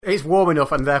It's warm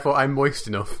enough, and therefore I'm moist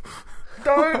enough.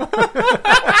 Don't.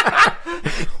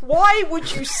 Why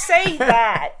would you say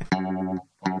that?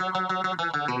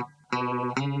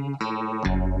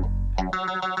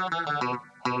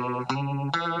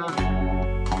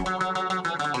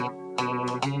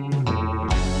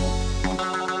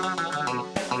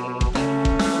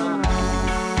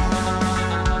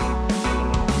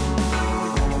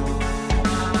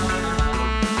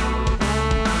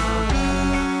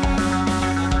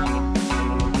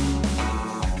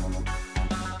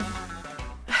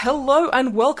 Hello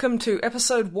and welcome to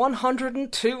episode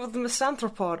 102 of the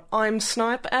Misanthropod. I'm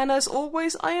Snipe, and as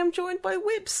always, I am joined by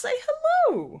Whip. Say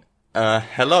hello!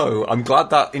 Hello. I'm glad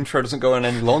that intro doesn't go on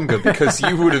any longer, because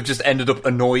you would have just ended up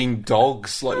annoying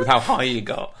dogs, like, with how high you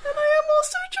got. And I am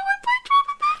also joined by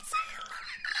Drummer Matt.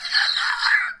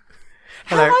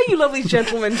 Hello. How are you, lovely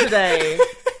gentlemen, today?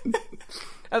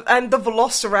 And the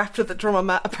Velociraptor that Drummer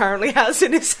Matt apparently has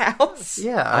in his house.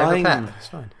 Yeah, I have a pet. It's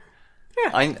fine.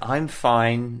 Yeah. I'm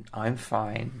fine. I'm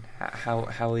fine. How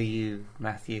are you,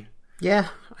 Matthew? Yeah,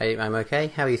 I'm okay.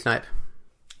 How are you, Snipe?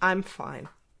 I'm fine.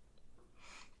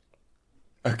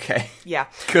 Okay. Yeah.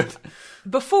 Good.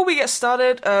 Before we get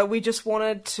started, we just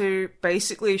wanted to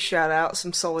basically shout out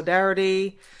some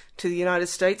solidarity to the United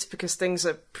States because things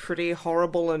are pretty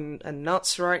horrible and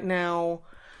nuts right now.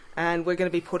 And we're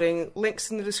going to be putting links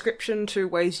in the description to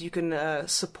ways you can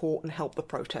support and help the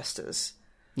protesters.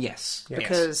 Yes.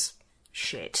 Because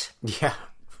shit. Yeah.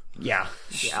 Yeah.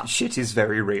 Yeah. Shit is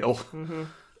very real. Mm-hmm.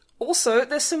 Also,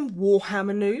 there's some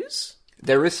Warhammer news.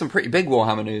 There is some pretty big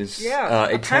Warhammer news. Yeah.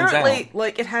 It turns apparently, out.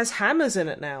 like, it has hammers in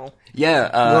it now. Yeah.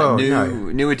 Whoa,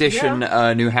 new edition.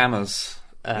 New hammers.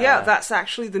 Yeah, that's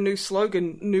actually the new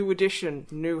slogan. New edition,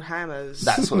 new hammers.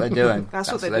 That's what they're doing. That's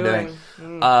what they're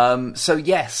doing. So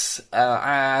yes,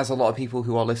 as a lot of people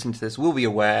who are listening to this will be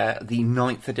aware, the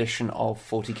 9th edition of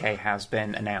 40k has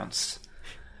been announced.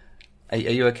 Are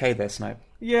you okay there, Snipe?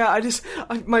 Yeah,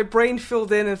 my brain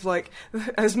filled in of like,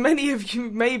 as many of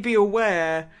you may be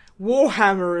aware,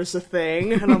 Warhammer is a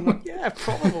thing, and I'm like, yeah,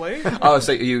 probably. Oh,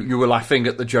 so you were laughing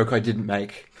at the joke I didn't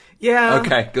make. Yeah.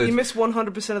 Okay, good. You miss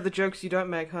 100% of the jokes you don't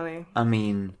make, honey. I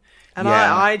mean, and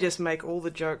yeah. I just make all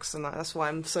the jokes, and that's why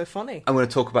I'm so funny. I'm going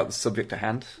to talk about the subject at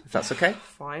hand, if that's okay.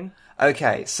 Fine.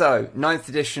 Okay, so 9th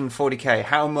edition 40k.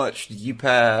 How much do you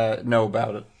know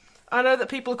about it? I know that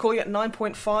people are calling it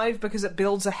 9.5 because it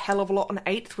builds a hell of a lot on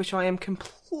 8th, which I am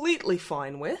completely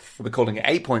fine with. We're calling it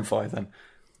 8.5 then.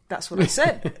 That's what I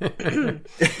said. Yep.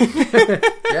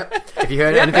 If you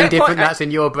heard anything different, that's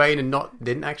in your brain and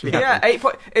didn't actually happen. Yeah,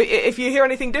 if you hear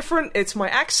anything different, it's my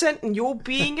accent and you're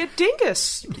being a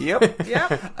dingus. Yep.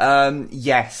 Yeah.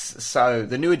 Yes, so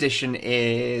the new edition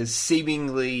is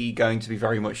seemingly going to be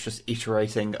very much just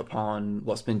iterating upon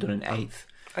what's been done in 8th.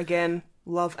 Again,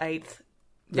 love 8th.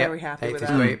 Very happy with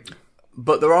that. Great.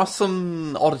 But there are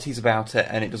some oddities about it,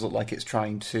 and it does look like it's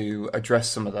trying to address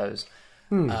some of those.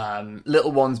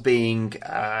 Little ones being,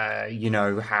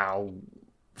 how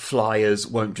flyers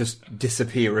won't just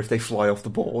disappear if they fly off the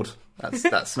board.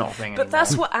 That's not a thing anymore. But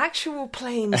that's what actual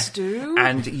planes do.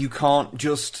 And you can't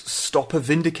just stop a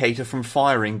Vindicator from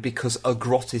firing because a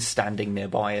grot is standing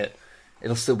nearby it.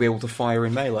 It'll still be able to fire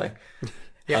in melee.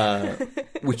 Yeah.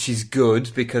 Which is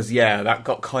good because, that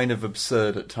got kind of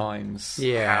absurd at times.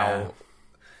 Yeah.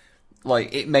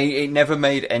 It never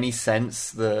made any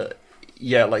sense that,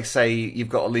 say you've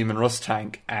got a Lehman Russ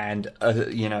tank and,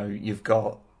 you've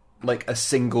got, a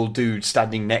single dude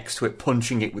standing next to it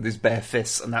punching it with his bare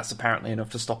fists, and that's apparently enough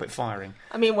to stop it firing.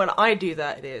 I mean, when I do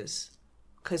that, it is.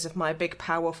 Because of my big,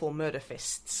 powerful murder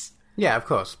fists. Yeah, of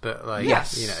course, but,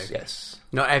 yes.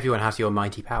 Not everyone has your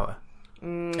mighty power.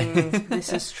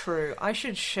 This is true. I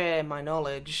should share my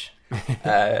knowledge.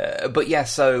 But yeah,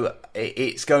 so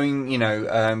it's going,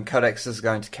 Codex is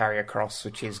going to carry across,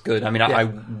 which is good. I mean,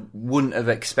 I wouldn't have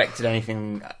expected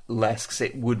anything less, because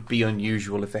it would be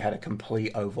unusual if they had a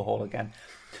complete overhaul again.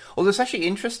 Although it's actually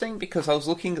interesting, because I was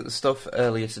looking at the stuff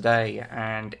earlier today,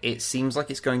 and it seems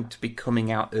like it's going to be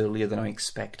coming out earlier than I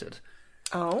expected.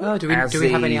 Oh, do we have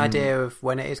any idea of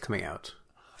when it is coming out?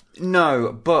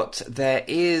 No, but there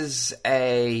is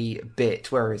a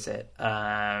bit. Where is it?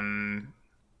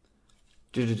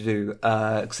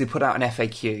 Because they put out an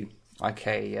FAQ, like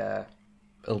a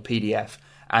little PDF,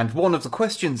 and one of the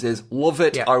questions is, "Love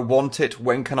it, I want it.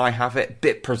 When can I have it?"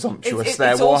 Bit presumptuous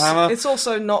there, Warhammer. It's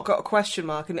also not got a question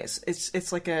mark, and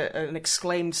it's like an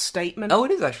exclaimed statement. Oh,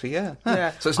 it is actually, yeah.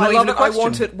 Yeah. So it's not even a question. I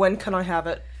want it. When can I have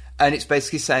it? And it's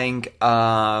basically saying,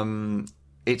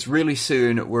 it's really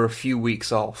soon. We're a few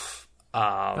weeks off.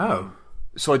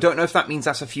 So I don't know if that means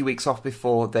that's a few weeks off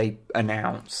before they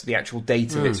announce the actual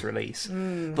date of its release.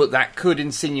 But that could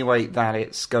insinuate that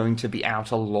it's going to be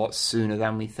out a lot sooner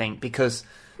than we think, because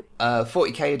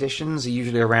 40k editions are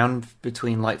usually around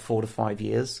between like 4 to 5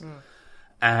 years.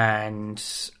 And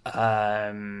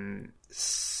 8th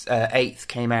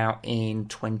came out in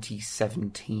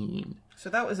 2017. So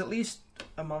that was at least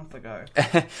a month ago.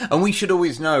 And we should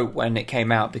always know when it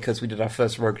came out, because we did our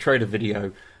first Rogue Trader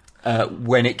video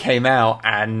when it came out,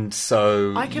 and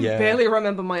so... I can barely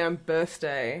remember my own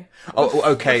birthday.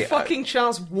 Oh, okay. The fucking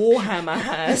chance Warhammer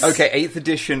has. Okay, 8th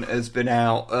edition has been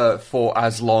out for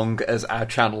as long as our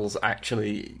channel's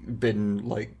actually been,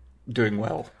 like, doing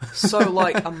well. So,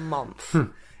 like, a month.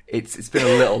 It's been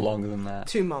a little longer than that.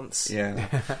 2 months. Yeah.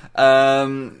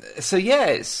 So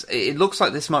yeah, it looks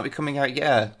like this might be coming out,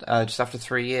 just after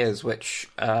 3 years, which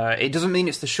it doesn't mean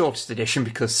it's the shortest edition,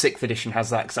 because 6th edition has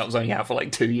that, because that was only out for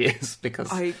like 2 years.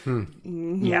 Because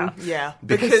yeah,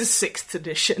 because 6th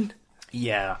edition.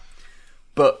 Yeah,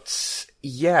 but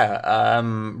yeah,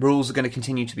 rules are going to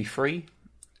continue to be free,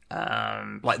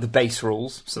 like the base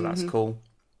rules, so that's cool.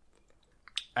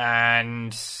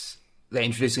 And they're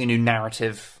introducing a new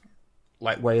narrative,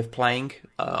 like, way of playing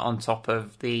on top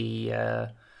of the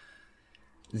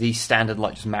standard,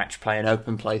 like, just match play and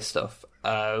open play stuff,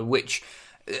 which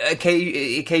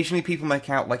occasionally people make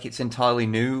out like it's entirely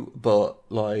new, but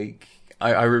like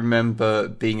I remember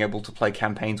being able to play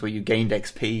campaigns where you gained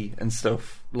XP and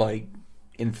stuff, like,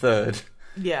 in 3rd.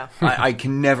 Yeah. I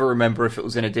can never remember if it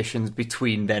was in editions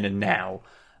between then and now,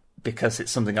 because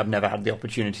it's something I've never had the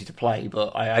opportunity to play.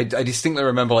 But I distinctly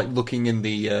remember, like, looking in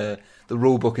the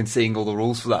rule book and seeing all the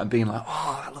rules for that and being like,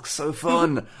 oh, that looks so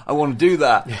fun, I want to do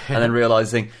that. And then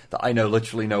realising that I know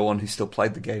literally no one who still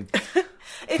played the game.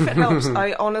 If it helps,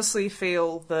 I honestly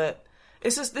feel that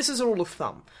this is a rule of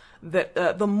thumb,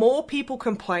 that the more people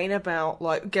complain about,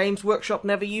 like, Games Workshop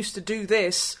never used to do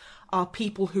this, are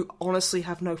people who honestly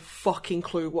have no fucking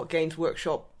clue what Games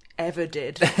Workshop ever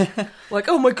did. Like,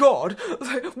 oh my god,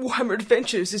 Warhammer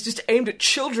Adventures is just aimed at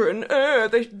children.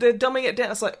 They're dumbing it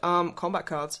down. It's like, combat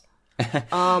cards.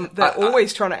 They're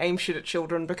always trying to aim shit at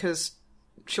children, because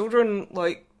children,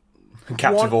 like,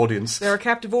 Captive audience. They're a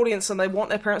captive audience, and they want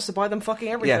their parents to buy them fucking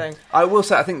everything. Yeah. I will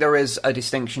say, I think there is a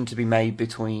distinction to be made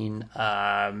between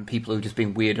people who've just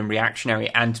been weird and reactionary,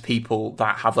 and people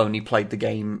that have only played the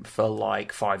game for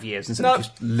like 5 years and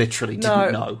just literally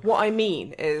didn't know. What I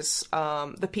mean is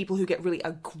the people who get really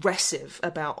aggressive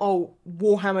about, oh,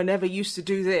 Warhammer never used to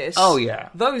do this. Oh, yeah.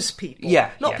 Those people.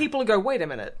 Yeah. Not people who go, wait a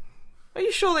minute, are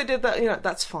you sure they did that? You know,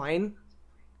 that's fine.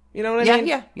 You know what I mean?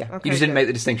 Yeah. Okay, you just didn't make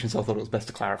the distinction, so I thought it was best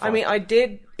to clarify. I mean, I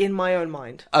did in my own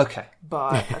mind. Okay.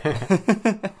 But...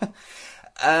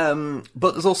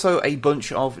 but there's also a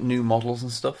bunch of new models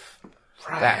and stuff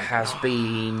that has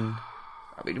been...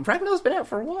 I mean, Ragnar's been out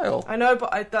for a while. I know,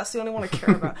 but that's the only one I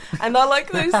care about. And I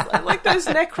like those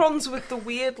Necrons with the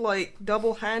weird, like,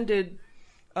 double-handed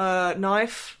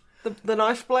knife. The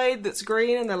knife blade that's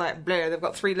green, and they're like, bleh, they've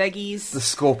got 3 leggies. The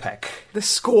Scorpek. The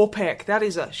Scorpek. That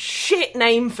is a shit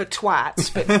name for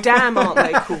twats, but damn aren't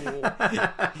they cool.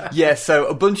 Yeah, so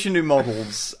a bunch of new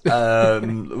models.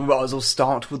 I'll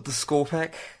start with the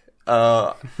Scorpek.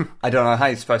 I don't know how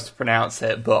you're supposed to pronounce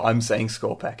it, but I'm saying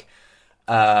Scorpek.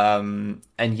 And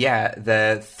yeah,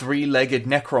 they're 3-legged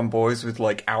Necron boys with,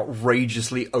 like,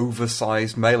 outrageously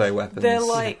oversized melee weapons. They're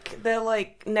like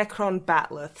Necron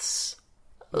batleths.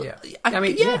 Yeah. I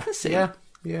mean, I can see. Yeah.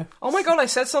 Oh my god, I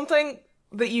said something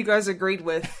that you guys agreed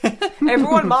with.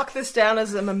 Everyone mark this down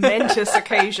as a momentous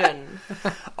occasion.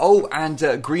 Oh,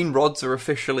 and green rods are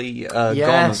officially gone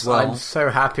as well. I'm so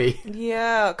happy.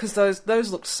 Yeah, because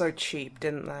those looked so cheap,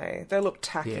 didn't they? They looked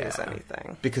tacky as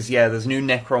anything. Because, there's new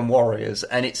Necron warriors,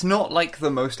 and it's not like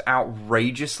the most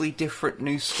outrageously different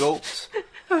new sculpt.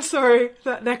 I'm sorry,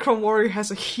 that Necron warrior has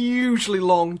a hugely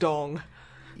long dong.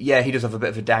 Yeah, he does have a bit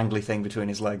of a dangly thing between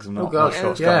his legs. I'm not sure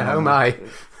what's yeah, going on. oh my.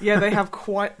 Yeah, they have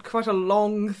quite a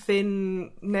long,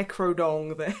 thin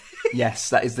necrodong there.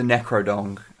 Yes, that is the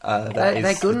necrodong.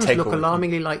 Their guns look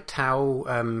alarmingly like Tau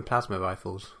plasma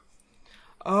rifles.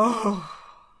 Oh,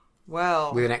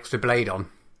 well. With an extra blade on.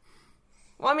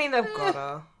 Well, I mean, they've got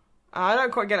a... I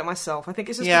don't quite get it myself. I think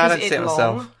it's just I because don't see it long.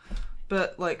 myself.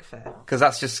 But, like, fair. Because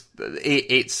that's just...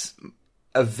 It's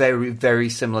a very, very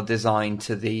similar design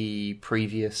to the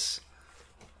previous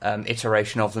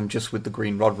iteration of them, just with the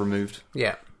green rod removed.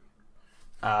 Yeah.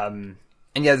 And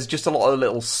there's just a lot of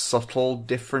little subtle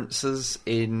differences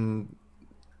in,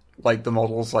 like, the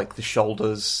models, like the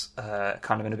shoulders,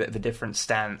 kind of in a bit of a different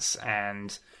stance,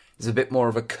 and there's a bit more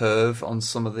of a curve on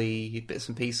some of the bits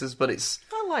and pieces, but it's...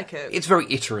 I like it. It's very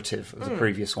iterative of the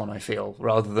previous one, I feel,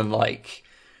 rather than like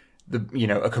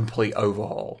a complete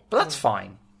overhaul. But that's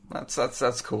fine.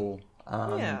 That's cool.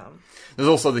 Yeah. There's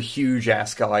also the huge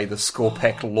ass guy, the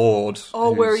Scorpec Lord.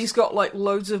 Oh, where he's got like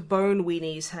loads of bone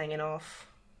weenies hanging off.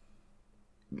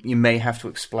 You may have to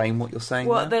explain what you're saying.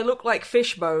 Well, there. they look like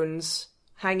fish bones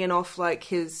hanging off like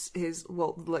his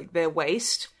like their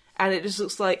waist, and it just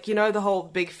looks like, the whole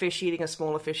big fish eating a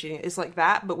smaller fish eating. It's like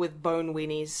that, but with bone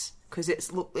weenies, because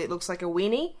it looks like a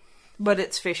weenie, but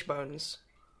it's fish bones.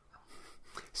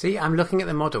 See, I'm looking at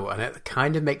the model, and it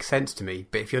kind of makes sense to me.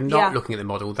 But if you're not looking at the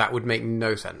model, that would make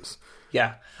no sense.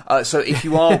 Yeah. So if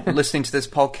you are listening to this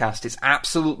podcast, it's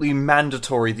absolutely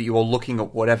mandatory that you are looking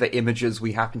at whatever images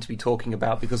we happen to be talking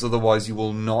about, because otherwise you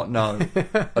will not know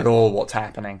at all what's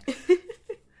happening.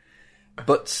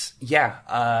 But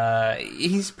yeah,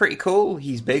 he's pretty cool.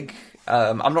 He's big.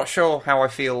 I'm not sure how I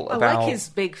feel about... I like his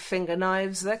big finger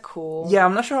knives. They're cool. Yeah,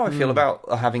 I'm not sure how I feel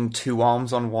about having two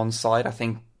arms on one side. I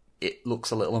think it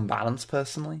looks a little unbalanced,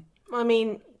 personally. I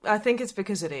mean, I think it's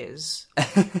because it is.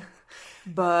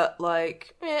 But,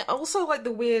 like, also, like,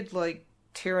 the weird, like,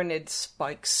 Tyrannid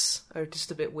spikes are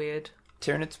just a bit weird.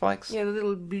 Tyrannid spikes? Yeah, the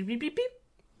little beep, beep, beep,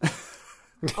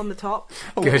 beep on the top.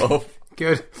 Good. Oh.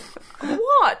 Good.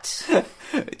 What?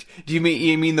 Do you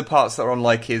mean the parts that are on,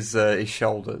 like, his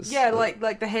shoulders? Yeah,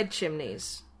 like the head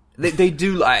chimneys. They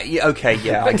do, like... Yeah, okay,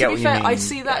 yeah, I get what you mean. I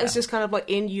see that as just kind of, like,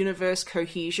 in-universe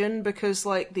cohesion, because,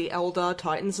 like, the Eldar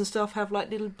Titans and stuff have, like,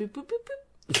 little boop, boop, boop,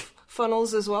 boop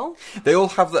funnels as well. They all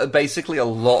have that. Basically, a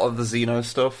lot of the Xeno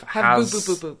stuff have boop,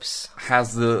 boop, boop, boops.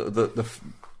 Has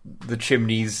the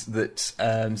chimneys that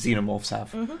xenomorphs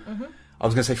have. Mm-hmm. I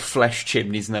was going to say flesh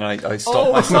chimneys, and then I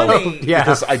stopped myself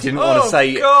because I didn't want to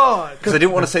say because I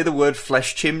didn't want to say the word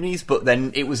flesh chimneys, but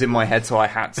then it was in my head, so I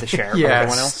had to share it with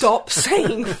everyone else. Stop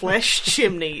saying flesh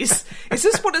chimneys. Is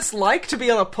this what it's like to be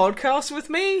on a podcast with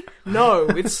me? No,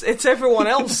 it's everyone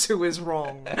else who is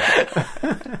wrong.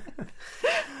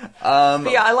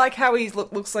 But yeah, I like how he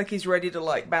looks like he's ready to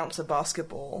like bounce a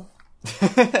basketball.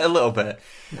 A little bit.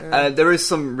 There is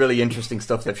some really interesting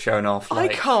stuff they've shown off. I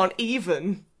can't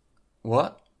even.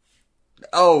 What?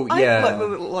 Oh, yeah.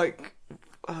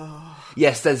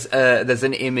 Yes, there's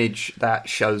an image that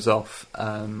shows off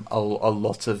a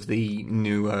lot of the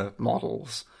newer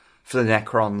models for the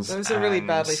Necrons. Those are really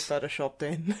badly photoshopped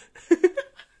in.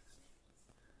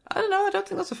 I don't know. I don't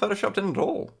think that's a photoshopped in at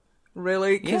all.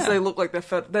 Really? Because they look like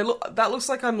they look. That looks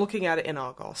like I'm looking at it in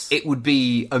Argos. It would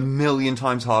be a million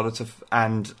times harder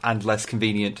and less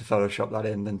convenient to Photoshop that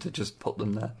in than to just put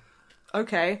them there.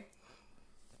 Okay.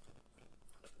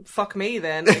 Fuck me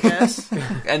then, I guess.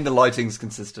 And the lighting's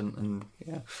consistent, and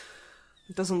yeah,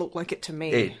 it doesn't look like it to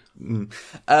me. I mean,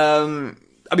 don't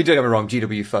get me wrong.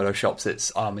 GW photoshops its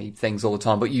army things all the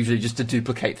time, but usually just to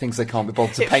duplicate things they can't be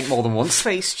bothered to paint more than once.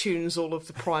 Face tunes all of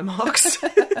the Primarchs.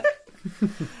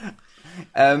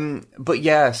 But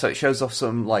yeah, so it shows off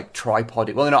some like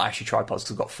tripod. Well, they're not actually tripods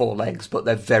because they've got 4 legs, but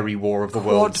they're very War of the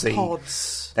Worlds.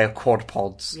 Quadpods. They're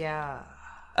quadpods. Yeah.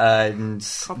 And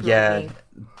the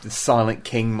Silent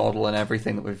King model and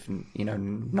everything that we've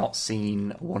not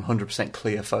seen a 100%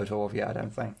 clear photo of yet, I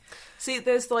don't think. See,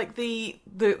 there's like the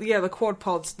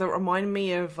quadpods that remind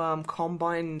me of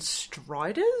Combine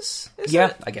Striders.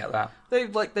 I get that.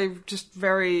 They're just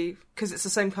very, because it's the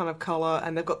same kind of colour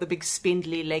and they've got the big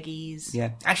spindly leggies.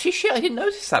 Yeah, actually, shit, I didn't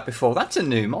notice that before. That's a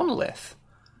new monolith.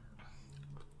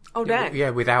 Oh dang!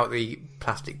 Yeah, without the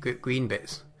plastic green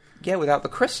bits. Yeah, without the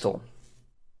crystal.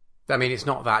 I mean, it's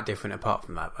not that different apart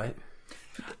from that, right?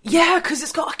 Yeah, because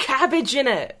it's got a cabbage in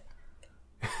it.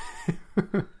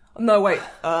 No, wait.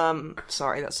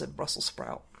 Sorry, that's a Brussels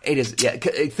sprout. It is, yeah.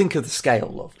 Think of the scale,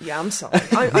 love. Yeah, I'm sorry.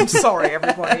 I'm sorry,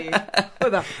 everybody.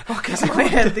 What the fuck is in my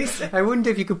head these days? I wonder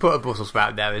if you could put a Brussels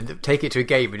sprout there and take it to a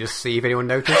game and just see if anyone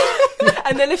noticed.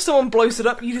 And then if someone blows it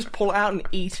up, you just pull it out and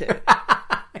eat it.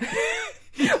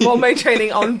 While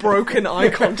maintaining unbroken eye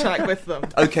contact with them.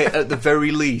 Okay, at the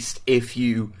very least, if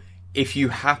you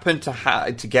happen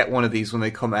to get one of these when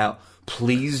they come out,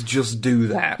 please just do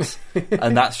that.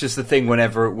 And that's just the thing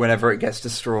whenever it gets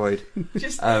destroyed.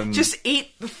 Just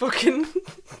eat the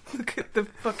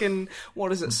fucking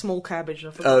what is it? Small cabbage.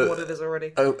 I forgot what it is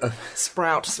already.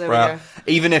 Sprout. There we go.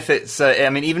 Even if it's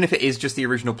even if it is just the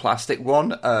original plastic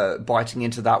one, biting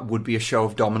into that would be a show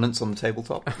of dominance on the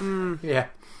tabletop. Yeah.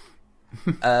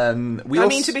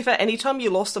 To be fair, anytime you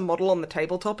lost a model on the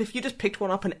tabletop, if you just picked one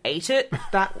up and ate it,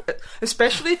 that,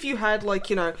 especially if you had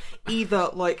either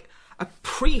a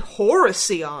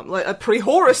pre-Horusy army, a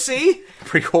pre-Horus army,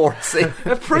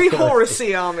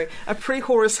 a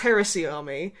pre-Horus heresy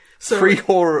army. So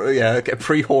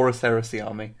pre-Horus heresy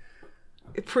army.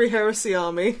 pre-heresy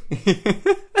army.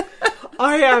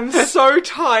 I am so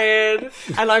tired,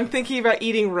 and I'm thinking about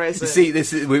eating resin. See,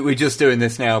 we're just doing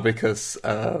this now because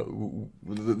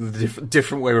the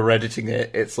different way we're editing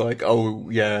it, it's like, oh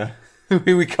yeah,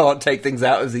 we can't take things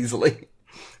out as easily.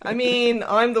 I mean,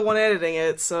 I'm the one editing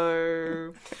it,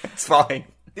 so it's fine.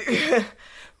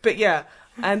 But yeah,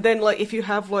 and then like if you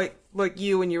have like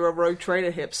you and you're a rogue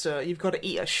trader hipster, you've got to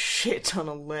eat a shit ton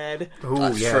of lead.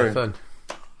 Oh yeah, true. fun.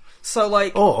 So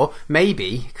like, or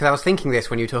maybe because I was thinking this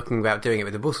when you were talking about doing it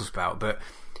with the Brussels sprout, but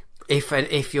if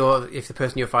the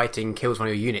person you're fighting kills one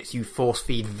of your units, you force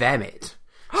feed them it.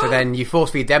 So then you force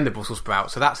feed them the Brussels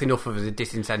sprout. So that's enough of a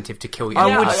disincentive to kill you.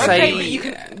 I would say, but you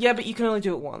can, but you can only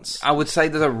do it once. I would say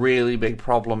there's a really big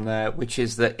problem there, which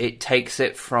is that it takes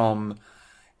it from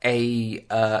a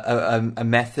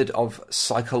method of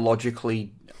psychological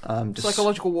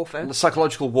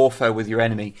warfare with your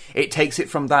enemy. It takes it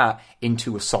from that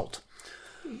into assault.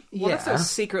 What if they're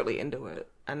secretly into it,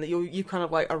 and you kind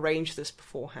of like arrange this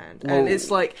beforehand, and it's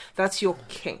like that's your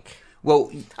kink?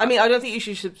 Well, I mean, I don't think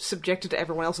you should subject it to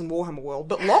everyone else in Warhammer World,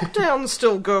 but lockdown's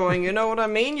still going, you know what I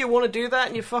mean? You want to do that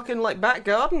in your fucking, like, back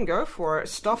garden? Go for it.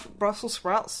 Stuff Brussels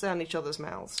sprouts down each other's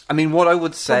mouths. I mean, what I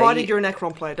would say... Provided you're a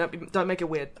Necron player, don't make it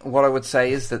weird. What I would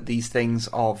say is that these things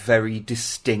are very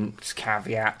distinct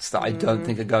caveats that I don't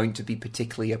think are going to be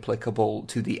particularly applicable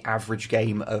to the average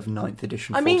game of 9th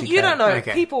edition 40k. I mean, you don't know.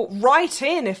 Okay. People, write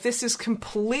in if this is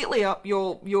completely up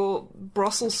your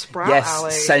Brussels sprout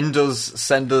alley. Yes, send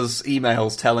us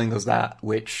emails telling us that,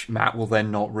 which Matt will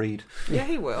then not read. Yeah,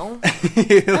 he will.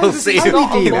 He'll see it.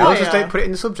 Emails, just don't put it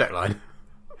in the subject line.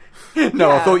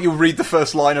 No, I thought you'd read the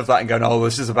first line of that and go, no,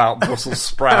 this is about Brussels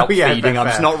sprout feeding. I'm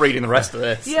just not reading the rest of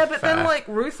this. Yeah, but then, like,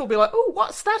 Ruth will be like, oh,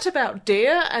 what's that about,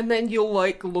 dear? And then you'll,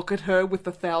 like, look at her with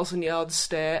the 1,000-yard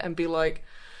stare and be like,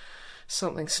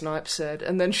 something Snipe said.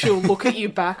 And then she'll look at you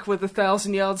back with a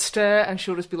 1,000-yard stare and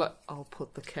she'll just be like, I'll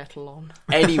put the kettle on.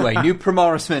 Anyway, new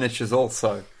Primaris miniatures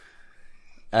also.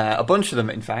 A bunch of them,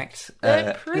 in fact.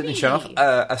 They're pretty.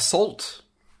 Assault.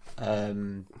 Are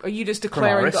you just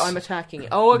declaring Primaris. that I'm attacking you?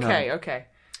 Oh, okay, No. okay.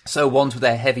 So ones with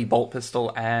their heavy bolt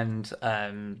pistol and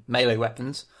melee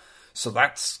weapons. So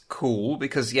that's cool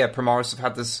because, Primaris have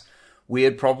had this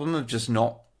weird problem of just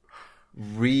not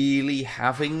really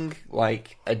having,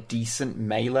 like, a decent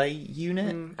melee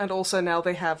unit. And also now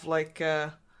they have, like,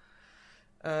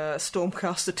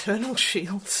 Stormcast Eternal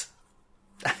Shields.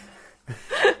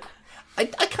 I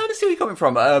kind of see where you're coming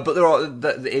from, but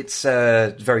it's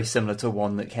very similar to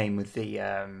one that came with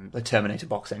the Terminator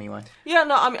box anyway. Yeah,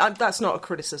 no, I mean, that's not a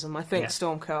criticism. I think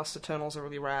Stormcast Eternals are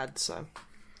really rad, so...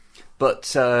 But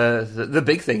the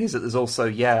big thing is that there's also,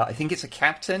 I think it's a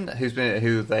captain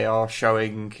who they are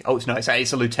showing... Oh, it's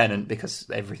a lieutenant, because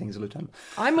everything's a lieutenant.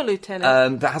 I'm a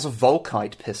lieutenant. That has a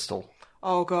Volkite pistol.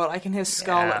 Oh god, I can hear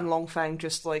Scarlet and Longfang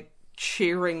just, like,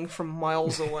 cheering from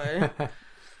miles away.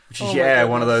 Which is,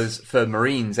 one of those, for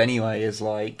Marines anyway, is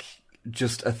like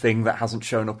just a thing that hasn't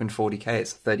shown up in 40k.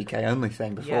 It's a 30k only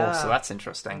thing before, so that's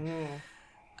interesting.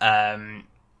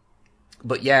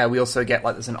 But we also get,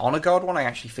 like, there's an Honor Guard one. I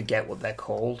actually forget what they're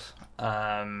called.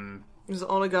 There's an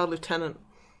Honor Guard Lieutenant.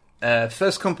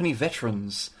 First Company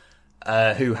veterans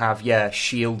who have,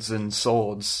 shields and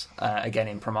swords, again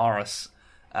in Primaris.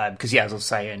 Because, as I was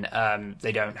saying,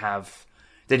 they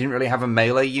didn't really have a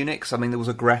melee unit, 'cause, I mean, there was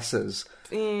aggressors.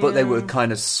 But they were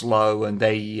kind of slow, and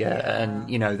they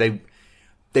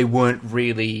weren't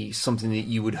really something that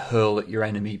you would hurl at your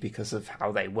enemy because of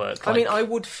how they work. I mean, I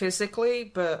would physically,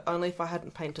 but only if I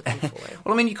hadn't painted them fully.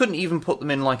 Well, I mean, you couldn't even put them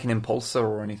in like an impulsor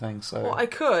or anything. So, well, I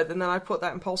could, and then I put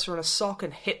that impulsor in a sock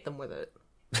and hit them with it.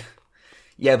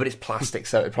 Yeah, but it's plastic,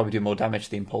 so it'd probably do more damage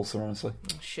to the impulsor, honestly.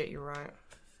 Oh, shit, you're right.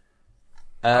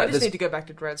 I just need to go back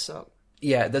to Dreadsock.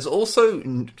 Yeah, there's also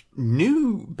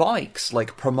new bikes,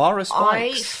 like Primaris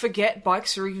bikes. I forget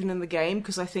bikes are even in the game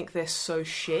because I think they're so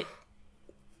shit.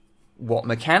 What,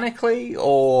 mechanically,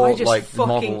 or like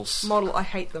models? I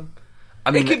hate them.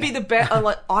 I mean, it could be the best.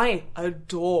 I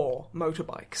adore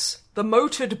motorbikes. The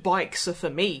motored bikes are for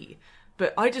me,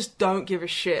 but I just don't give a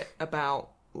shit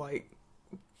about like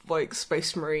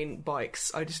Space Marine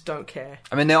bikes. I just don't care.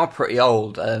 I mean, they are pretty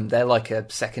old. They're like a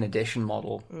 2nd edition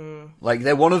model. Like,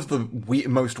 they're one of the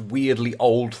most weirdly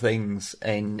old things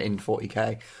in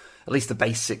 40k. At least the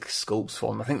basic sculpts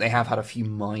for them. I think they have had a few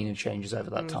minor changes over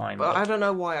that time. But I don't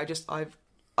know why.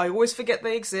 I always forget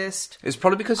they exist. It's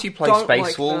probably because you play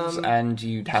Space Wolves and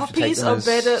you'd have to take them as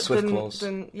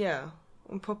Swiftclaws.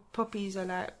 Puppies are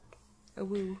like...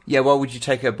 Yeah, why would you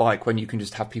take a bike when you can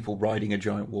just have people riding a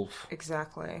giant wolf?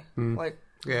 Exactly.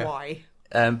 Why?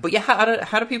 But yeah,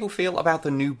 how do people feel about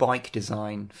the new bike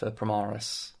design for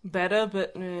Primaris? Better,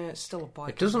 but it's still a bike.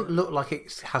 It doesn't look like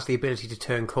it has the ability to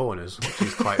turn corners, which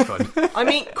is quite fun. I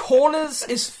mean, corners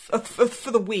is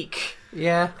for the weak.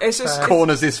 Yeah. It's just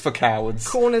Corners is for cowards.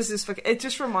 Corners is for. It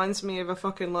just reminds me of a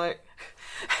fucking like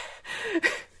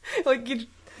you.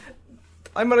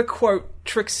 I'm gonna quote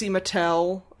Trixie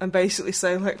Mattel and basically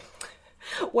say like,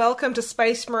 "Welcome to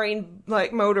Space Marine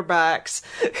motorbikes.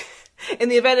 In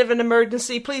the event of an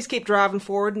emergency, please keep driving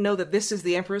forward and know that this is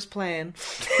the Emperor's plan."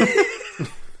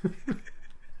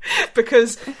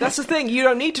 Because that's the thing, you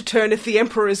don't need to turn if the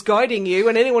Emperor is guiding you,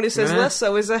 and anyone who says less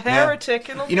so is a heretic.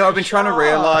 Yeah. I've been trying to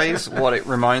realise what it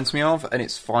reminds me of, and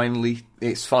it's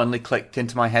finally clicked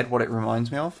into my head what it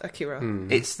reminds me of. Akira.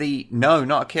 It's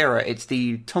not Akira, it's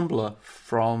the Tumblr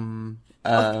from...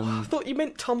 I thought you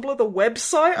meant Tumblr, the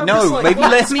website? Maybe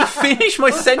let me finish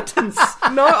my sentence.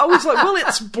 No, I was like, well,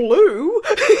 it's blue.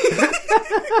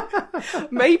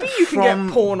 Maybe you can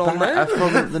get porn on there.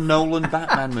 From the Nolan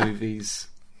Batman movies.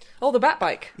 Oh, the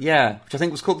Batbike. Yeah, which I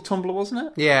think was called the Tumblr, wasn't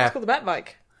it? Yeah. It's called the Batbike.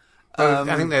 I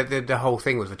think the whole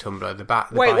thing was the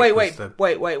Tumblr.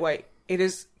 Wait. It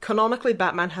is canonically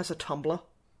Batman has a Tumblr.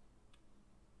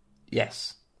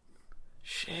 Yes.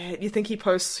 Shit, you think he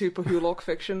posts super Hulock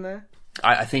fiction there?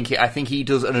 I think he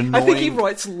does an annoying... I think he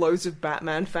writes loads of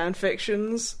Batman fan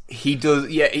fictions. He does,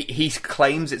 yeah. He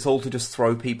claims it's all to just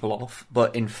throw people off,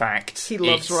 but in fact... He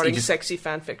loves writing sexy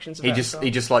fan fictions about himself.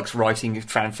 He just likes writing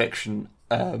fan fiction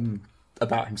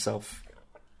about himself.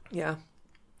 Yeah.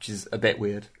 Which is a bit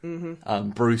weird.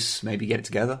 Mm-hmm. Bruce, maybe get it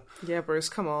together. Yeah, Bruce,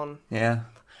 come on. Yeah.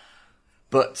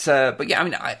 But yeah, I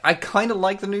mean, I kind of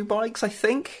like the new bikes, I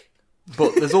think.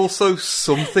 But there's also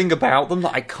something about them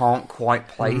that I can't quite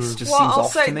place. Just seems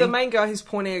off to me. I'll say the main guy who's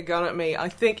pointing a gun at me, I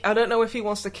don't know if he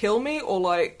wants to kill me or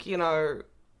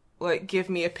give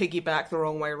me a piggyback the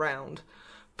wrong way round.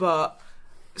 But,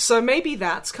 so maybe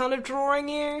that's kind of drawing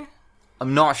you?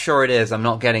 I'm not sure it is. I'm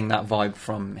not getting that vibe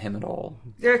from him at all.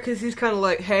 Yeah, because he's kind of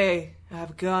like, hey, I have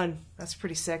a gun. That's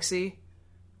pretty sexy.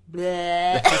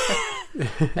 Bleh.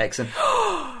 Excellent.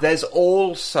 There's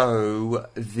also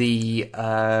the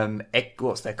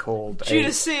what's they called?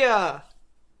 Judicia.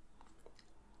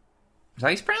 Is that how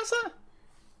you pronounce that?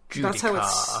 Judicar. That's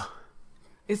how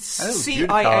it's Judicar.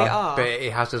 CIAR. But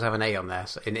it does have an A on there.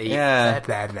 So an E. Yeah.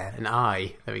 An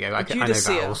I. There we go. I know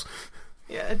Judicia. vowels.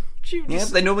 Yeah, Judicia. Yeah,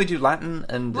 they normally do Latin,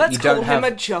 and Let's you don't call have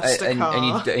him a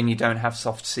Justicar. and you don't have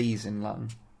soft C's in Latin.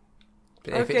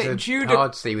 But if it's a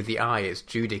hard C with the I, it's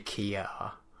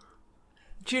Judicia.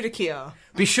 Judicia.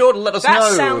 Be sure to let us know.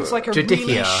 That sounds like a Judicia.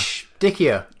 really...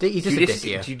 Dickia. He's just a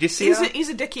Dickia. Judicia? He's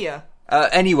a Dickia.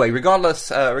 Anyway, regardless,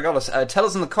 tell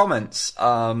us in the comments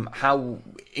how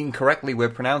incorrectly we're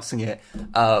pronouncing it,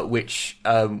 which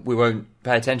we won't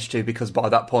pay attention to because by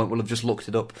that point we'll have just looked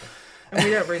it up. And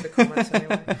we don't read the comments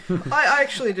anyway. I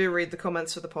actually do read the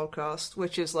comments for the podcast,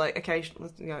 which is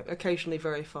occasionally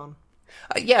very fun.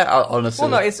 Yeah, honestly.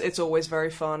 Well, no, it's always very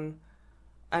fun.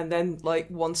 And then,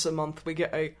 once a month we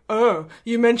get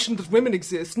you mentioned that women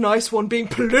exist. Nice one being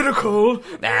political.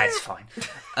 Nah, it's fine.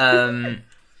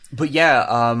 But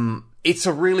yeah, it's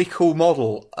a really cool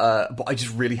model, but I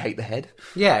just really hate the head.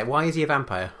 Yeah, why is he a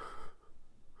vampire?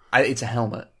 It's a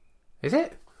helmet. Is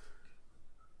it?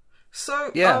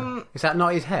 So, yeah. Is that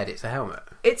not his head? It's a helmet.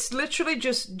 It's literally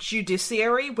just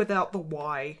judiciary without the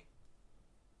Y.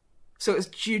 So it's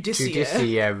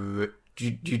judicia.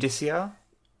 Judicia?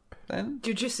 Then?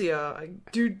 Judicia.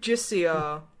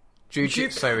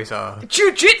 Jiu-jitsu is our...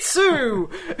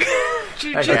 Jujitsu!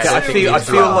 Okay, I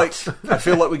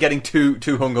feel like we're getting too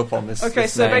hung up on this. Okay,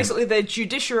 this so name. basically they're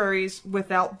judiciaries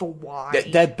without the Y.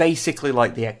 They're basically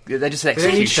like they're just an They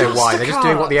don't need to execution. say why, they're just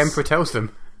doing what the Emperor tells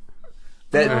them.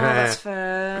 That's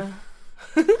fair.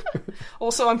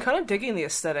 Also, I'm kind of digging the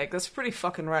aesthetic. That's pretty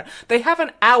fucking rad. They have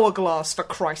an hourglass, for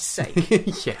Christ's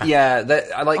sake. Yeah. Yeah,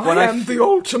 I am the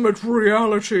ultimate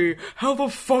reality. How the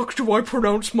fuck do I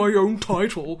pronounce my own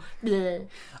title? Yeah,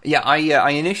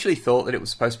 I initially thought that it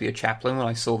was supposed to be a chaplain when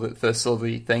I first saw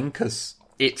the thing, because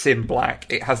it's in black.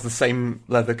 It has the same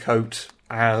leather coat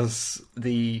as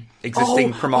the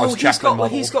existing Primaris chaplain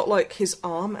model. He's got, his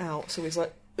arm out, so he's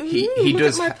like... He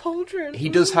does. At my pauldron. He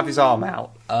does have his arm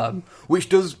out, which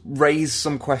does raise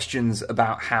some questions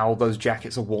about how those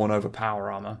jackets are worn over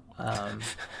power armor.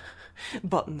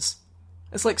 Buttons.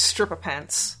 It's like stripper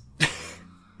pants.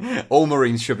 All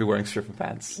Marines should be wearing stripper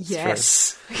pants. It's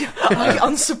yes.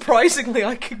 Unsurprisingly,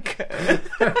 I concur.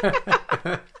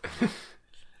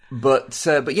 But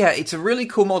yeah, it's a really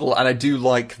cool model, and I do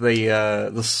like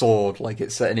the sword.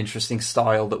 It's an interesting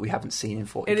style that we haven't seen in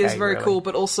 40k. It is very really cool,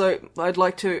 but also I'd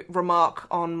like to remark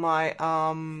on my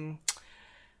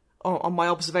on my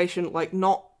observation, like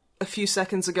not a few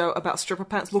seconds ago about stripper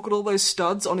pants. Look at all those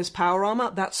studs on his power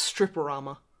armor. That's stripper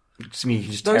armor. Just mean you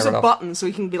can just Those tear it are off. buttons, so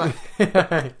he can be like...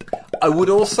 I would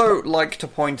also like to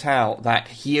point out that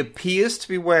he appears to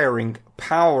be wearing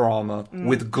power armor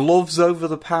with gloves over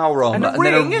the power armor and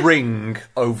then a ring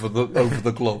over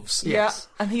the gloves. Yes.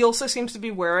 Yeah, and he also seems to be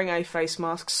wearing a face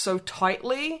mask so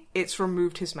tightly it's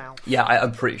removed his mouth. Yeah,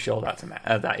 I'm pretty sure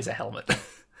that is a helmet.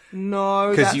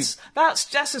 No, that's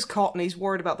his cotton. He's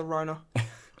worried about the Rona.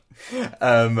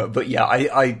 But yeah,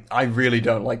 I really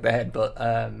don't like the head, but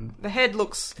the head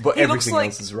looks... But everything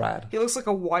else is rad. He looks like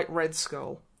a white red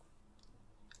skull.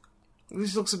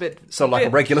 This looks a bit... So like a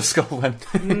regular skull then?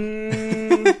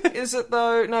 Is it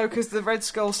though? No, because the red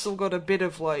skull's still got a bit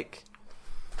of like...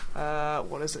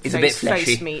 what is it? He's a bit fleshy.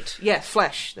 Face meat. Yeah,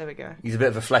 flesh. There we go. He's a bit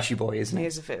of a fleshy boy, isn't he? He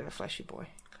is a bit of a fleshy boy.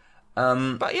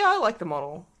 But yeah, I like the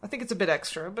model. I think it's a bit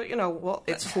extra, but you know what?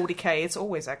 It's 40k, it's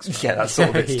always extra. Yeah, that's sort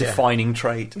of its defining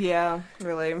trait. Yeah,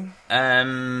 really.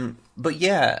 But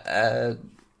yeah,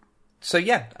 so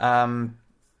yeah,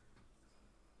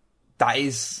 that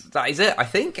is it, I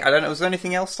think. I don't know, was there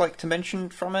anything else like to mention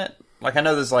from it? Like, I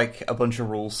know there's like a bunch of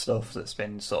rules stuff that's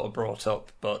been sort of brought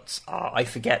up, but I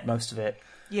forget most of it.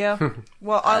 Yeah.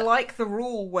 Well, I like the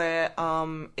rule where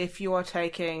if you are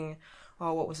taking...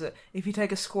 Oh, what was it? If you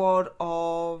take a squad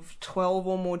of 12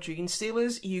 or more gene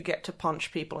stealers, you get to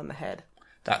punch people in the head.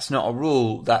 That's not a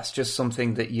rule. That's just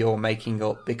something that you're making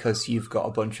up because you've got a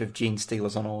bunch of gene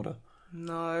stealers on order.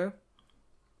 No.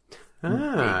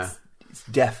 It's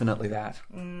definitely that.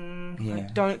 Yeah. I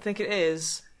don't think it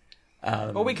is.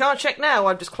 Well, we can't check now.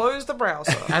 I've just closed the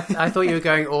browser. I thought you were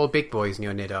going all big boys in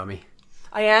your Nid army.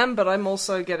 I am, but I'm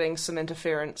also getting some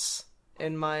interference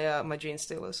in my my gene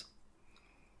stealers.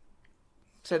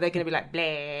 So they're going to be like,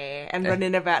 bleh, and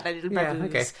running about like little bubbles.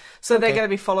 Okay. So they're going to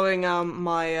be following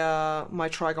my my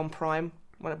Trigon Prime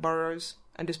when it burrows,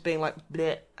 and just being like,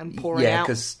 bleh, and pouring out. Yeah,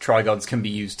 because Trigons can be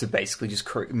used to basically just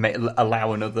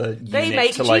allow another unit They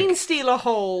make to, gene stealer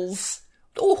holes.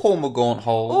 Or Hormagaunt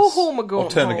holes. Or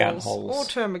Termagant holes. Or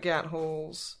Termagant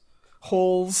holes.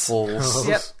 Holes. Holes.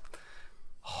 Yep.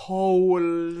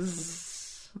 Holes.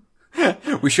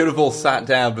 We should have all sat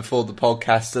down before the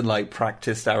podcast and like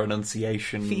practiced our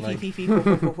enunciation. Lip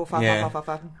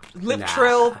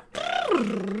trill.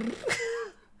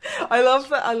 I love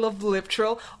that. I love the lip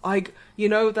trill. You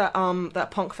know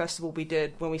that punk festival we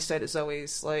did when we stayed at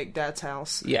Zoe's like dad's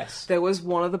house. Yes. There was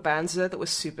one of the bands there that was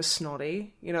super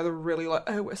snotty. You know, they're really like,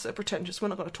 oh, we're so pretentious. We're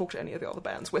not going to talk to any of the other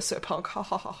bands. We're so punk. Ha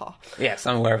ha ha ha. Yes,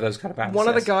 I'm aware of those kind of bands. One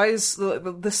of the guys,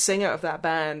 the singer of that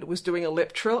band, was doing a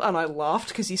lip trill, and I laughed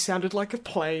because he sounded like a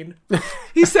plane.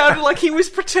 He sounded like he was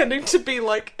pretending to be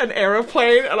like an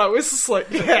aeroplane, and I was just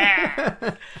like,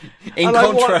 yeah. In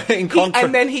contrast,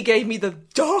 and then he gave me the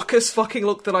darkest fucking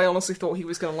look that I honestly thought he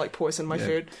was going to like poison my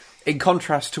food. In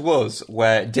contrast to us,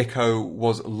 where Dicko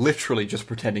was literally just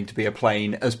pretending to be a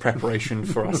plane as preparation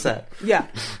for our set. Yeah,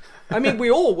 I mean we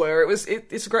all were. It's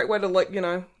a great way to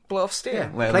blow off steam. Yeah,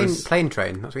 plane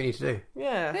train. That's what you need to do.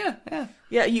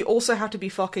 Yeah. You also have to be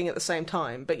fucking at the same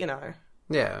time, but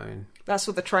Yeah, I mean that's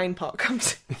where the train part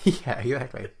comes in. Yeah,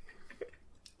 exactly.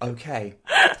 Okay.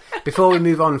 Before we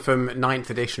move on from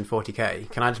 9th edition 40k,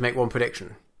 can I just make one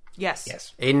prediction?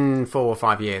 Yes. In 4 or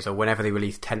 5 years, or whenever they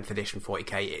release 10th edition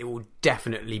 40k, it will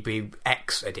definitely be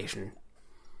X edition.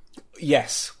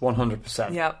 Yes,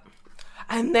 100%. Yep.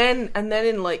 And then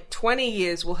in like 20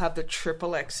 years, we'll have the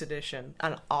Triple X edition,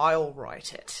 and I'll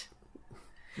write it.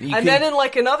 Then in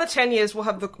like another 10 years, we'll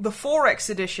have the 4X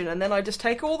edition, and then I just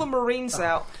take all the Marines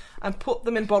out and put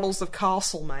them in bottles of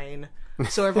Castlemaine,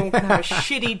 so everyone can have a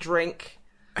shitty drink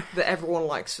that everyone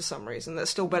likes for some reason. That's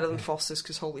still better than Foster's,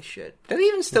 because holy shit. Do they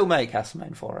even still make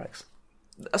Castlemaine 4X?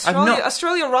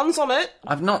 Australia runs on it.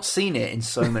 I've not seen it in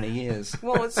so many years.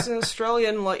 Well, it's an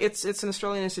Australian, it's an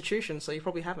Australian institution, so you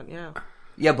probably haven't, yeah.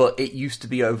 Yeah, but it used to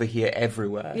be over here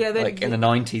everywhere. Yeah, in the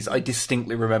 90s, I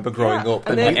distinctly remember growing up,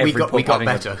 and then we got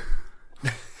better.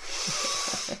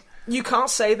 You can't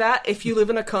say that if you live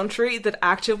in a country that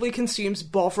actively consumes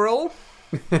Bovril.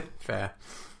 Fair.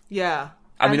 Yeah.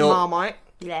 And Marmite.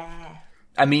 Yeah.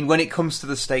 I mean, when it comes to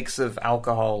the stakes of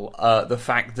alcohol, the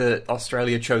fact that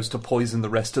Australia chose to poison the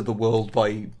rest of the world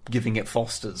by giving it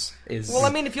Foster's is... Well, I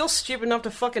mean, if you're stupid enough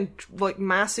to fucking,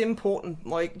 mass import and,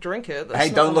 drink it, that's Hey,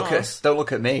 don't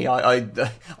look at me. I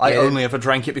only ever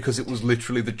drank it because it was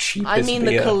literally the cheapest I mean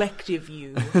beer. The collective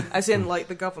you. As in,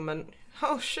 the government.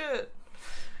 Oh, shit.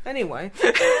 Anyway.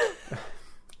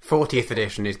 40th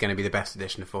edition is going to be the best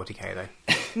edition of 40k, though.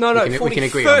 No,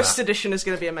 41st edition is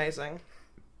going to be amazing.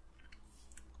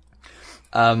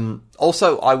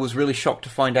 Also, I was really shocked to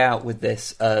find out with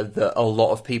this that a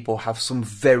lot of people have some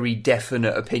very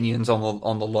definite opinions on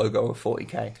the logo of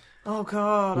 40k. Oh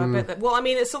god, I bet that. Well, I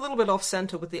mean, it's a little bit off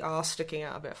center with the R sticking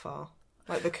out a bit far.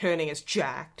 Like the kerning is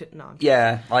jacked. No,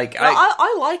 Yeah, like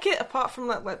I like it. Apart from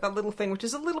that, like that little thing, which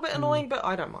is a little bit annoying, but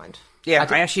I don't mind. yeah,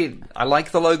 I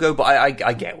like the logo, but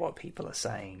I get what people are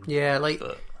saying. Yeah, like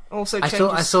Also, I change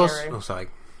saw. is scary. Oh, sorry.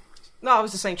 No, I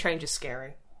was just saying, change is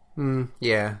scary.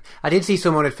 Yeah, I did see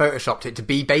someone had photoshopped it to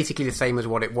be basically the same as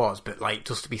what it was, but like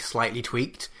just to be slightly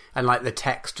tweaked, and like the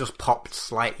text just popped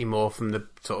slightly more from the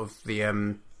sort of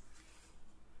the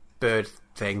bird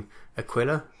thing,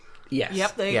 Aquila. Yes.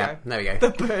 Yep, there you go. There we go. The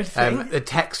bird thing. The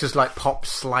text just like popped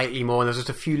slightly more, and there's just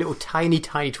a few little tiny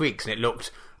tweaks, and it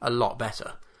looked a lot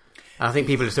better. And I think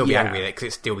people will still be angry with it because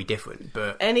it'd still be different.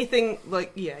 But anything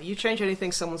you change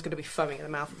anything, someone's going to be foaming at the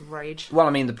mouth with rage. Well,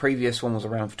 I mean, the previous one was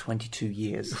around for 22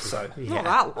 years, so Not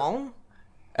that long.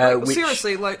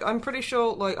 Seriously, like I'm pretty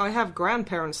sure, like I have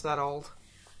grandparents that old.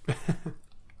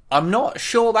 I'm not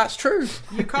sure that's true.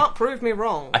 You can't prove me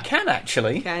wrong. I can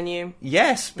actually. Can you?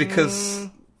 Yes, because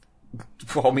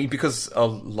well, I mean, because a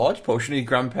large portion of your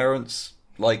grandparents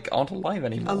aren't alive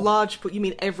anymore. You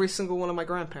mean every single one of my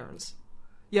grandparents?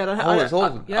 Yeah, I don't, I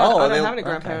don't have any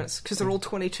grandparents because they're all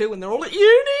 22 and they're all at uni.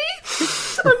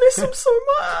 And I miss them so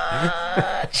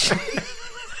much.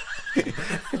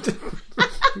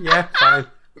 yeah, fine.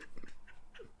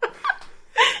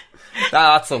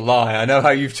 That's a lie. I know how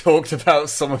you've talked about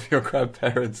some of your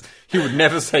grandparents. You would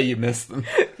never say you miss them.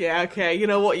 Yeah, okay. You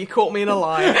know what? You caught me in a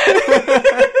lie.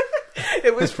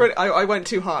 It was pretty. I went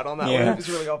too hard on that one. It was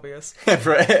really obvious.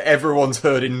 Everyone's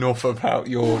heard enough about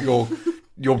your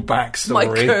backstory. My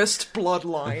cursed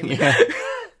bloodline. Yeah.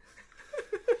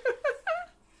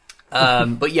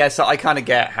 But yeah, so I kind of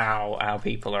get how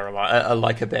people are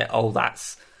like a bit. Oh,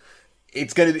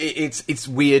 it's gonna be. It's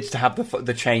weird to have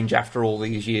the change after all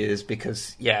these years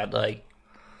because it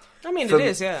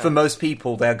is. Yeah. For most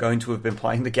people, they're going to have been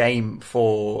playing the game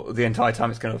for the entire time.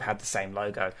 It's going to have had the same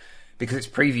logo. Because it's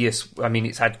previous, I mean,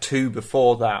 it's had two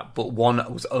before that, but one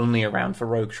was only around for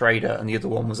Rogue Trader, and the other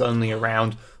one was only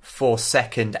around for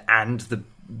second, and the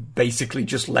basically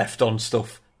just left on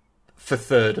stuff for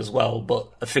third as well. But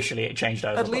officially, it changed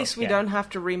over. At least we don't have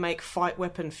to remake Fight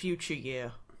Weapon Future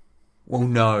Year. Well,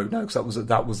 no, because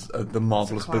that was the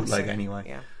marvelous bootleg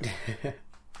anyway. Yeah.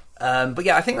 But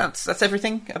yeah, I think that's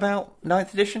everything about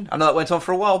 9th edition. I know that went on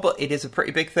for a while, but it is a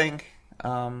pretty big thing.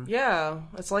 Yeah,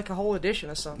 it's like a whole edition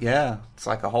or something. Yeah, it's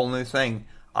like a whole new thing.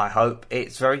 I hope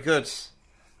it's very good,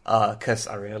 because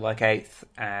I really like 8th,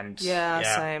 and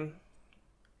same.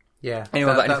 Yeah,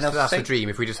 anyway, that's the dream.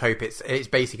 If we just hope it's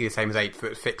basically the same as 8th,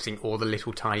 but fixing all the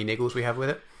little tiny niggles we have with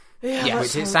it. Yeah,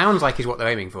 which it sounds like is what they're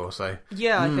aiming for. So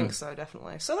yeah, I think so,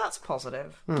 definitely. So that's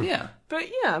positive. Yeah, but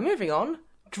yeah, moving on.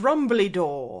 Drumbly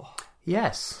Door.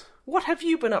 Yes. What have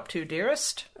you been up to,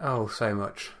 dearest? Oh, so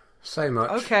much. So much.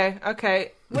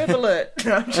 Okay. Wibble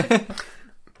it.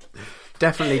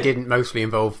 Definitely didn't mostly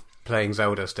involve playing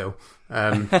Zelda still.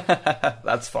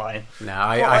 That's fine. No,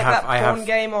 I have porn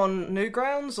game on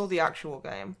Newgrounds or the actual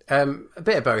game? A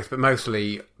bit of both, but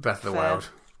mostly Breath of the Wild.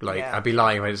 Yeah. I'd be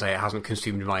lying if I say it hasn't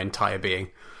consumed my entire being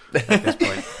at this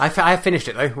point. I have finished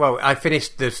it though. Well, I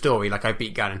finished the story. I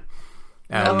beat Ganon.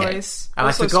 Nice. And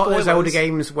also, I forgot spoilers. Zelda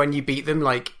games when you beat them,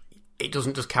 it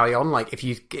doesn't just carry on.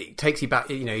 It takes you back.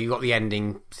 You've got the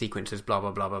ending sequences, blah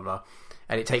blah blah blah blah,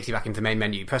 and it takes you back into the main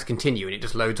menu. You press continue, and it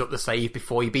just loads up the save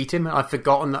before you beat him. I've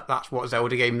forgotten that that's what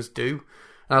Zelda games do, and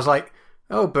I was like,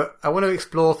 oh, but I want to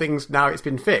explore things now. It's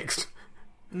been fixed.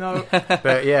 No,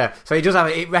 but yeah, so it does have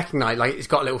it recognised. It's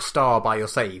got a little star by your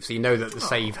save, so you know that the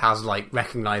save has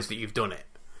recognised that you've done it.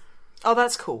 Oh,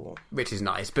 that's cool. Which is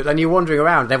nice. But then you're wandering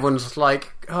around, and everyone's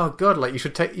like, oh god, you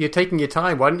should you're taking your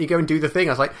time, why don't you go and do the thing?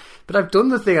 I was like, but I've done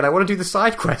the thing and I want to do the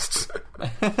side quests.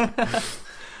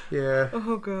 Yeah.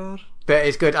 Oh god. But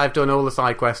it's good, I've done all the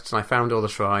side quests and I found all the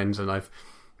shrines and I've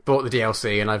bought the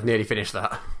DLC and I've nearly finished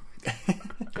that.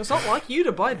 It's not like you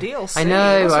to buy DLC. I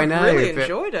know. I really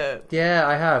enjoyed it. Yeah,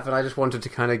 I have, and I just wanted to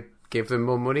kind of give them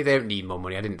more money. They don't need more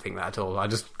money, I didn't think that at all. I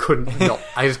just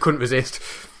couldn't resist.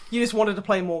 You just wanted to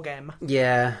play more game.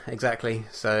 Yeah, exactly.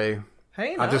 So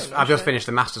hey, I've just finished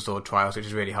the Master Sword trials, which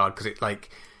is really hard because it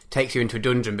takes you into a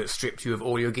dungeon but strips you of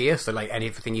all your gear. So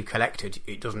anything you've collected,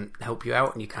 it doesn't help you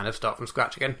out, and you kind of start from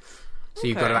scratch again. So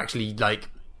you've got to actually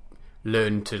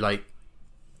learn to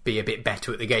be a bit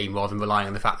better at the game rather than relying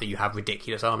on the fact that you have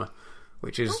ridiculous armor,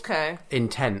 which is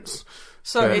intense.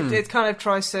 So it kind of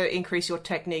tries to increase your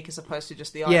technique as opposed to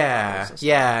just the armor.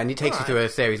 Yeah, and it takes you through a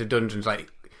series of dungeons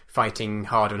fighting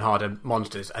harder and harder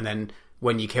monsters, and then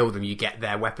when you kill them you get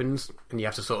their weapons and you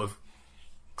have to sort of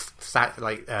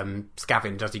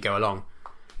scavenge as you go along.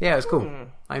 Yeah, it was cool.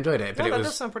 I enjoyed it, but it that was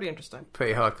does sound pretty interesting.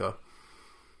 pretty hardcore.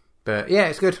 But yeah,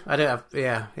 it's good. It's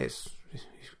a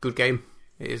good game.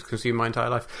 It has consumed my entire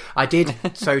life.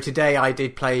 So today I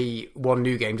did play one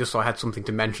new game just so I had something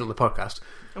to mention on the podcast.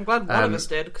 I'm glad one of us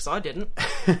did, because I didn't.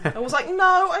 I was like,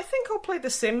 no, I think I'll play The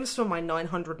Sims for my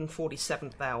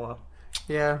 947th hour.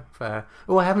 Yeah, fair.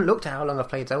 Oh, I haven't looked at how long I've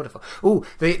played Zelda for. Oh,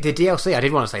 the DLC, I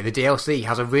did want to say, the DLC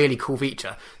has a really cool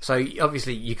feature. So,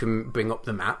 obviously, you can bring up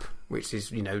the map, which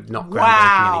is, not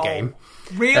groundbreaking in the game.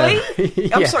 Really?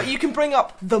 Yeah. I'm sorry, you can bring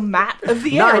up the map of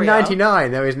the area?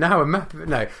 $9.99, there is now a map.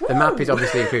 No, the map is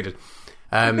obviously included.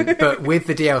 But with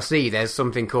the DLC, there's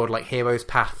something called, Hero's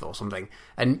Path or something.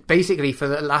 And basically,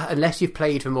 unless you've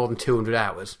played for more than 200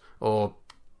 hours, or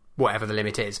whatever the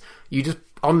limit is, you just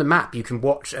on the map you can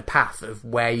watch a path of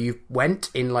where you went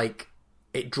in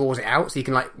it draws it out so you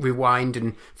can rewind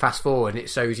and fast forward, and it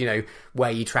shows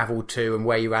where you travelled to and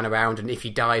where you ran around and if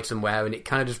you died somewhere, and it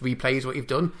kind of just replays what you've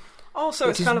done. Oh, so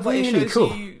it's kind of really it shows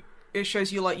cool. it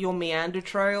shows you your meander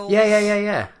trails.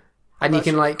 Yeah. And you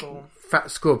can really cool.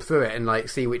 scrub through it and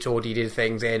see which order you did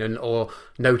things in, or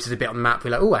notice a bit on the map.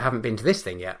 You're like, oh, I haven't been to this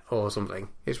thing yet, or something.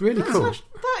 It's really cool.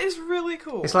 That is really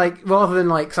cool. It's rather than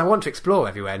because I want to explore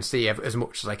everywhere and see as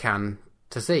much as I can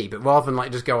to see, but rather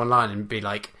than just go online and be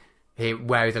here,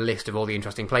 where is a list of all the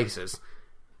interesting places?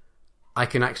 I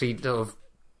can actually sort of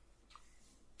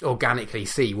organically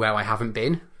see where I haven't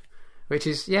been, which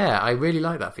is I really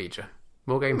like that feature.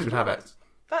 More games should have it.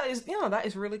 That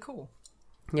is really cool.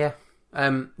 Yeah.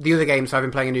 The other game, so I've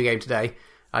been playing a new game today.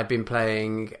 I've been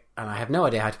playing, and I have no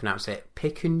idea how to pronounce it,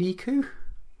 Pikuniku?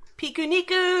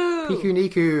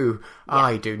 Pikuniku! Yeah.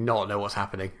 I do not know what's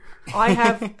happening. I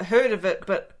have heard of it,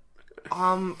 but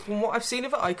from what I've seen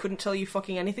of it, I couldn't tell you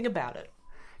fucking anything about it.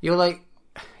 You're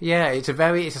it's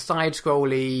a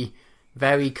side-scrolly,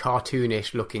 very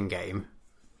cartoonish looking game.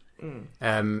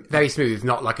 Very smooth,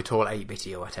 not at all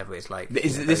 8-bitty or whatever it's like.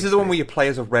 This is the one where you play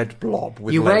as a red blob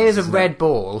with you legs, play as a red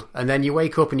ball, and then you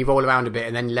wake up and you roll around a bit,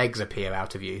 and then legs appear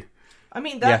out of you. I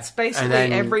mean, that's basically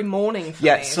every morning for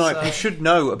me. Snipe, you should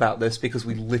know about this because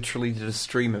we literally did a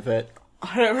stream of it.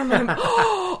 I don't remember.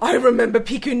 I remember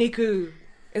Pikuniku.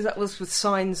 That was with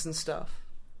signs and stuff.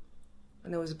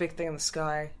 And there was a big thing in the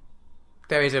sky.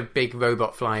 There is a big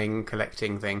robot flying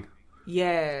collecting thing.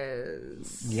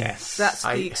 Yes. That's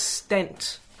the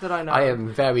extent that I know. I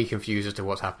am very confused as to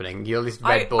what's happening. You're this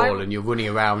red ball and you're running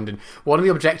around, and one of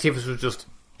the objectives was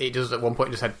it just at one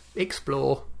point just said,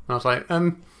 explore. And I was like,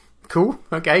 cool,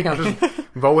 okay, I'll just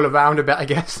roll around a bit, I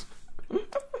guess.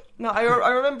 No, I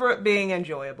remember it being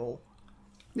enjoyable.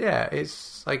 Yeah,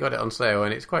 I got it on sale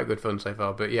and it's quite good fun so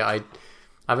far, but yeah,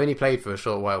 I've only played for a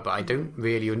short while, but I don't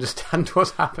really understand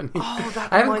what's happening. Oh,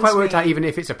 I haven't quite worked out even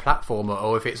if it's a platformer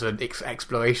or if it's an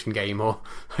exploration game, or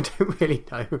I don't really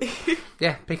know.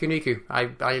 Yeah, Pikuniku. I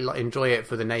enjoy it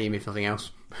for the name, if nothing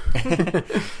else.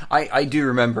 I do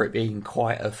remember it being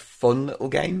quite a fun little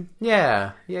game.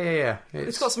 Yeah.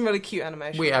 It's got some really cute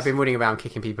animations. I've been running around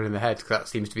kicking people in the head because that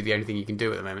seems to be the only thing you can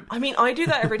do at the moment. I mean, I do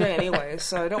that every day anyway,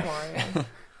 so don't worry.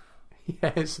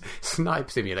 Yes, Snipe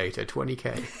Simulator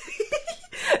 20k.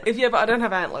 But I don't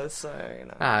have antlers, so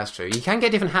that's true. You can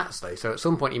get different hats though, so at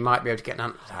some point you might be able to get an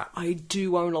antlers hat. I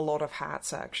do own a lot of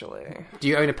hats, actually. Do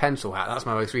you own a pencil hat? That's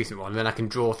my most recent one. Then I can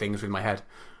draw things with my head.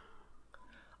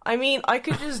 I mean, I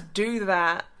could just do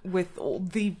that with all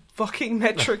the fucking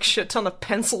metric shit ton of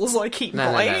pencils I keep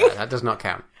buying. No, that does not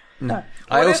count. No.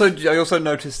 I also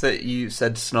noticed that you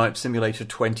said Snipe Simulator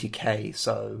 20k,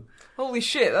 so... Holy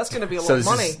shit, that's going to be a lot of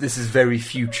money. This is very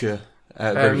future.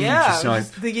 Future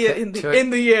Snipe. In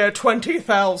the year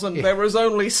 20,000, there was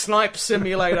only Snipe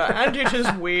Simulator, and it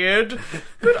is weird,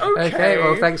 but okay. Okay,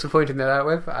 well, thanks for pointing that out,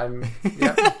 With.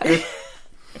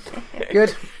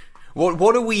 Good.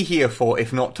 What are we here for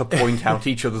if not to point out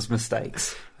each other's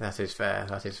mistakes? That is fair.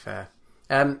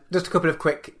 Just a couple of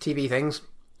quick TV things.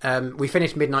 We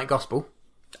finished Midnight Gospel.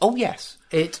 Oh, yes.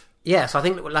 Yes, I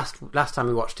think last time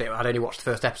we watched it, I'd only watched the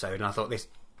first episode, and I thought this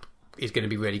is going to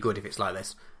be really good if it's like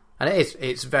this. And it is.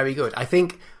 It's very good. I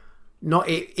think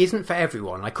it isn't for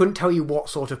everyone. I couldn't tell you what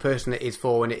sort of person it is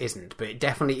for and it isn't, but it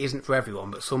definitely isn't for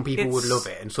everyone. But some people would love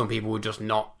it, and some people would just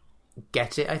not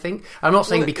get it, I think. I'm not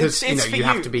saying because you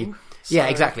have to be... So. Yeah,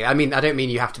 exactly. I mean, I don't mean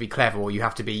you have to be clever or you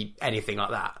have to be anything like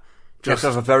that. You have to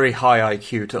have a very high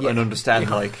IQ and understand,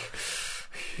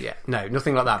 Yeah, no,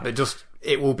 nothing like that, but just...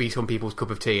 It will be some people's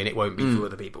cup of tea and it won't be for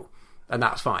other people. And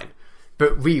that's fine.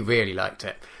 But we really liked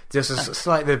it. Just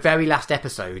the very last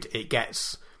episode, it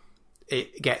gets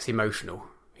emotional.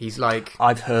 He's like...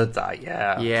 I've heard that,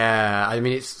 yeah. Yeah, I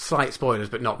mean, it's slight spoilers,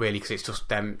 but not really, because it's just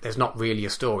them... There's not really a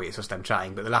story, it's just them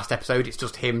chatting. But the last episode, it's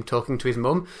just him talking to his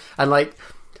mum. And, like,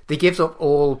 he gives up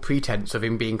all pretense of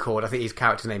him being called... I think his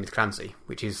character's name is Clancy,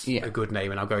 which is a good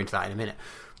name, and I'll go into that in a minute.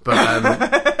 But,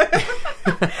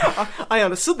 I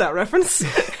understood that reference.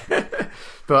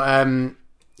 But,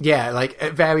 yeah, like,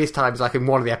 at various times, like, in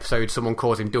one of the episodes, someone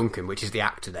calls him Duncan, which is the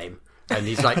actor name. And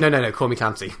he's like, no, call me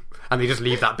Clancy. And they just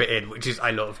leave that bit in, which is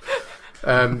I love.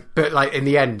 But like in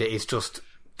the end, it is just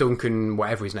Duncan,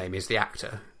 whatever his name is, the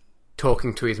actor,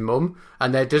 talking to his mum,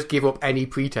 and they just give up any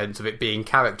pretense of it being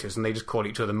characters, and they just call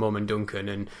each other Mum and Duncan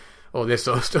and all this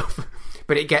sort of stuff.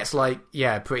 But it gets like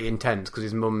pretty intense because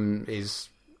his mum is,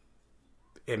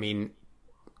 I mean,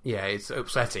 yeah, it's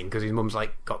upsetting because his mum's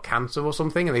like got cancer or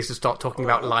something, and they just start talking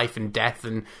about life and death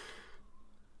and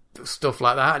stuff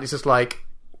like that, and it's just like.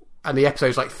 And the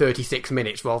episode's like 36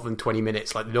 minutes rather than 20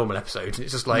 minutes like the normal episodes. And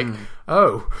it's just like,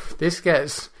 oh, this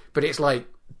gets... But it's like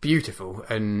beautiful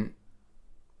and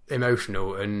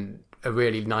emotional and a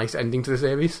really nice ending to the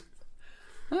series.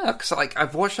 Yeah, because like,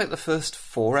 I've watched like the first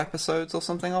 4 episodes or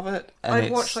something of it. And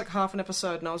I'd watched like half an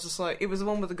episode and I was just like... It was the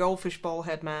one with the goldfish bowl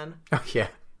head man. Oh, yeah.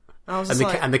 And I was just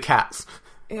and the cats.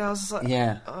 Yeah, I was just like...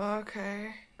 Yeah.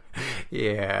 Okay...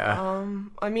 Yeah.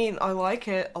 I mean, I like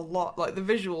it a lot. Like, the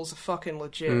visuals are fucking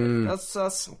legit. That's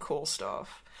some cool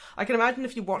stuff. I can imagine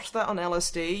if you watched that on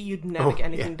LSD, you'd never get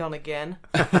anything done again.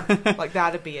 Like,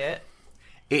 that'd be it.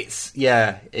 It's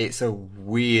a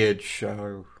weird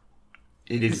show.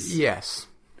 It is. Yes.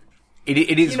 It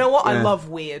is. You know what? I love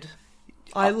weird.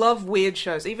 I love weird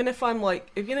shows. Even if I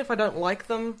don't like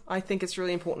them, I think it's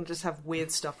really important to just have weird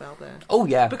stuff out there. Oh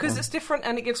yeah, because it's different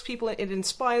and it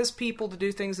inspires people to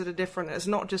do things that are different. It's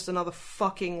not just another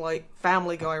fucking like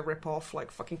Family Guy ripoff, like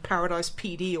fucking Paradise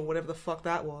PD or whatever the fuck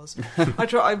that was. I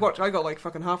got like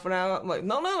fucking half an hour. I'm like,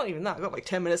 no, not even that. I got like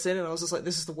 10 minutes in, and I was just like,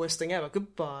 this is the worst thing ever.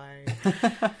 Goodbye.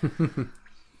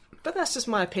 But that's just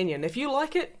my opinion. If you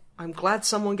like it, I'm glad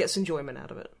someone gets enjoyment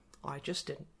out of it. I just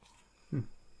didn't.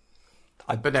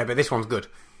 But this one's good.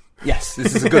 Yes,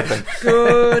 this is a good thing.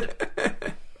 Good.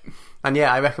 And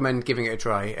yeah, I recommend giving it a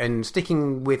try and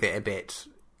sticking with it a bit,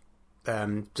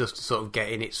 just to sort of get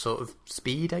in its sort of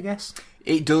speed, I guess.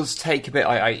 It does take a bit.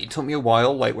 It took me a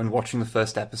while, like when watching the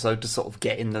first episode, to sort of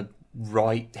get in the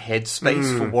right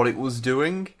headspace for what it was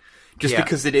doing. Just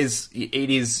because it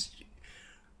is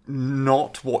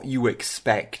not what you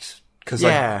expect. Because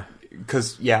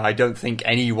I don't think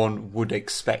anyone would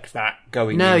expect that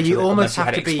going into it. You almost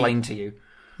have to be explained to you.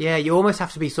 Yeah, you almost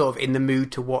have to be sort of in the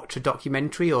mood to watch a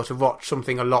documentary or to watch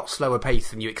something a lot slower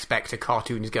paced than you expect a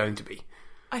cartoon is going to be.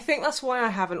 I think that's why I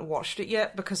haven't watched it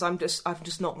yet, because I've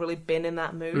just not really been in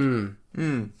that mood.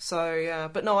 So yeah,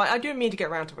 but no, I do mean to get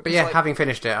around to it. But yeah, having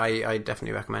finished it, I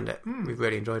definitely recommend it. We've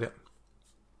really enjoyed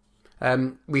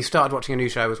it. We started watching a new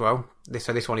show as well.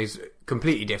 This one is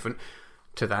completely different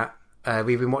to that.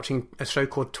 We've been watching a show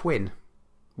called Twin,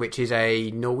 which is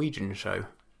a Norwegian show.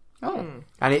 Oh,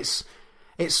 and it's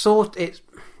sort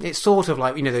of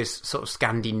like, you know, those sort of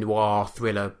Scandi noir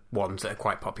thriller ones that are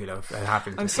quite popular.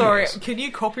 I'm sorry, can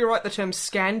you copyright the term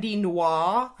Scandi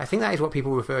noir? I think that is what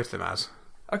people refer to them as.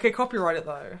 Okay, copyright it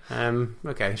though.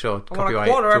 Okay, sure. I want a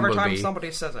quarter every time somebody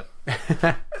says it.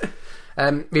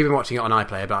 We've been watching it on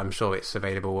iPlayer, but I'm sure it's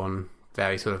available on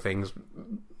various other things,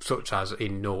 such as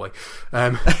in Norway.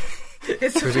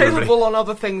 It's available on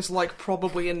other things, like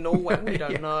probably in Norway. We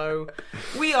don't know.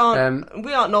 We aren't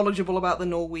knowledgeable about the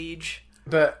Norwegian.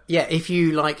 But yeah, if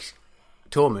you like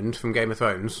Tormund from Game of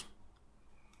Thrones,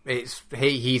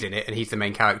 he's in it, and he's the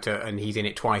main character, and he's in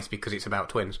it twice because it's about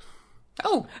twins.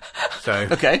 Oh, so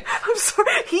okay. I'm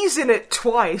sorry, he's in it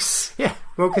twice. Yeah,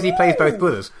 well, because he plays both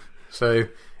brothers. So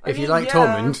if you like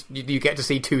Tormund, you get to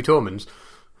see 2 Tormunds.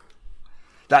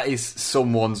 That is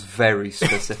someone's very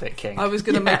specific king. I was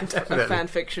going to make a fan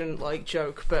fiction like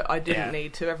joke, but I didn't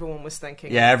need to. Everyone was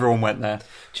thinking. Yeah, everyone went there.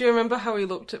 Do you remember how he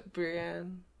looked at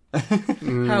Brienne?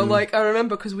 How, like, I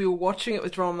remember because we were watching it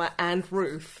with Drama and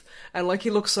Ruth, and like he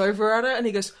looks over at her and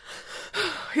he goes,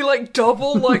 he like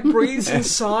double like breathes in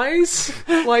sighs,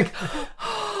 like.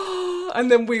 And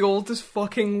then we all just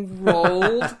fucking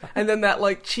rolled. And then that,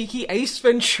 like, cheeky Ace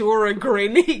Ventura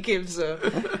grin he gives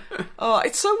her. Oh,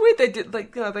 it's so weird they did,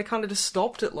 like, you know, they kind of just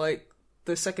stopped at, like,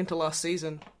 the second to last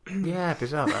season. Yeah,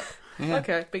 bizarre that. Yeah.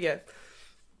 Okay, but yeah.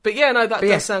 But yeah, no, that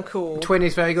does sound cool. Twin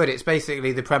is very good. It's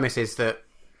basically, the premise is that...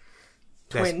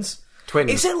 Twins.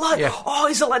 Is it like,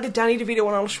 is it like the Danny DeVito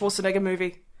and Arnold Schwarzenegger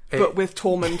movie? But with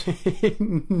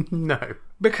Tormund? No.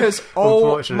 Because,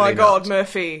 oh my God,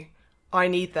 Murphy... I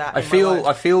need that. I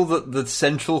feel that the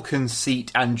central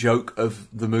conceit and joke of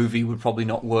the movie would probably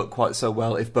not work quite so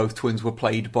well if both twins were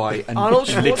played by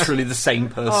literally the same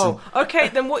person. Oh, okay.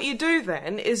 Then what you do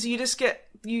then is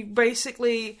you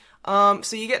basically.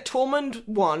 So you get Tormund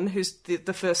 1, who's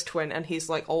the first twin, and he's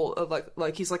like old,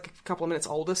 like he's like a couple of minutes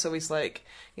older, so he's like,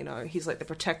 he's like the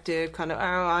protective kind of. Oh,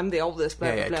 I'm the oldest.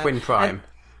 Blah, blah, blah. Twin Prime.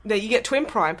 You get Twin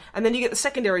Prime, and then you get the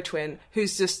secondary twin,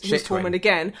 who's Tormund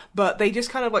again, but they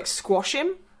just kind of like squash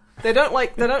him. They don't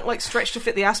like stretch to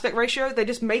fit the aspect ratio. They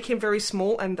just make him very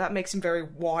small, and that makes him very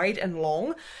wide and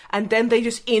long. And then they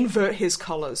just invert his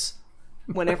colors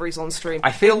whenever he's on stream.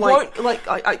 I feel like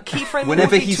keyframe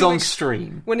whenever he's on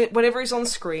stream. Whenever he's on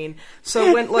screen.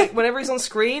 So whenever he's on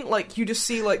screen, like you just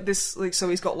see like this, like so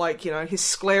he's got like his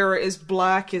sclera is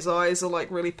black, his eyes are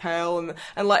like really pale,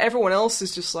 and like everyone else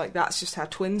is just like that's just how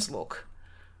twins look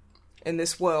in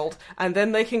this world. And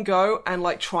then they can go and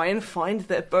like try and find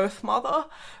their birth mother,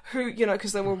 who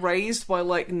because they were raised by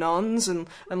like nuns, and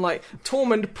like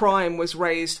Tormund Prime was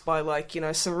raised by like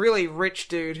some really rich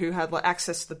dude who had like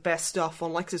access to the best stuff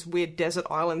on like this weird desert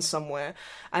island somewhere.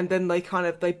 And then they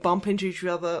bump into each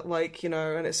other, like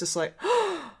and it's just like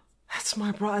that's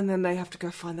my brother. And then they have to go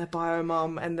find their bio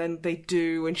mum, and then they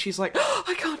do, and she's like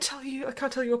I can't tell you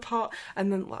apart.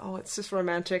 And then it's just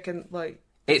romantic, and like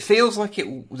it feels like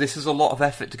this is a lot of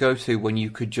effort to go to when you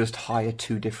could just hire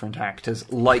two different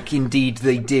actors, like indeed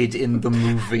they did in the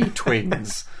movie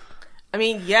Twins. I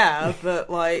mean, yeah,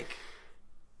 but like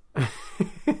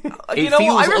it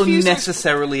feels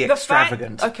unnecessarily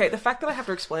extravagant. The fact that I have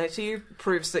to explain it to you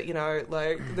proves that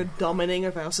like the dominating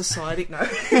of our society. No,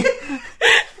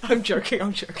 I'm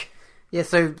joking. Yeah,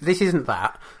 so this isn't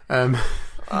that. Then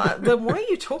what are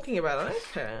you talking about? I don't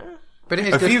care. But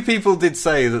a few people did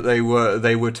say that they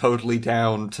were totally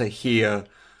down to hear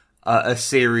a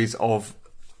series of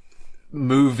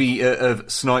of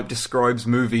Snipe describes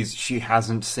movies she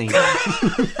hasn't seen. The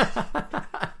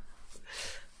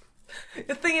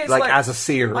thing is, like as a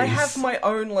series, I have my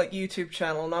own like YouTube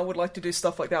channel, and I would like to do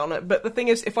stuff like that on it. But the thing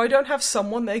is, if I don't have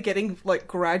someone there getting like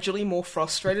gradually more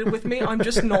frustrated with me, I'm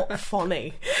just not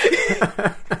funny.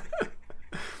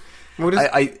 We'll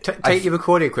just take your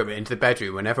recording equipment into the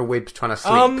bedroom whenever Wibb's trying to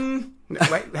sleep.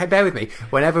 Wait, hey, bear with me.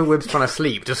 Whenever Wibb's trying to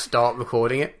sleep, just start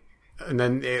recording it, and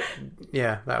then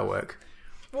that'll work.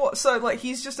 What? So like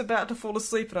he's just about to fall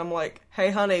asleep, and I'm like, "Hey,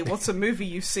 honey, what's a movie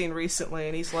you've seen recently?"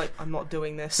 And he's like, "I'm not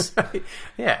doing this."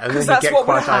 Yeah, because that's what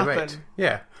would happen.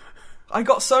 Yeah, I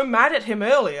got so mad at him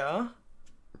earlier,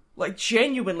 like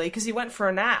genuinely, because he went for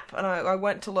a nap, and I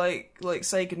went to like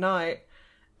say goodnight,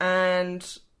 and.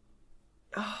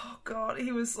 Oh god,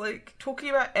 he was like talking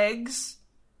about eggs,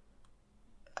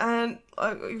 and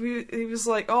he was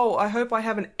like, "Oh, I hope I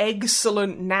have an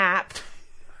excellent nap."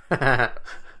 And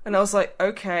I was like,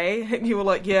 "Okay." And you were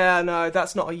like, "Yeah, no,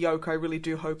 that's not a yoke. I really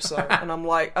do hope so." And I'm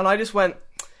like, and I just went,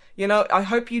 "I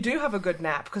hope you do have a good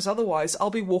nap, because otherwise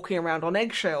I'll be walking around on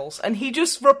eggshells." And he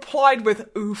just replied with,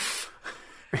 "Oof."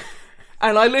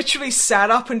 And I literally sat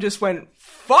up and just went,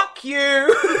 "Fuck you!"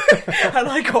 And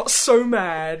I got so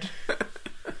mad.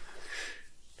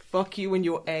 Fuck you and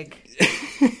your egg.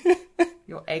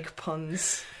 Your egg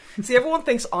puns. See, everyone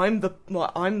thinks I'm the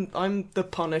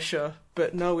Punisher,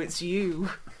 but no, it's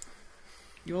you.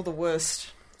 You're the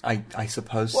worst. I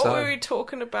suppose what so. What were we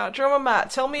talking about? Drummer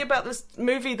Matt, tell me about this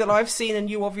movie that I've seen and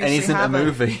you obviously haven't.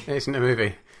 haven't. It isn't a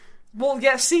movie. Well,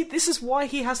 yeah, see, this is why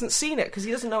he hasn't seen it, because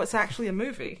he doesn't know it's actually a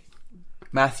movie.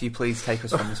 Matthew, please take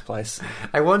us from this place.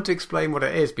 I want to explain what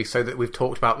it is, so that we've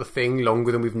talked about the thing longer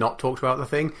than we've not talked about the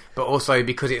thing, but also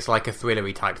because it's like a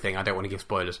thrillery type thing, I don't want to give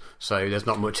spoilers, so there's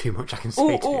not too much I can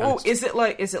say, to be honest. Is it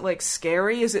like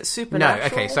scary? Is it supernatural? No,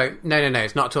 okay, so, no,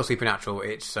 it's not at all supernatural,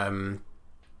 it's,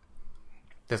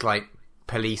 there's like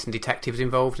police and detectives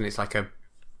involved, and it's like a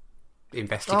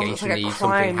investigation-y,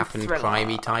 something happened,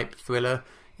 crimey type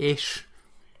thriller-ish,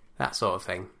 that sort of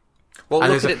thing. Well,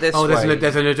 look at it this way.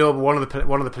 There's an adorable one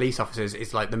of the police officers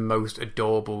is like the most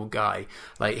adorable guy.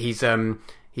 Like he's a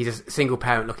single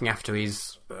parent looking after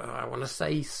his I want to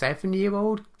say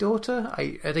 7-year-old daughter.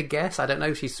 At a guess, I don't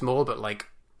know. She's small but like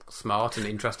smart and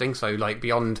interesting. So like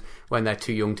beyond when they're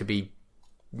too young to be,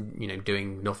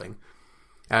 doing nothing.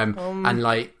 And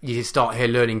like you just start here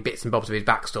learning bits and bobs of his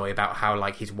backstory about how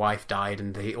like his wife died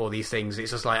and all these things.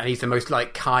 It's just like, and he's the most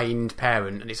like kind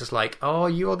parent, and it's just like, oh,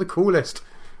 you're the coolest.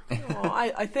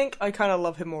 I think I kind of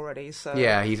love him already. So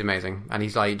yeah, he's amazing, and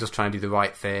he's like just trying to do the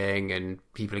right thing, and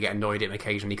people get annoyed at him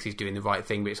occasionally because he's doing the right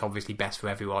thing, but it's obviously best for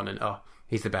everyone. And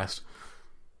he's the best.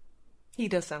 He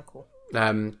does sound cool.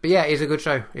 But yeah, it's a good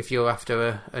show if you're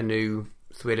after a new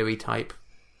thrillery type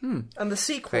And the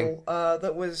sequel,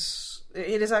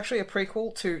 it is actually a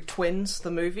prequel to Twins,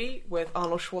 the movie, with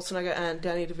Arnold Schwarzenegger and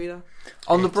Danny DeVito.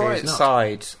 On the bright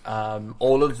side,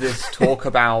 all of this talk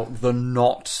about the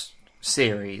Not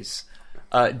series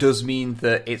does mean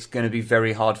that it's going to be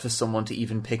very hard for someone to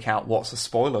even pick out what's a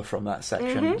spoiler from that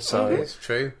section. It's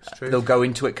true. They'll go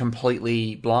into it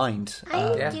completely blind.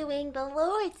 I'm doing the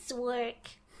Lord's work.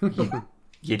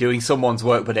 You're doing someone's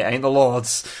work, but it ain't the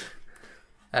Lord's.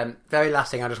 Very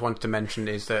last thing I just wanted to mention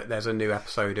is that there's a new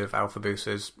episode of Alpha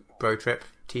Booster's Bro Trip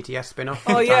TTS spin-off.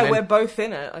 Oh yeah, we're both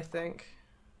in it, I think.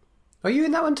 Are you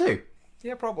in that one too?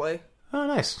 Yeah, probably. Oh,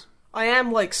 nice. I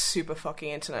am, like, super fucking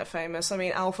internet famous. I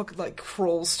mean, Alpha, like,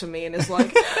 crawls to me and is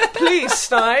like, please,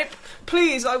 Snipe,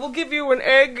 please, I will give you an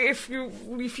egg if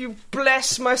you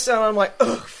bless my son. I'm like,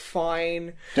 ugh,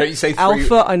 fine. Don't you say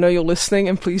Alpha, I know you're listening,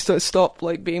 and please don't stop,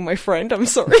 like, being my friend. I'm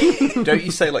sorry. Don't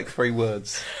you say, like, 3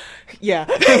 words? Yeah.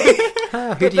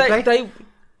 Who do you play?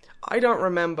 I don't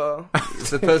remember.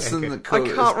 It's the person that calls,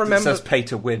 I can't remember. It says pay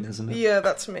to win, isn't it? Yeah,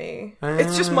 that's me.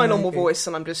 It's just my normal voice,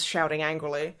 and I'm just shouting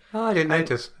angrily. Oh, I didn't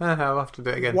notice. I'll have to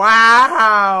do it again.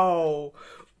 Wow.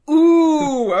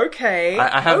 Ooh, okay.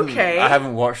 I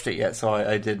haven't watched it yet, so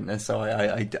I didn't. So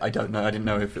I don't know. I didn't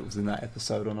know if it was in that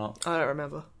episode or not. I don't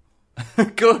remember.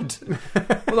 Good.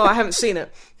 Well, no, I haven't seen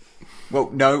it.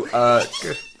 Well, no.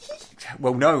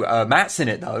 Matt's in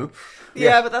it though.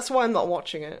 Yeah, but that's why I'm not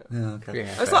watching it. Yeah, okay.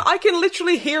 Yeah, It's like, I can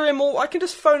literally hear him all. I can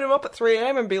just phone him up at 3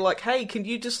 a.m. and be like, hey, can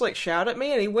you just, like, shout at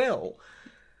me? And he will.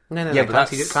 No, Yeah, but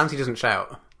Clancy doesn't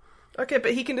shout. Okay,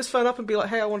 but he can just phone up and be like,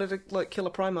 hey, I wanted to, like, kill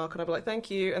a Primarch. And I'll be like, thank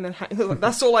you. And then, like,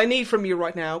 that's all I need from you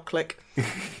right now. Click.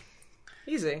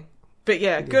 Easy. But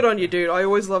yeah, good on you, dude. I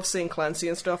always love seeing Clancy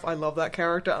and stuff. I love that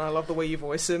character, and I love the way you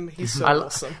voice him. He's so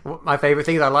awesome. My favourite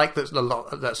thing is I like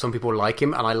that some people like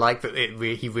him, and I like that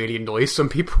he really annoys some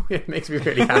people. It makes me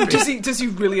really happy. Does he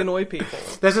really annoy people?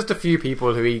 There's just a few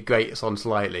people who he grates on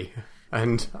slightly,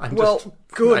 and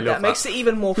good. That makes it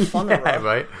even more fun. Yeah,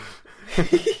 right.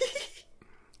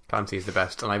 Clancy is the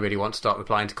best, and I really want to start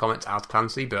replying to comments as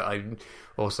Clancy, but I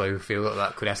also feel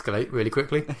that could escalate really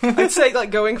quickly. I'd say, like,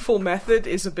 going full method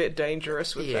is a bit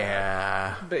dangerous with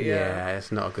that. But yeah, it's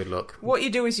not a good look. What you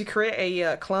do is you create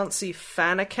a Clancy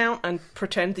fan account and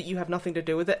pretend that you have nothing to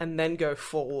do with it, and then go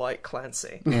full, like,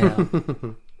 Clancy. Yeah.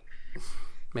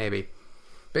 Maybe.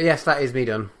 But yes, that is me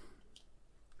done.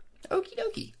 Okie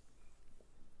dokie.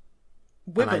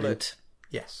 Wibble it.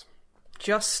 Yes.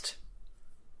 Just...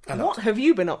 What have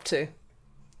you been up to?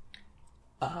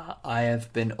 I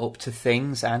have been up to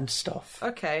things and stuff.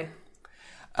 Okay.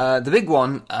 The big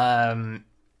one,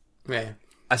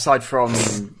 aside from...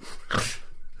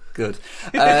 Good.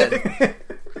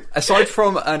 Aside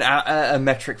from a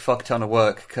metric fuck ton of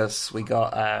work, because we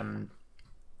got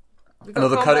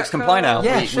another Codex Compliant out.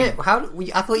 Yeah, shit.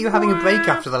 I thought you were having a break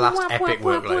after the last epic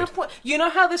workload. You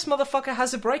know how this motherfucker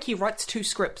has a break? He writes 2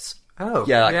 scripts. Oh.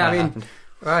 Yeah, that happened.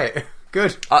 Right.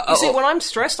 Good. You see, when I'm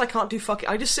stressed, I can't do fucking...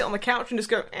 I just sit on the couch and just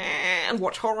go, and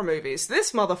watch horror movies.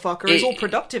 This motherfucker is all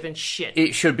productive and shit.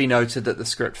 It should be noted that the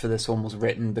script for this one was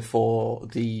written before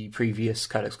the previous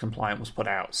Codex Compliant was put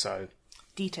out, so...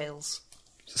 Details.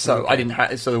 So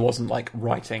so there wasn't, like,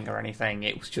 writing or anything.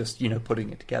 It was just,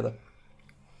 putting it together.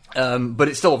 But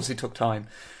it still obviously took time.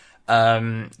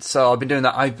 So I've been doing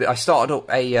that. I started up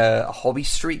a hobby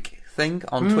streak thing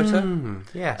on Twitter.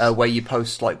 Yes. Where you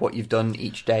post, like, what you've done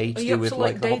each day to do with,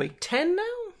 like, the hobby. Day 10 now?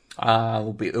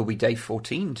 It'll be day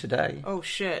 14 today. Oh,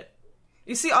 shit.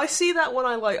 You see, I see that when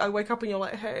I wake up and you're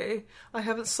like, hey, I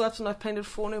haven't slept and I've painted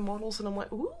 4 new models, and I'm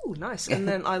like, ooh, nice. And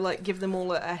then I, like, give them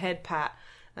all a head pat.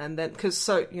 And then,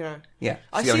 Yeah.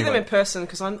 I see them in person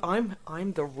because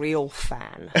I'm the real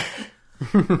fan.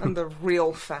 I'm the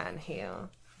real fan here.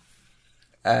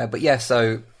 But yeah,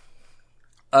 so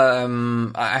I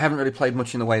haven't really played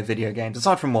much in the way of video games,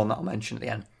 aside from one that I'll mention at the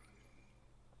end.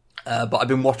 But I've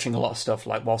been watching a lot of stuff,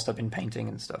 like, whilst I've been painting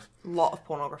and stuff. A lot of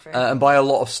pornography. And by a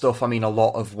lot of stuff, I mean a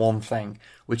lot of one thing,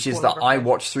 which is that I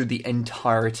watched through the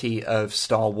entirety of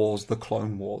Star Wars: The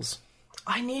Clone Wars.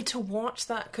 I need to watch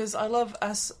that, because I love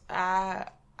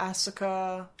Ahsoka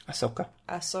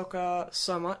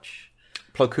so much.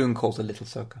 Plo Koon calls her Little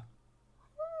Ahsoka.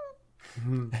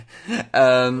 I'm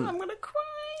gonna cry.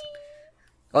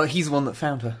 Oh, he's the one that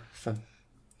found her, so...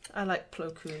 I like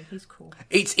Plo Koon. He's cool.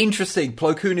 It's interesting.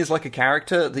 Plo Koon is like a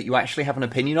character that you actually have an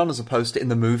opinion on, as opposed to in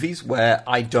the movies, where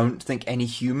I don't think any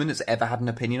human has ever had an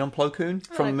opinion on Plo Koon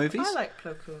from the movies. I like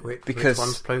Plo Koon. Which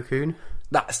one's Plo Koon?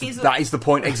 That is the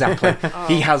point, exactly.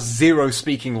 He has 0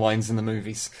 speaking lines in the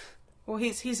movies. Well,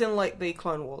 he's in, like, the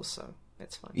Clone Wars, so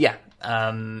it's fine. Yeah.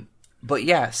 But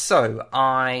yeah, so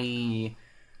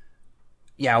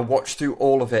I watched through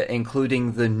all of it,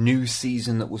 including the new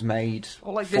season that was made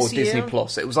like for this Disney year?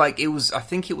 Plus. I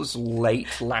think it was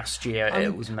late last year.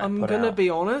 It was I'm put gonna out. be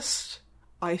honest.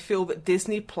 I feel that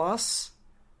Disney Plus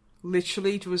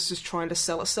literally was just trying to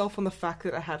sell itself on the fact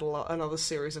that it had another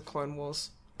series of Clone Wars.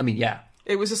 I mean, yeah.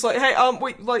 It was just like, hey,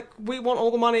 we want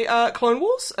all the money, Clone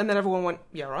Wars, and then everyone went,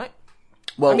 yeah, right.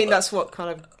 Well, I mean, that's what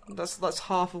that's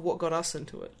half of what got us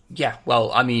into it. Yeah,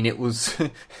 well, I mean, it was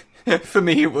for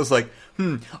me. It was like,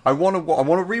 I want to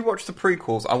rewatch the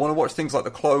prequels. I want to watch things like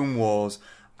the Clone Wars,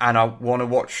 and I want to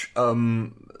watch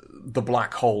the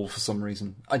Black Hole for some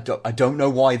reason. I don't know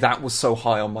why that was so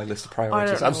high on my list of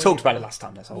priorities. I've talked about it last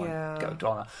time, so I won't go into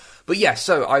all that. But yeah,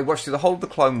 so I watched through the whole of the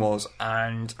Clone Wars,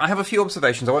 and I have a few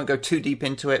observations. I won't go too deep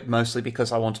into it, mostly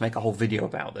because I want to make a whole video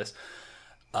about this.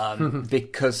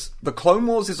 Because the Clone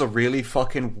Wars is a really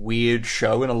fucking weird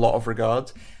show in a lot of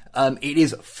regards. It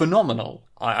is phenomenal.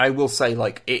 I will say,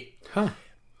 like,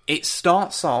 it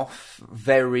starts off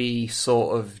very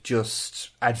sort of just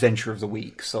adventure of the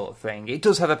week sort of thing. It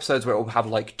does have episodes where it will have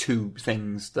like two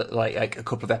things that like a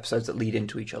couple of episodes that lead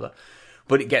into each other.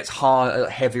 But it gets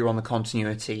heavier on the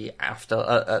continuity after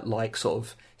at like sort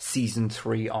of season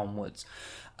 3 onwards.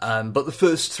 But the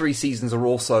first 3 seasons are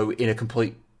also in a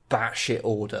complete batshit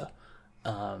order.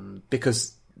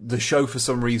 Because the show for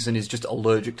some reason is just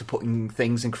allergic to putting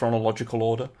things in chronological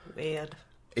order. Weird.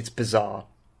 It's bizarre.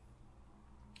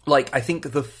 Like, I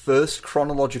think the first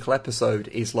chronological episode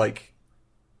is, like,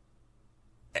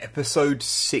 episode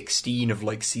 16 of,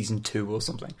 like, season 2 or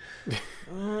something.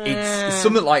 It's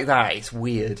something like that. It's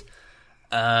weird.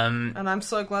 And I'm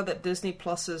so glad that Disney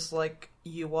Plus's, like,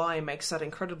 UI makes that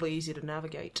incredibly easy to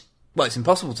navigate. Well, it's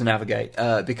impossible to navigate,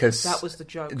 because... That was the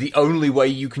joke. The only way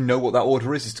you can know what that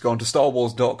order is to go onto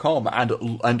StarWars.com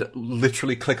and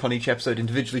literally click on each episode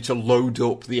individually to load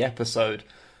up the episode,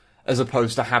 as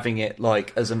opposed to having it,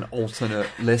 like, as an alternate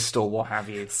list or what have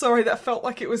you. Sorry, that felt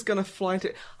like it was going to fly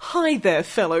into... Hi there,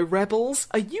 fellow rebels.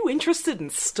 Are you interested in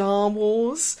Star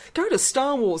Wars? Go to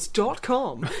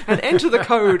StarWars.com and enter the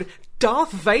code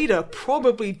Darth Vader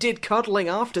probably did cuddling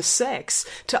after sex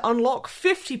to unlock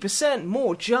 50%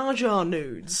 more Jar Jar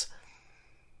nudes.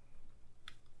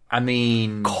 I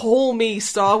mean... Call me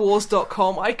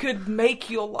StarWars.com. I could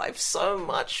make your life so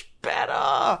much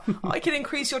better. I could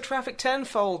increase your traffic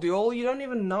tenfold, y'all. You don't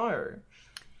even know.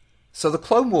 So the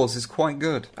Clone Wars is quite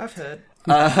good. I've heard.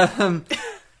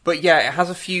 But yeah, it has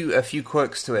a few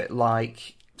quirks to it.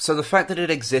 Like, so the fact that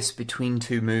it exists between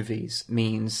 2 movies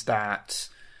means that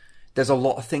there's a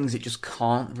lot of things it just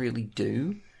can't really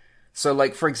do. So,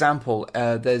 like, for example,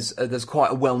 there's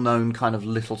quite a well-known kind of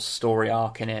little story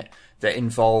arc in it that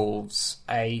involves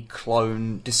a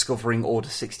clone discovering Order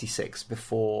 66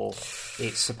 before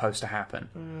it's supposed to happen.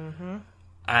 Mm-hmm.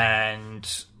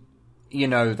 And, you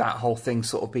know, that whole thing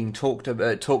sort of being talked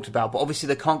about, but obviously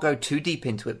they can't go too deep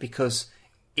into it because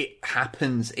it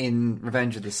happens in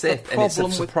Revenge of the Sith, and it's a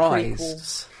surprise. With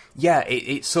prequels. Yeah,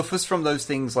 it suffers from those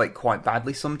things, like, quite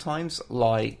badly sometimes.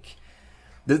 Like,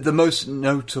 the most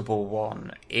notable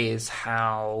one is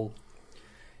how...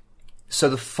 So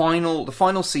the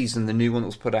final season, the new one that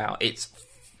was put out, it's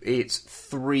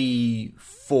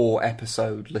 3-4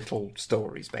 episode little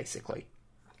stories, basically.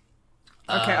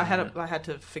 Okay, I had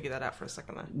to figure that out for a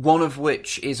second there. One of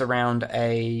which is around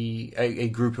a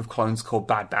group of clones called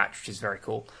Bad Batch, which is very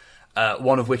cool.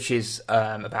 One of which is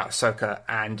about Ahsoka,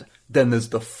 and then there's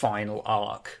the final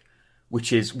arc,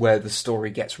 which is where the story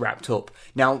gets wrapped up.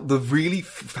 Now, the really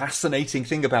fascinating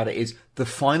thing about it is the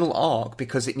final arc,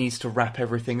 because it needs to wrap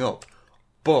everything up,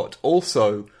 but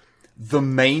also the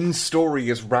main story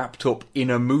is wrapped up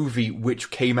in a movie which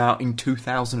came out in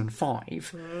 2005.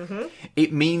 Mm-hmm.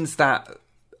 It means that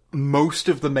most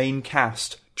of the main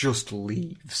cast just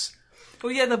leaves.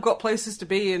 Well, yeah, they've got places to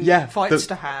be and fights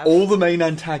to have. All the main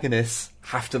antagonists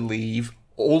have to leave.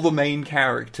 All the main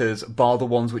characters, bar the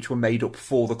ones which were made up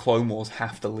for the Clone Wars,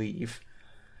 have to leave.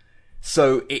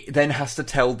 So it then has to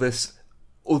tell this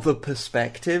other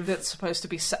perspective. That's supposed to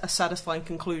be a satisfying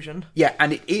conclusion. Yeah,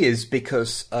 and it is,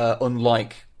 because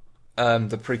unlike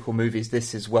the prequel movies,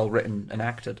 this is well written and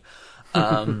acted.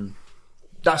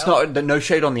 That's no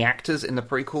shade on the actors in the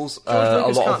prequels. George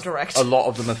Lucas can't direct. A lot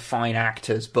of them are fine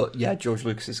actors, but yeah, George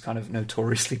Lucas is kind of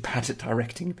notoriously bad at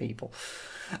directing people.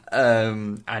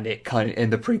 And it kind of,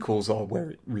 in the prequels are where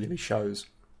it really shows.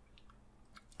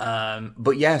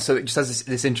 But yeah, so it just has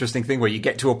this interesting thing where you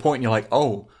get to a point and you're like,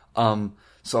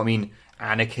 so I mean,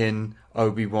 Anakin,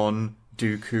 Obi-Wan,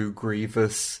 Dooku,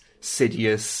 Grievous,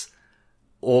 Sidious,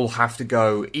 all have to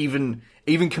go. Even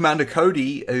Commander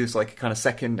Cody, who's like a kind of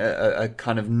second, a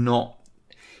kind of not...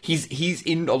 he's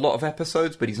in a lot of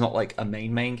episodes, but he's not like a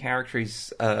main character.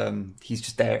 He's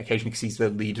just there occasionally because he's the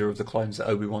leader of the clones that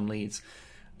Obi-Wan leads.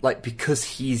 Like, because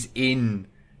he's in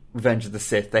Revenge of the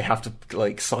Sith, they have to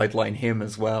like sideline him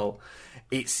as well.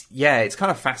 It's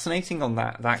kind of fascinating on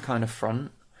that kind of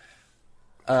front.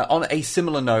 On a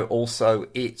similar note, also,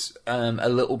 it's a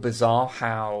little bizarre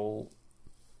how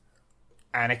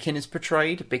Anakin is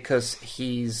portrayed, because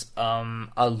he's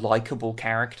a likable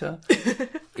character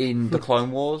in the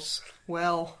Clone Wars.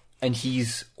 Well, and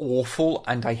he's awful,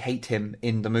 and I hate him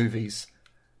in the movies.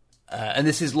 And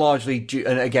this is largely due,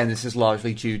 and again, this is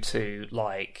largely due to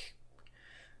like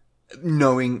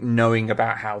knowing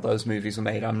about how those movies were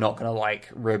made. I'm not going to like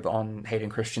rib on Hayden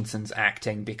Christensen's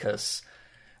acting, because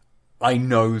I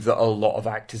know that a lot of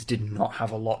actors did not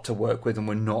have a lot to work with and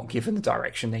were not given the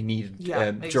direction they needed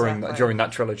during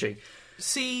that trilogy.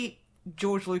 See,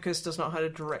 George Lucas does not know how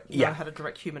to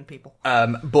direct human people.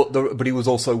 But he was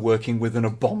also working with an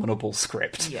abominable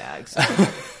script. Yeah, exactly.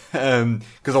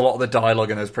 Because a lot of the dialogue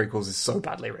in those prequels is so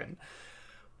badly written.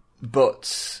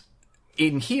 But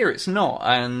in here, it's not,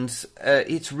 and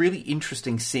it's really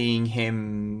interesting seeing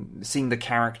the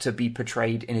character be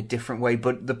portrayed in a different way.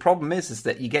 But the problem is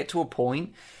that you get to a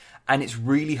point, and it's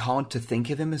really hard to think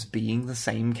of him as being the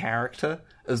same character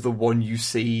as the one you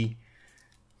see,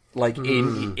 like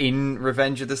in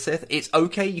Revenge of the Sith. It's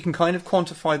okay, you can kind of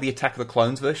quantify the Attack of the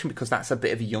Clones version, because that's a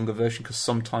bit of a younger version, because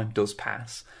some time does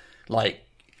pass. Like,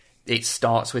 it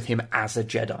starts with him as a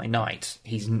Jedi Knight.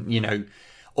 He's,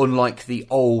 unlike the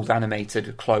old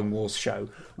animated Clone Wars show,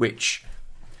 which,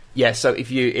 so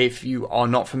if you are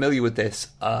not familiar with this,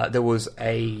 there was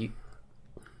a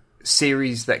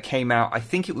series that came out, I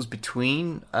think it was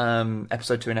between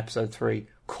episode 2 and episode 3,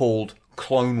 called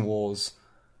Clone Wars,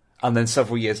 and then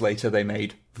several years later they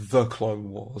made The Clone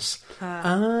Wars.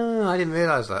 I didn't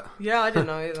realise that. Yeah, I didn't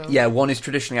know either. Yeah, one is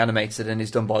traditionally animated and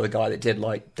is done by the guy that did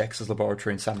like Dexter's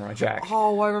Laboratory and Samurai Jack.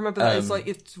 Oh, I remember that.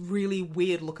 It's really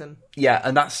weird looking. Yeah,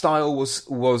 and that style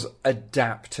was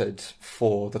adapted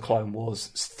for the Clone Wars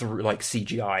through like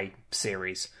CGI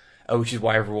series, which is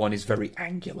why everyone is very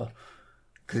angular,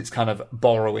 because it's kind of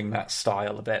borrowing that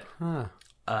style a bit.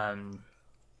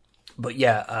 But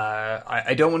yeah,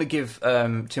 I don't want to give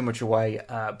too much away,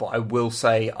 but I will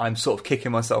say I'm sort of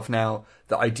kicking myself now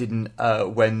that I didn't,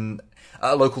 when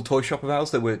at a local toy shop of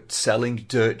ours, they were selling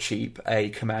dirt cheap a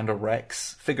Commander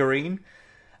Rex figurine.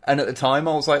 And at the time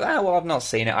I was like, well, I've not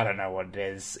seen it, I don't know what it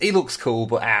is. He looks cool,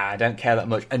 but I don't care that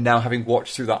much. And now having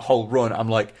watched through that whole run, I'm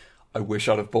like, I wish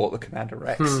I'd have bought the Commander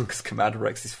Rex, because Commander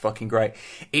Rex is fucking great.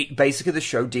 Basically, the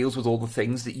show deals with all the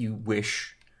things that you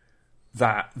wish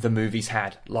that the movies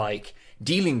had, like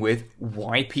dealing with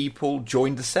why people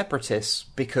joined the Separatists,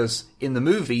 because in the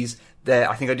movies,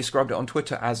 I think I described it on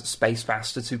Twitter as space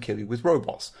bastards who kill you with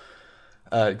robots,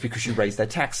 because you raise their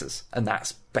taxes, and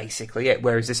that's basically it.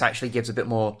 Whereas this actually gives a bit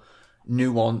more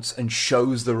nuance and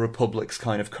shows the Republic's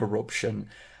kind of corruption,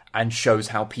 and shows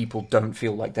how people don't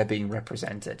feel like they're being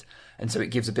represented. And so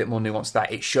it gives a bit more nuance to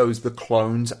that. It shows the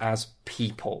clones as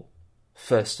people,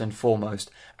 first and foremost,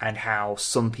 and how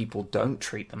some people don't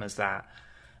treat them as that,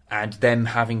 and them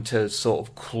having to sort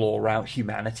of claw out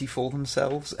humanity for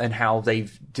themselves, and how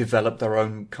they've developed their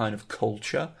own kind of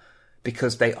culture,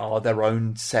 because they are their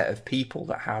own set of people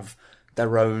that have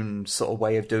their own sort of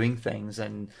way of doing things,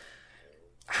 and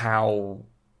how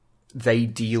they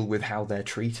deal with how they're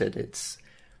treated.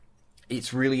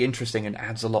 It's really interesting and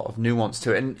adds a lot of nuance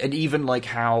to it. And even like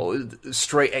how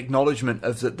straight acknowledgement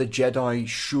of that the Jedi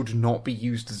should not be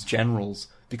used as generals,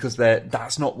 because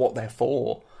that's not what they're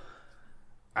for.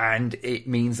 And it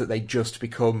means that they just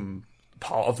become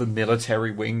part of the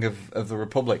military wing of the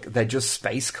Republic. They're just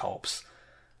space cops.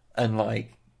 And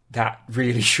like, that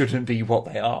really shouldn't be what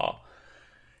they are.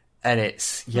 And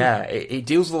it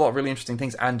deals with a lot of really interesting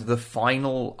things. And the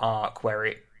final arc where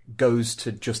it goes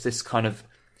to just this kind of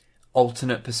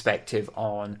alternate perspective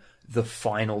on the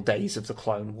final days of the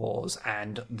Clone Wars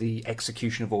and the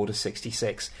execution of Order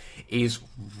 66 is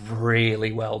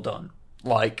really well done.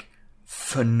 Like,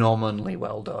 phenomenally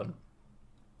well done.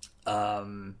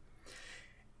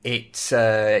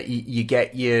 You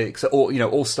get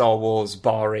all Star Wars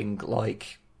barring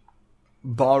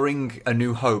A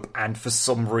New Hope, and for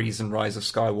some reason Rise of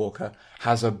Skywalker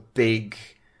has a big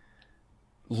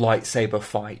lightsaber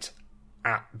fight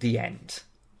at the end,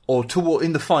 or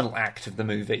in the final act of the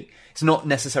movie. It's not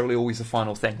necessarily always the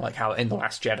final thing, like how in The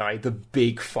Last Jedi, the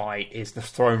big fight is the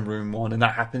throne room one, and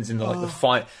that happens in the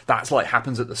fight. That's like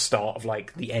happens at the start of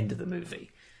like the end of the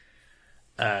movie.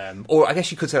 Or I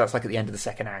guess you could say that's like at the end of the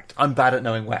second act. I'm bad at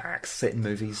knowing where acts sit in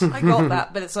movies. I got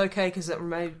that, but it's okay because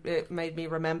it made me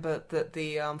remember that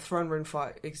the throne room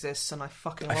fight exists, and I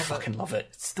fucking love it. I fucking love it.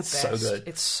 It's the best. So good.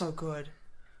 It's so good.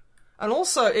 And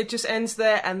also, it just ends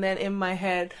there, and then in my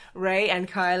head, Rey and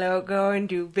Kylo go and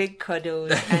do big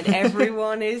cuddles, and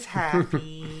everyone is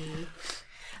happy.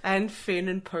 And Finn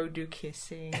and Poe do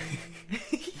kissing.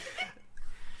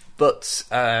 But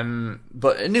A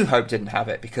New Hope didn't have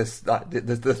it because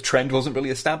the trend wasn't really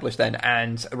established then,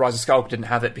 and Rise of Skywalker didn't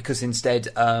have it because instead,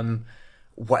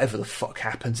 whatever the fuck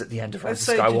happens at the end of Rise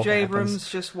of Skywalker J.J. Abrams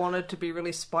just wanted to be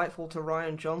really spiteful to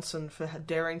Rian Johnson for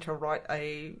daring to write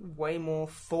a way more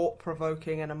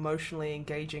thought-provoking and emotionally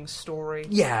engaging story.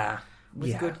 Yeah.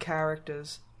 With good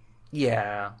characters.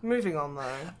 Yeah. Moving on,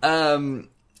 though.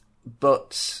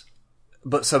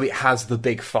 But so it has the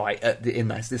big fight in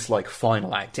this like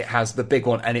final act. It has the big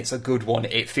one, and it's a good one.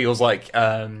 It feels like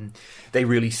they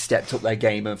really stepped up their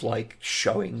game of like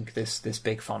showing this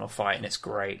big final fight, and it's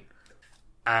great.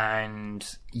 And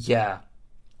yeah,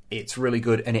 it's really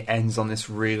good, and it ends on this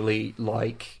really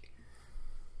like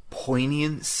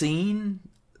poignant scene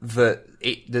that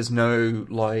there's no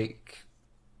like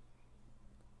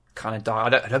kind of I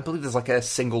don't believe there's like a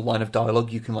single line of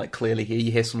dialogue you can like clearly hear.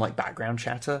 You hear some like background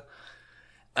chatter.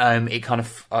 It kind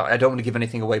of I don't want to give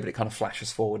anything away, but it kind of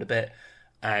flashes forward a bit,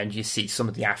 and you see some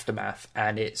of the aftermath,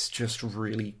 and it's just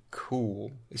really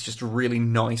cool. It's just a really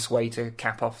nice way to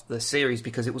cap off the series,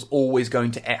 because it was always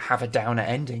going to have a downer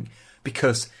ending,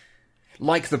 because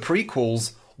like the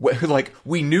prequels, like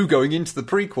we knew going into the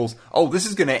prequels, oh, this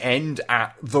is going to end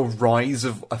at the rise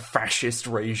of a fascist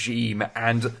regime,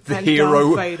 and the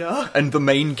hero and the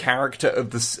main character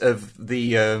of this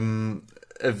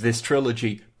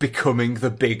trilogy becoming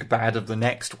the big bad of the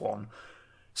next one.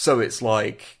 So it's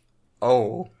like,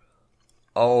 oh.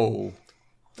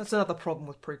 That's another problem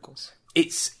with prequels.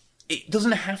 It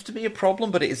doesn't have to be a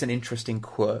problem, but it is an interesting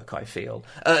quirk, I feel.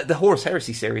 The Horus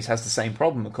Heresy series has the same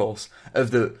problem, of course,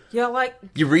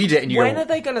 you read it and when are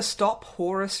they going to stop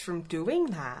Horus from doing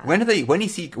that? When you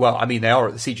see, well, I mean, they are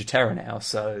at the Siege of Terra now,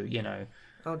 so, you know.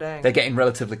 Oh, dang. They're getting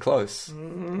relatively close.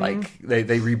 Mm-hmm. Like,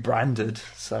 they rebranded,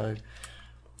 so...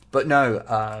 But no,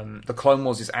 the Clone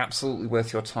Wars is absolutely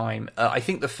worth your time. I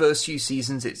think the first few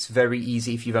seasons, it's very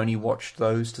easy if you've only watched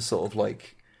those to sort of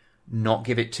like not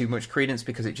give it too much credence,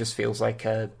 because it just feels like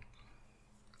a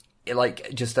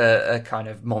kind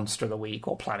of Monster of the Week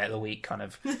or Planet of the Week kind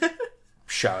of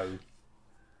show.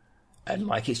 And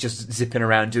like it's just zipping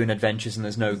around doing adventures, and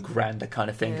there's no grander kind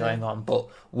of thing going on. But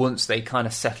once they kind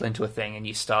of settle into a thing, and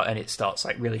it starts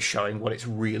like really showing what it's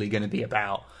really going to be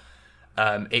about.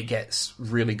 It gets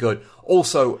really good.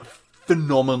 Also,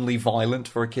 phenomenally violent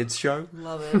for a kids' show.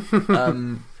 Love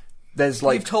it. There's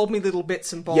like you've told me little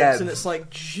bits and bobs, and it's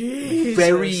like Jesus.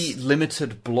 Very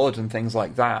limited blood and things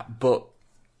like that. But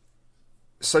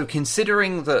so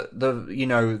considering that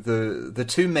the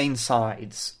two main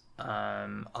sides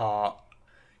are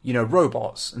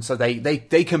robots, and so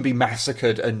they can be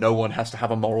massacred, and no one has to have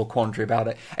a moral quandary about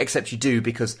it, except you do,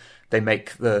 because they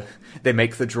make the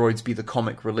droids be the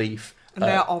comic relief. And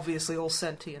they're obviously all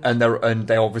sentient. And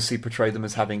they obviously portray them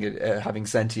as having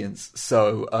sentience.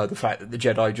 So the fact that the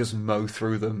Jedi just mow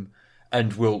through them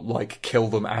and will like kill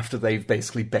them after they've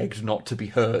basically begged not to be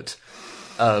hurt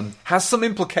has some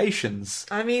implications.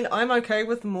 I mean, I'm okay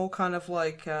with more kind of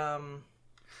like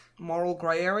moral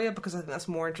grey area, because I think that's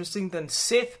more interesting than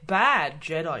Sith bad,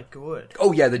 Jedi good.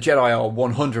 Oh yeah, the Jedi are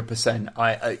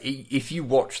 100%. If you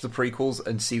watch the prequels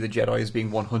and see the Jedi as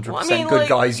being 100% good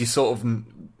guys, you sort of...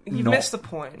 You missed the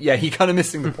point. Yeah, you're kind of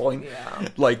missing the point. Yeah.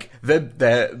 Like, they're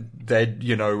very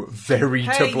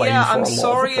to blame for a lot of the I'm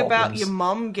sorry problems. about your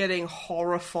mum getting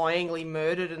horrifyingly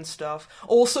murdered and stuff.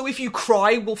 Also, if you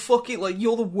cry, we'll fuck it, like,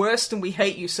 you're the worst and we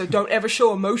hate you, so don't ever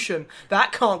show emotion.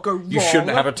 That can't go wrong. You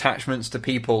shouldn't have attachments to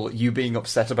people. You being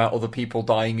upset about other people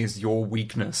dying is your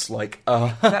weakness. Like,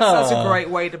 That's a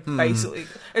great way to basically...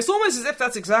 It's almost as if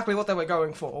that's exactly what they were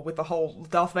going for, with the whole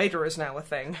Darth Vader is now a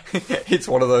thing. It's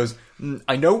one of those...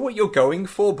 I know what you're going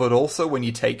for, but also when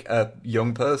you take a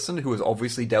young person who has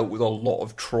obviously dealt with a lot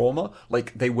of trauma,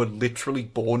 like they were literally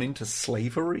born into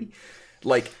slavery,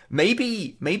 like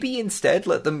maybe instead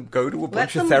let them go to a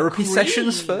bunch of therapy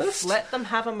sessions first. Let them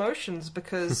have emotions,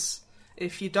 because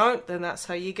if you don't, then that's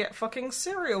how you get fucking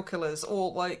serial killers,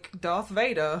 or like Darth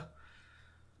Vader,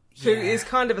 who is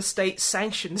kind of a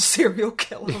state-sanctioned serial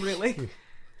killer, really.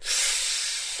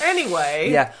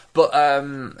 Anyway. Yeah, but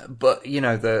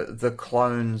the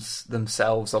clones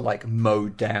themselves are like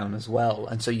mowed down as well,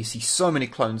 and so you see so many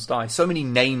clones die, so many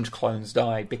named clones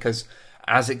die, because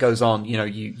as it goes on,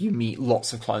 you meet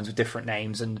lots of clones with different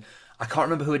names, and I can't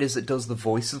remember who it is that does the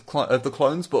voice of the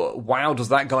clones, but wow, does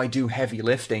that guy do heavy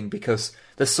lifting, because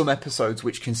there's some episodes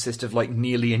which consist of, like,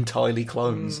 nearly entirely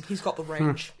clones. He's got the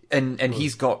range. And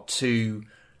he's got to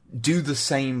do the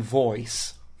same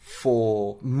voice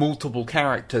for multiple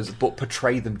characters, but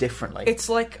portray them differently. It's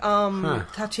like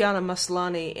Tatiana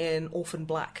Maslany in Orphan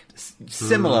Black.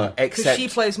 Similar, Because except... she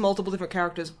plays multiple different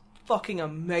characters fucking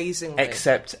amazingly.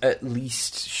 Except at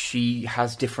least she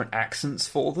has different accents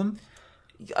for them.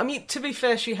 I mean, to be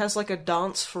fair, she has like a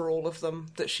dance for all of them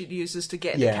that she uses to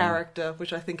get into character,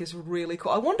 which I think is really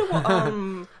cool. I wonder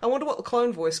what the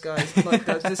clone voice guy like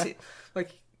does. Does he,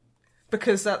 like,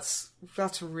 because that's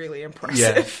really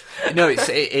impressive. Yeah. No,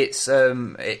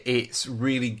 it's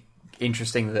really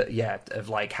interesting that of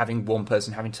like having one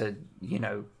person having to, you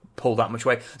know, pull that much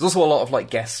weight. There's also a lot of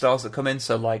like guest stars that come in.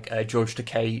 So like George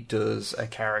Takei does a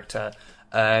character.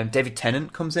 David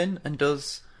Tennant comes in and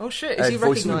does. Oh shit! Is he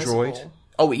voice of a recognisable? droid.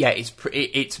 Oh yeah,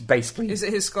 it's basically. Is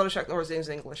it his Scottish accent or is it his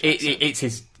English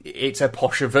accent? It's a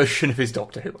posher version of his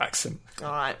Doctor Who accent.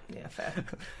 All right, yeah, fair.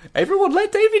 Everyone,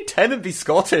 let David Tennant be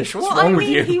Scottish. What's wrong with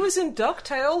you? He was in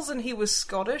DuckTales and he was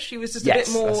Scottish. He was just a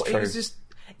Yes, bit more. that's true. He was just.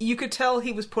 You could tell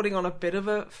he was putting on a bit of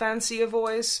a fancier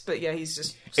voice, but yeah, he's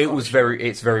just. Scottish.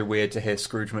 It's very weird to hear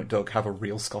Scrooge McDuck have a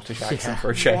real Scottish accent for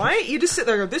a change. Right? You just sit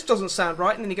there and go, this doesn't sound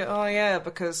right, and then you go, oh yeah,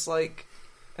 because like.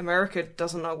 America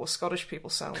doesn't know what Scottish people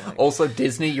sound like. Also,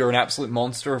 Disney, you're an absolute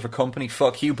monster of a company.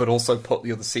 Fuck you, but also put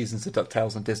the other seasons of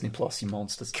DuckTales on Disney Plus, you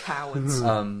monsters. Cowards.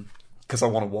 Because I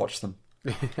want to watch them.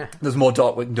 There's more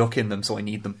Darkwing Duck in them, so I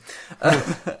need them. You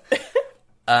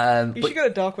should get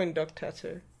a Darkwing Duck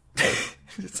tattoo.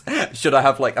 Should I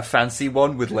have, like, a fancy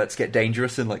one with Let's Get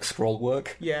Dangerous and, like, scroll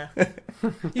work? Yeah.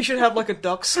 You should have, like, a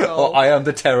duck skull. Or I Am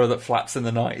the Terror That Flaps in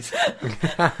the Night.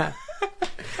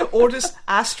 Or just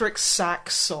asterisk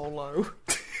sax solo.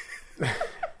 Yeah,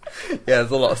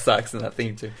 there's a lot of sax in that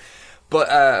theme too.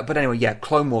 But anyway, yeah,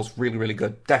 Clone Wars, really, really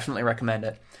good. Definitely recommend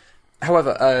it.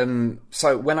 However,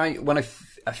 so when I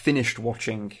finished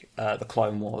watching the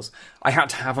Clone Wars, I had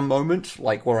to have a moment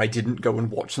like where I didn't go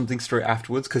and watch something straight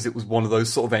afterwards, because it was one of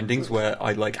those sort of endings where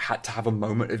I like had to have a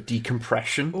moment of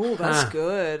decompression. Oh, that's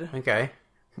good. Okay.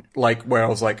 Like where I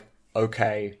was like,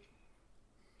 okay.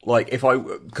 Like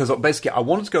because basically I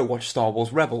wanted to go watch Star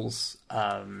Wars Rebels,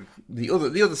 the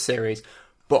other series,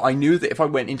 but I knew that if I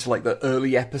went into like the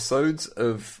early episodes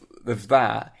of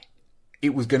that,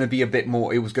 it was going to be a bit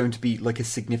more. It was going to be like a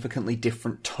significantly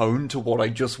different tone to what I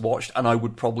just watched, and I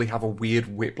would probably have a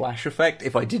weird whiplash effect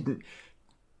if I didn't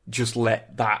just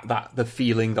let the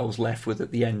feeling that I was left with at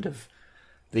the end of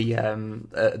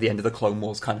the Clone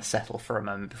Wars kind of settle for a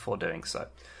moment before doing so.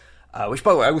 Which,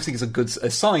 by the way, I always think is a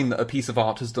sign that a piece of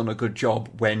art has done a good job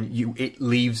when it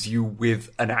leaves you with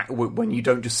when you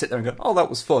don't just sit there and go, "Oh, that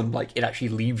was fun." Like it actually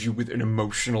leaves you with an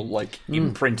emotional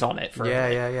imprint on it.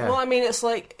 Yeah. Well, I mean, it's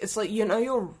like you know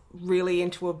you're really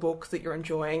into a book that you're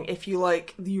enjoying if you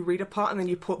you read a part and then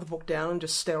you put the book down and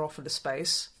just stare off into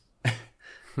space,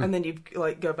 and then you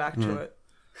go back to it.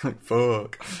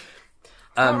 Fuck.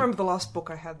 I can't remember the last book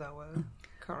I had that way.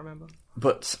 Can't remember.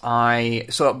 But I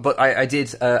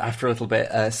did after a little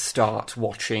bit start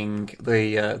watching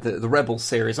the Rebel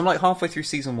series. I'm like halfway through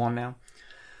season 1 now,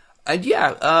 and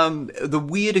the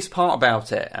weirdest part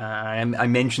about it, I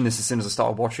mentioned this as soon as I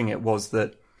started watching it, was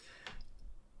that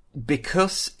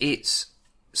because it's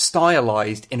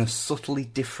stylized in a subtly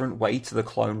different way to the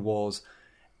Clone Wars,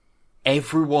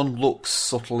 everyone looks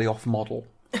subtly off model.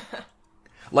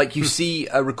 Like you see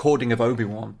a recording of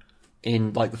Obi-Wan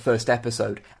in like the first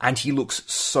episode, and he looks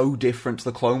so different to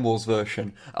the Clone Wars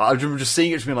version. I remember just seeing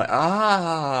it, just being like,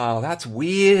 that's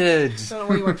weird. I don't know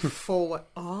where you went full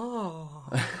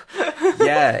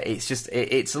Yeah, it's just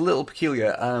it's a little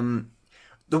peculiar.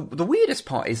 The weirdest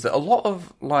part is that a lot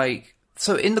of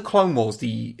so in the Clone Wars,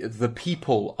 the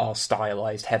people are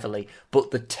stylized heavily, but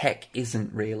the tech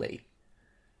isn't really.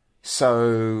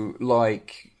 So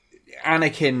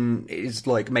Anakin is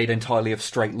made entirely of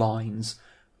straight lines.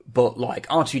 But,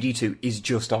 R2-D2 is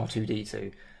just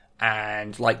R2-D2.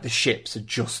 And, the ships are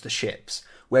just the ships.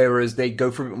 Whereas they go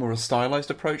for a bit more of a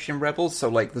stylized approach in Rebels. So,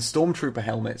 the Stormtrooper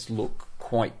helmets look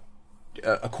quite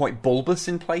bulbous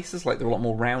in places. They're a lot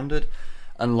more rounded.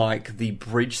 And, the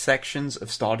bridge sections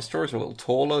of Star Destroyers are a little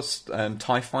taller.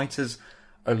 TIE Fighters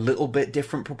are a little bit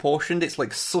different proportioned. It's,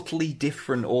 subtly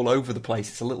different all over the place.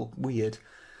 It's a little weird.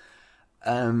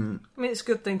 I mean, it's a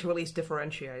good thing to at least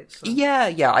differentiate. So.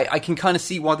 Yeah, I can kind of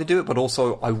see why they do it, but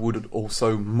also I would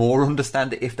also more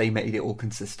understand it if they made it all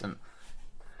consistent.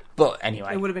 But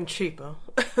anyway. It would have been cheaper.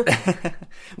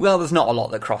 Well, there's not a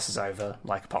lot that crosses over,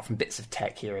 apart from bits of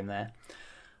tech here and there.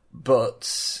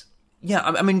 But Yeah,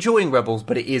 I'm enjoying Rebels,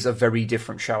 but it is a very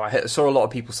different show. I saw a lot of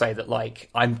people say that, like,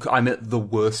 I'm at the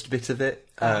worst bit of it,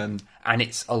 and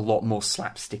it's a lot more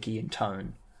slapsticky in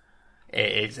tone.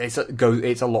 It's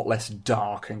a lot less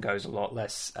dark and goes a lot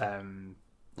less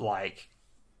like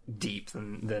deep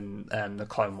than the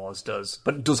Clone Wars does,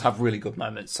 but it does have really good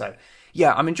moments. So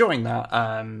yeah, I'm enjoying that.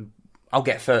 I'll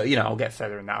get further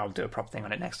in that. I'll do a proper thing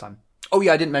on it next time. Oh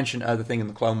yeah, I didn't mention the thing in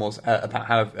the Clone Wars about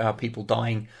how people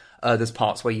dying. There's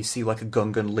parts where you see like a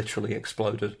Gungan literally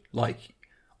exploded, like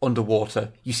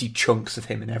underwater. You see chunks of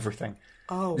him and everything.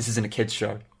 Oh, this is in a kids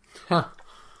show. Huh.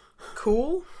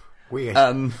 Cool. Weird.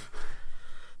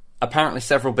 Apparently,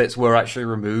 several bits were actually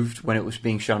removed when it was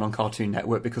being shown on Cartoon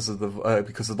Network because of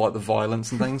like the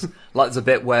violence and things. Like there's a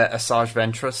bit where Asajj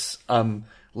Ventress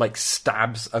like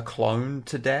stabs a clone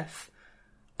to death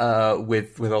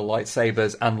with her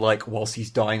lightsabers, and like whilst he's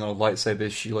dying on a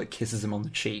lightsaber, she like kisses him on the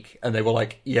cheek, and they were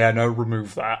like, "Yeah, no,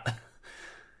 remove that."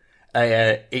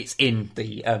 It's in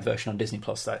the version on Disney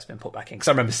Plus, though it's been put back in. Because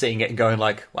I remember seeing it and going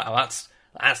like, "Wow,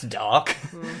 that's dark."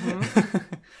 Mm-hmm.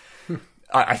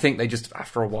 I think they just,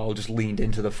 after a while, just leaned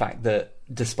into the fact that,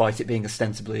 despite it being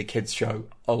ostensibly a kids' show,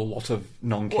 a lot of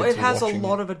non-kids Well, it has a watching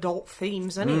lot of adult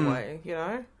themes anyway. You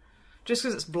know, just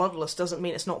because it's bloodless doesn't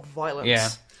mean it's not violence. Yeah.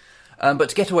 But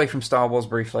to get away from Star Wars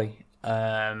briefly,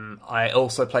 I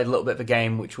also played a little bit of a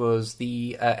game which was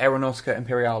the Aeronautica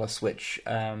Imperialis, which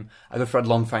a good friend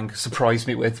Longfang surprised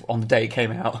me with on the day it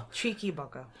came out. Cheeky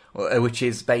bugger. Which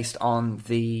is based on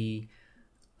the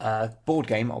board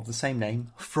game of the same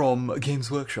name from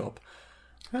Games Workshop.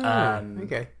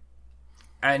 Okay.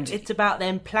 And It's about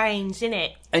them planes,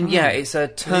 innit? And yeah, it's a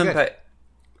turn-based...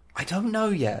 I don't know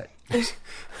yet.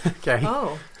 Okay.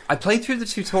 Oh. I played through the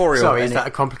tutorial. Sorry, is that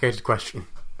a complicated question?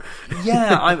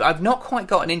 Yeah, I've not quite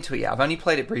gotten into it yet. I've only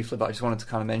played it briefly, but I just wanted to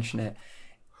kind of mention it.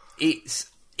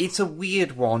 It's a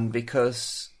weird one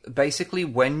because basically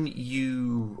when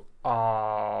you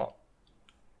are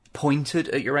pointed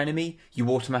at your enemy, you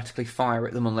automatically fire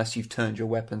at them unless you've turned your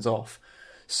weapons off.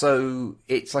 So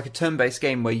it's like a turn-based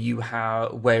game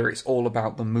where it's all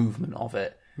about the movement of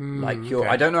it.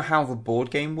 I don't know how the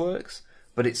board game works,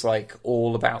 but it's like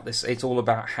all about this. It's all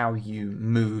about how you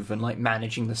move and like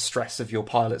managing the stress of your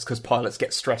pilots, because pilots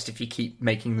get stressed if you keep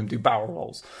making them do barrel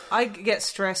rolls. I get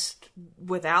stressed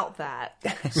without that,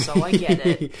 so I get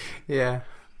it. Yeah.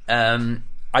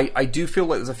 I do feel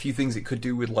like there's a few things it could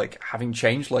do with like having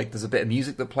changed. Like there's a bit of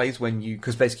music that plays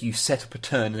because basically you set up a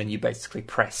turn and then you basically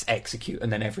press execute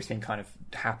and then everything kind of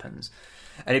happens.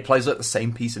 And it plays like the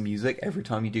same piece of music every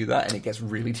time you do that, and it gets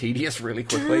really tedious really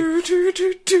quickly.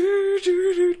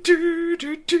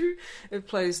 It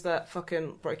plays that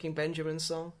fucking Breaking Benjamin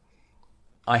song.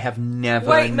 I have never.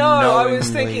 Wait, no, I was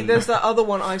knowingly- thinking there's that other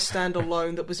one, I Stand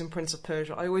Alone, that was in Prince of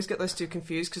Persia. I always get those two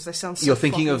confused because they sound so You're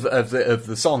thinking fucking... of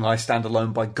the song "I Stand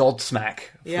Alone" by Godsmack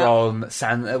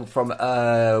from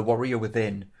Warrior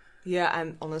Within. Yeah,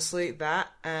 and honestly, that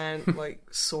and like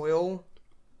Soil,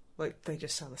 like they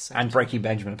just sound the same. And Breaking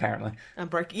Benjamin, apparently.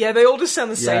 And yeah, they all just sound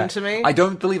the same to me. I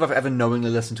don't believe I've ever knowingly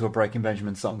listened to a Breaking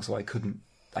Benjamin song, so I couldn't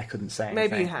say anything.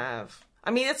 Maybe you have. I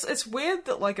mean, it's weird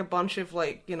that like a bunch of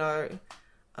like, you know,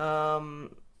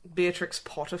 Beatrix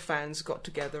Potter fans got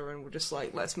together and were just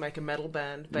like, let's make a metal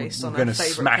band based on our favourite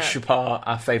cat. We're going to smash apart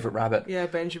our favourite rabbit. Yeah,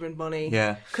 Benjamin Bunny.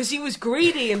 Yeah. Because he was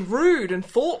greedy and rude and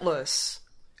thoughtless.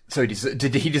 So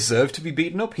did he deserve to be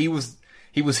beaten up? He was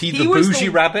the bougie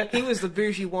rabbit? He was the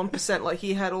bougie 1%. Like,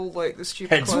 he had all, like, the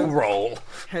stupid Heads will roll.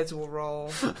 Heads will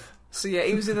roll. So, yeah,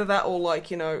 he was either that or,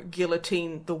 like, you know,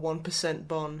 guillotine the 1%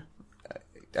 bun.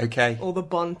 Okay. Or the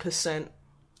bun percent.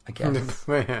 I guess.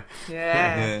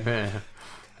 Yeah.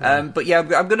 But yeah,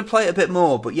 I'm going to play it a bit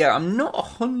more. But yeah, I'm not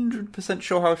 100%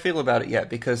 sure how I feel about it yet,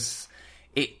 because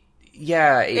it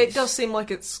does seem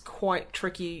like it's quite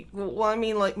tricky. Well, I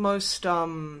mean, like most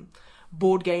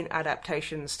board game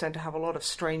adaptations tend to have a lot of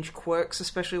strange quirks,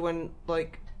 especially when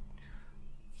like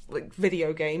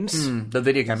video games. The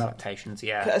video game adaptations,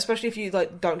 yeah. Especially if you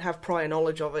like don't have prior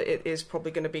knowledge of it, it is probably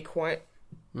going to be quite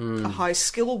a high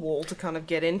skill wall to kind of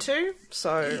get into.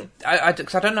 So I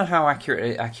don't know how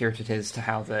accurate it is to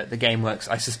how the game works.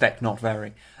 I suspect not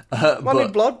very. I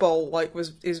mean, Blood Bowl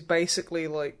is basically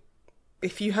like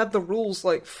if you had the rules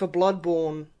like for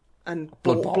Bloodborne and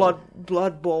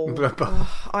Blood Bowl.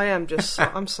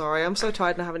 I'm sorry, I'm so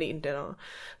tired and I haven't eaten dinner.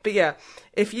 But yeah,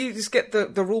 if you just get the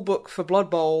rule book for Blood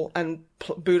Bowl and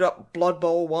boot up Blood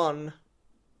Bowl 1,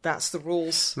 that's the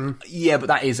rules. Yeah, but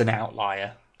that is an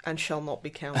outlier. And shall not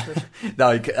be counted.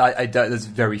 Like, I don't, there's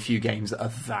very few games that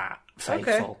are that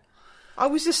faithful. Okay. I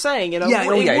was just saying, you know,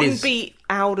 it wouldn't be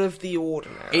out of the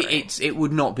ordinary. It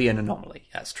would not be an anomaly,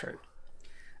 that's true.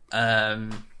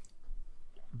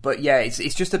 But yeah, it's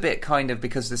just a bit kind of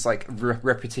because there's like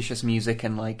repetitious music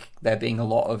and like there being a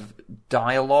lot of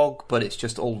dialogue, but it's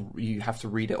just all you have to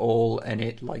read it all, and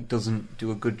it like doesn't do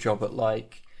a good job at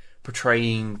like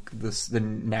portraying the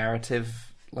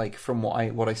narrative like from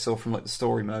what I saw from like the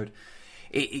story mode.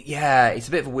 It's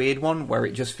a bit of a weird one where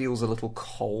it just feels a little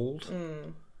cold.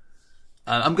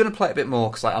 I'm going to play it a bit more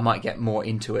because like, I might get more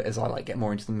into it as I like get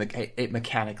more into it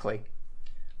mechanically.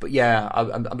 But yeah,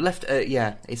 I'm left.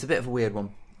 It's a bit of a weird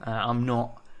one. I'm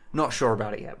not sure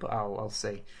about it yet, but I'll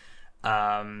see.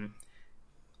 And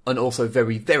also,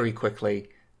 very very quickly,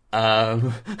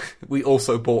 we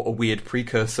also bought a weird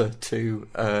precursor to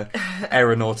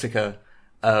Aeronautica,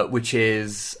 which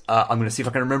is I'm going to see if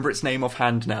I can remember its name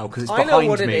offhand now because it's behind me. I know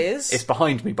what it is. It's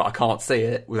behind me, but I can't see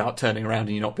it without turning around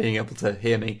and you not being able to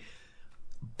hear me.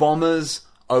 Bombers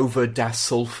over Das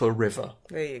Sulphur River.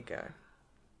 There you go.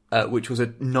 Which was a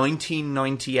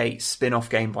 1998 spin-off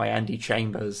game by Andy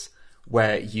Chambers,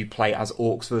 where you play as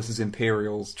Orcs versus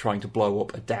Imperials trying to blow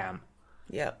up a dam.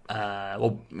 Yep.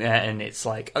 And it's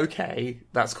like, okay,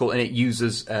 that's cool. And it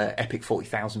uses Epic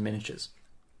 40,000 miniatures.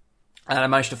 And I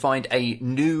managed to find a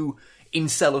new in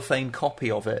cellophane copy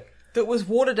of it. That was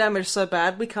water damaged so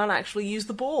bad we can't actually use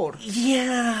the board.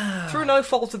 Yeah. Through no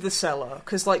fault of the seller,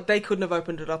 because like they couldn't have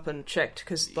opened it up and checked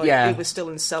because like it was still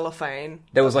in cellophane.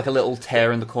 There was like a little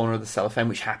tear in the corner of the cellophane,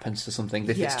 which happens to something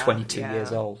if it's 22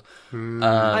 years old.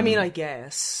 I mean, I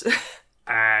guess.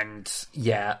 And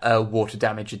water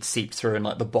damage had seeped through, and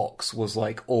like the box was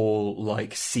like all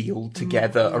like sealed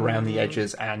together around the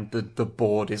edges, and the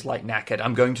board is like knackered.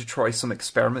 I'm going to try some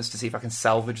experiments to see if I can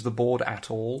salvage the board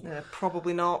at all.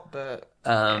 Probably not, but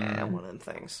one of them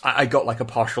things. I got like a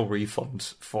partial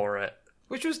refund for it,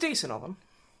 which was decent of them.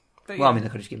 But, well, I mean, they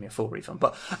could just give me a full refund,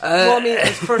 but well, I mean,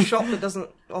 it's for a shop that doesn't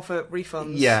offer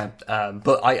refunds. Yeah,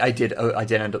 but I did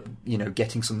end up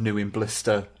getting some new in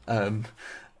blister.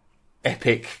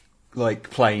 Epic like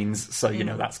planes, so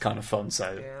that's kind of fun.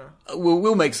 So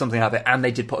we'll make something out of it. And they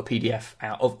did put a PDF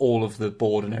out of all of the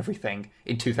board and everything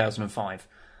in 2005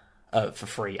 for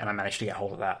free, and I managed to get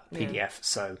hold of that PDF.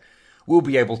 So we'll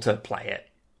be able to play it.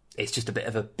 It's just a bit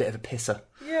of a pisser.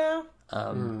 Yeah.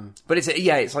 But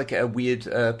it's like a weird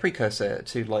precursor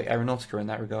to like Aeronautica in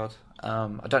that regard.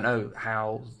 I don't know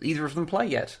how either of them play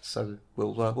yet, so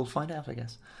we'll find out, I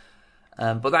guess.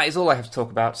 But that is all I have to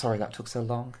talk about. Sorry that took so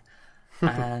long.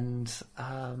 And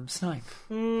Snipe,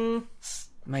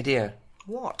 my dear,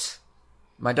 what?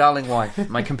 My darling wife,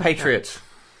 my compatriot.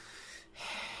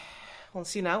 Well,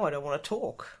 see, now I don't want to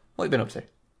talk. What have you been up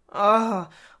to?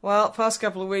 Well, past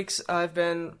couple of weeks I've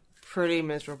been pretty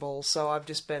miserable, so I've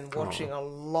just been watching a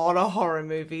lot of horror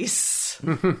movies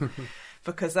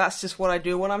because that's just what I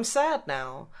do when I'm sad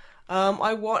now.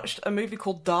 I watched a movie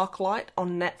called Dark Light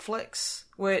on Netflix,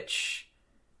 which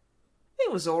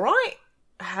it was all right.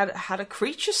 Had a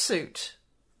creature suit.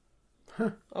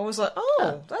 I was like,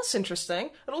 that's interesting.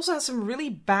 It also had some really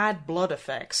bad blood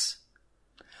effects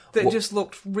that just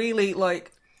looked really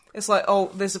like, it's like,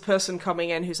 there's a person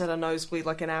coming in who's had a nosebleed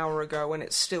like an hour ago and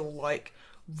it's still like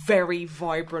very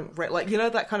vibrant red, like,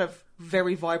 that kind of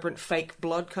very vibrant fake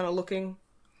blood kind of looking.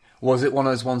 Was it one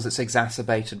of those ones that's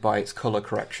exacerbated by its colour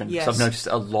correction? Yes. Because I've noticed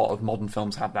a lot of modern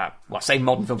films have that. Well, I say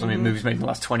modern films, I mean movies made in the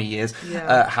last 20 years,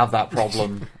 have that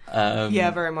problem.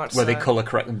 Very much where they colour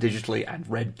correct them digitally and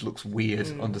red looks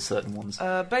weird under certain ones.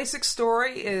 Basic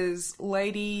story is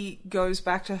lady goes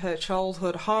back to her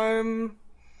childhood home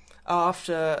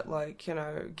after, like,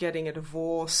 getting a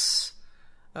divorce.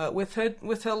 With her,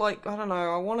 like, I don't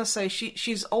know, I want to say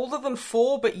she's older than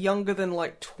 4 but younger than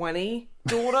like 20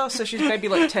 daughter, so she's maybe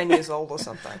like 10 years old or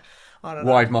something. I don't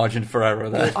know. Wide margin for error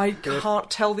there. I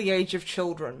can't tell the age of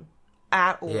children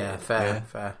at all. Yeah,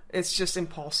 fair. It's just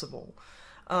impossible.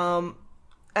 And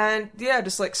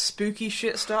just like spooky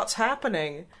shit starts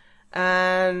happening,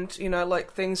 and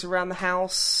like things around the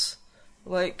house,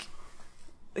 like.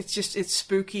 It's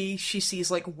spooky. She sees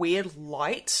like weird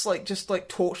lights, like just like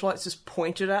torchlights just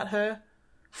pointed at her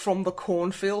from the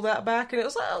cornfield out back, and it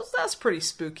was like, that's pretty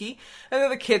spooky. And then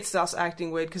the kid starts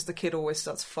acting weird because the kid always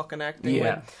starts fucking acting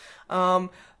weird.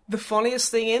 The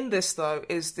funniest thing in this though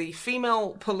is the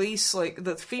female police, like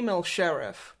the female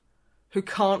sheriff, who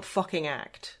can't fucking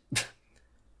act.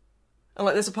 And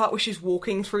like there's a part where she's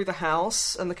walking through the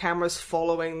house and the camera's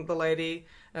following the lady.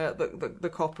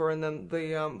 The copper, and then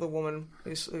the woman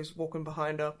who's walking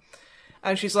behind her,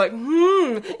 and she's like,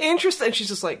 interesting. And she's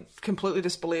just like completely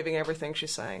disbelieving everything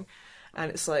she's saying, and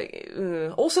it's like,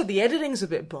 also the editing's a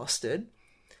bit busted.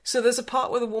 So there's a part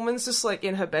where the woman's just like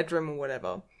in her bedroom or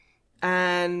whatever,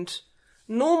 and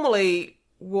normally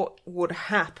what would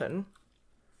happen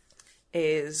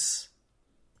is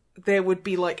there would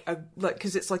be like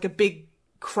because it's like a big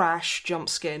crash jump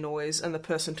scare noise, and the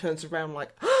person turns around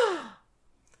like,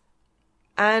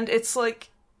 and it's like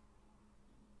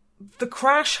the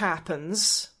crash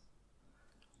happens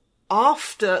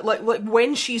after like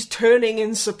when she's turning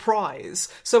in surprise,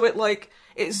 so it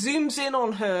zooms in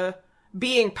on her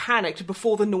being panicked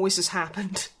before the noise has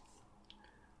happened.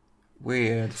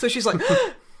 Weird. So she's like,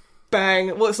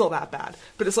 bang. Well, it's not that bad,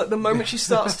 but it's like the moment she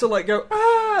starts to like go,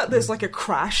 there's like a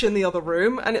crash in the other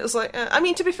room, and it was like, I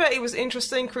mean, to be fair, it was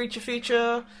interesting creature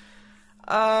feature.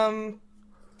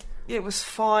 It was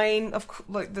fine.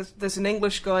 Like, there's an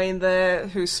English guy in there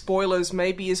who, spoilers,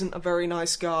 maybe isn't a very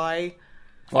nice guy.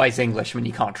 Well, he's English. I mean,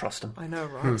 you can't trust him. I know,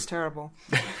 right? It's terrible.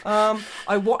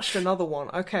 I watched another one.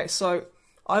 Okay, so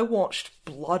I watched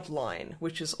Bloodline,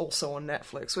 which is also on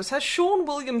Netflix, which has Sean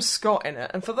William Scott in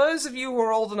it. And for those of you who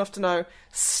are old enough to know,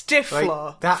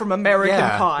 Stifler from American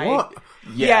Pie. What?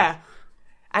 Yeah.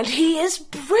 And he is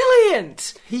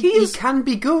brilliant! He can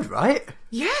be good, right?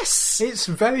 Yes! It's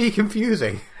very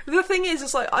confusing. The thing is,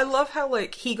 it's like, I love how,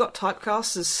 like, he got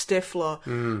typecast as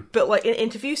Stifler, but, like, in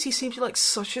interviews, he seemed like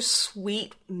such a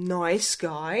sweet, nice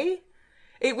guy.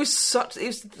 It was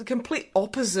the complete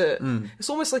opposite. It's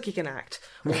almost like he can act.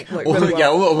 Like, really well. Yeah,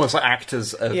 almost like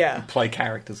actors play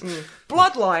characters.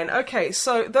 Bloodline. Okay,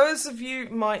 so those of you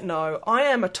might know, I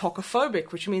am a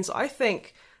tocophobic, which means I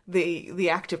think the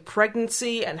act of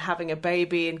pregnancy and having a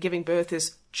baby and giving birth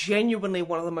is genuinely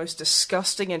one of the most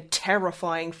disgusting and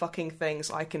terrifying fucking things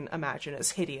I can imagine.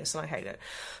 It's hideous and I hate it.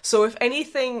 So if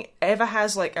anything ever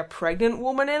has like a pregnant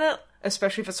woman in it,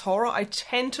 especially if it's horror, I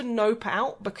tend to nope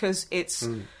out because it's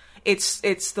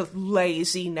the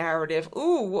lazy narrative.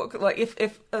 Ooh, like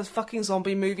if a fucking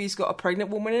zombie movie's got a pregnant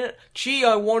woman in it, gee,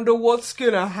 I wonder what's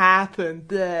gonna happen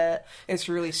there. It's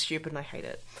really stupid and I hate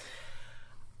it.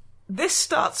 This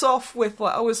starts off with,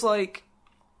 like, I was like,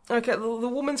 okay, the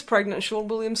woman's pregnant, Sean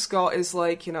William Scott is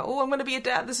like, you know, oh, I'm going to be a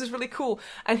dad, this is really cool.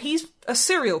 And he's a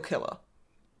serial killer.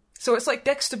 So it's like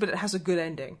Dexter, but it has a good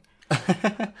ending.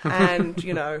 And,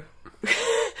 you know...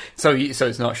 So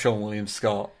it's not Sean William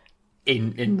Scott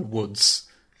in the woods,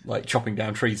 like, chopping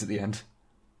down trees at the end?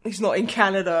 He's not in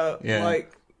Canada,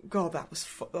 like... God, that was...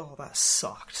 that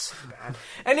sucked so bad.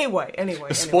 Anyway.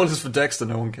 Spoilers for Dexter,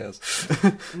 no one cares.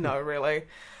 No, really.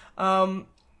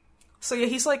 So yeah,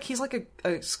 he's like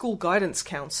a school guidance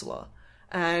counselor,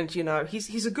 and you know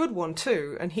he's a good one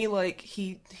too. And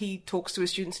he talks to his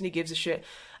students and he gives a shit.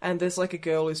 And there's like a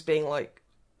girl who's being like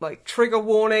trigger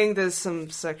warning. There's some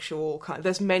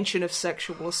there's mention of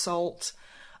sexual assault.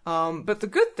 But the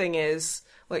good thing is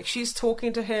like she's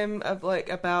talking to him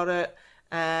about it,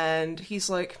 and he's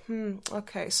like,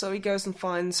 okay. So he goes and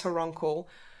finds her uncle,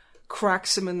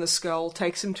 cracks him in the skull,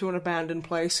 takes him to an abandoned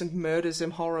place and murders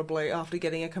him horribly after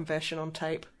getting a confession on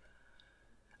tape.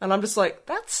 And I'm just like,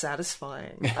 that's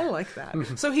satisfying. I like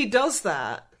that. So he does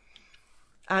that.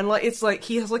 And like it's like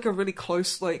he has like a really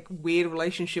close, like weird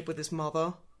relationship with his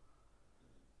mother.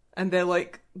 And they're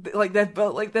they're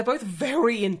both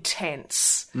very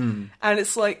intense. And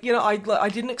it's like, you know, I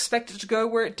didn't expect it to go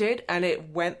where it did, and it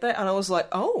went there, and I was like,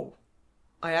 oh,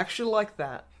 I actually like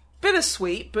that.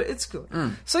 Bittersweet, but it's good.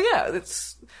 So yeah,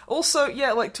 it's also,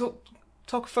 yeah, like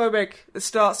tocophobic. It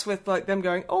starts with like them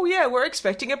going, oh yeah, we're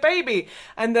expecting a baby.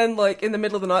 And then like in the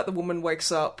middle of the night, the woman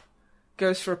wakes up,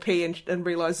 goes for a pee and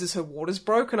realizes her water's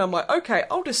broken. I'm like, okay,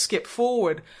 I'll just skip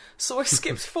forward. So I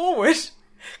skipped forward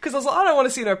because I was like, I don't want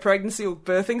to see no pregnancy or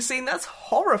birthing scene. That's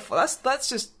horrible. That's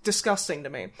just disgusting to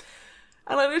me.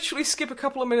 And I literally skip a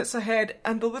couple of minutes ahead,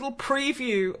 and the little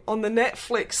preview on the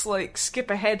Netflix, like,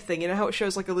 skip ahead thing, you know how it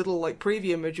shows, like, a little, like,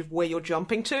 preview image of where you're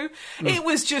jumping to? It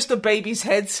was just a baby's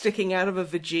head sticking out of a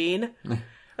vagine.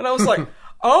 And I was like,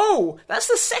 oh, that's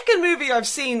the second movie I've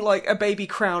seen, like, a baby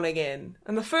crowning in.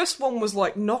 And the first one was,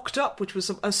 like, Knocked Up, which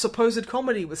was a supposed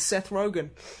comedy with Seth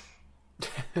Rogen.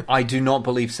 I do not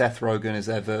believe Seth Rogen has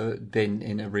ever been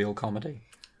in a real comedy.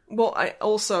 Well, I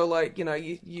also, like, you know,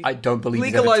 you I don't believe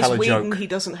legalize he's ever tell a weed joke. and he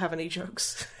doesn't have any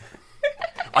jokes.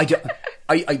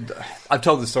 I've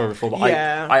told this story before, but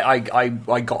yeah.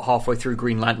 I got halfway through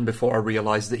Green Lantern before I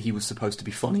realised that he was supposed to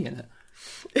be funny in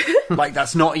it. Like,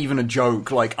 that's not even a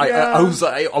joke. Like, I was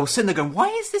sitting there going, why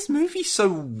is this movie so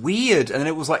weird? And then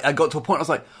it was like, I got to a point, I was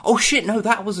like, oh shit, no,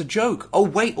 that was a joke. Oh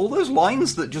wait, all those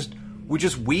lines that were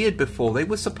just weird before, they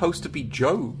were supposed to be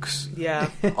jokes. Yeah.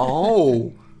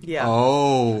 Oh. Yeah.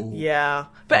 Oh. Yeah.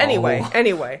 But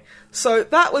anyway. So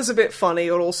that was a bit funny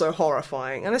and also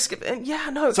horrifying. And I skipped... And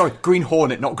Sorry, Green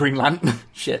Hornet, not Green Lantern.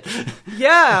 Shit.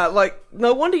 Yeah, like,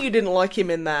 no wonder you didn't like him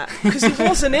in that. Because he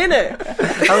wasn't in it.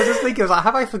 I was just thinking,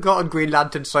 have I forgotten Green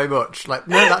Lantern so much? Like,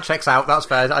 no, that checks out, that's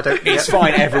fair. I don't... It's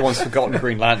fine, everyone's forgotten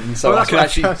Green Lantern, so I can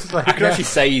actually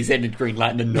say he's in Green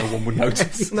Lantern and no one would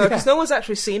notice. No, because no one's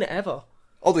actually seen it ever.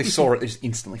 Oh, they saw it, they just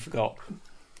instantly forgot.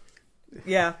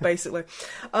 Yeah, basically.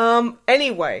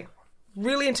 Anyway,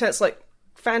 really intense, like,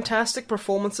 fantastic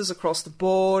performances across the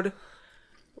board.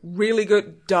 Really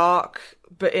good dark,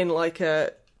 but in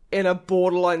a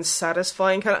borderline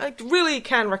satisfying kind of... I really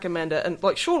can recommend it. And,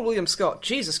 like, Sean William Scott,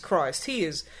 Jesus Christ,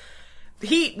 I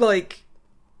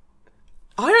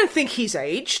don't think he's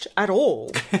aged at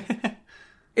all.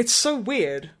 It's so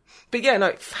weird. But yeah,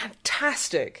 no,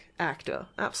 fantastic actor.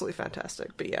 Absolutely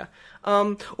fantastic. But yeah.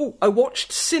 I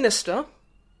watched Sinister.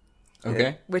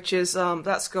 Okay. Which is,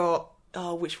 that's got...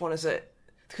 which one is it?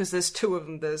 Because there's two of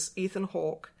them. There's Ethan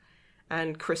Hawke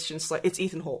and Christian Slater. It's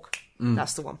Ethan Hawke.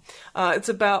 That's the one. It's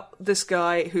about this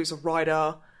guy who's a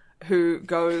writer who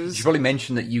goes... You should probably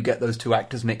mention that you get those two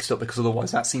actors mixed up, because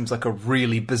otherwise that seems like a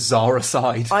really bizarre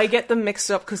aside. I get them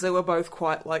mixed up because they were both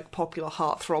quite, like, popular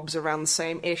heartthrobs around the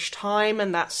same-ish time,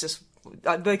 and that's just...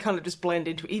 They kind of just blend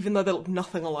into it, even though they look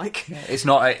nothing alike. Yeah, it's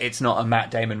not a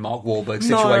Matt Damon, Mark Wahlberg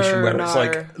situation where it's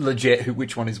like legit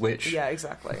which one is which. Yeah,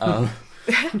 exactly.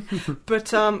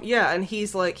 But and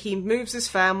he's like, he moves his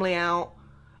family out,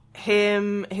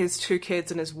 him, his two kids,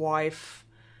 and his wife,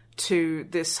 to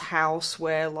this house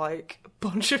where, like, a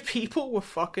bunch of people were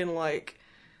fucking, like,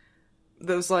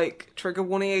 there was, like, trigger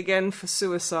warning again for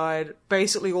suicide,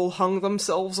 basically all hung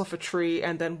themselves off a tree,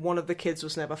 and then one of the kids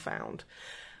was never found.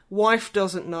 Wife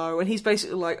doesn't know, and he's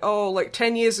basically like,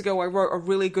 10 years ago I wrote a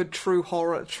really good true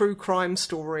crime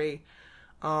story,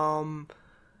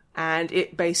 and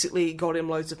it basically got him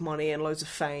loads of money and loads of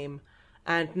fame,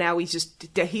 and now he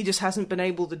just hasn't been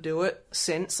able to do it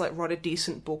since, like, write a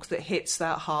decent book that hits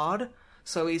that hard.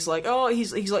 So he's like,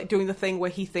 he's like doing the thing where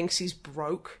he thinks he's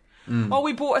broke.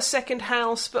 We bought a second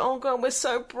house, but oh god, we're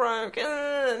so broke.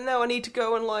 Now I need to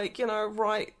go and, like,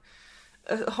 write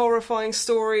a horrifying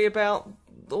story about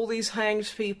all these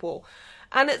hanged people.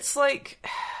 And it's like...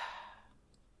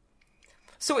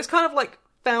 So it's kind of like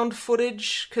found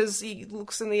footage, because he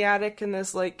looks in the attic and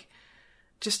there's, like,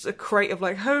 just a crate of,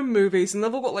 like, home movies, and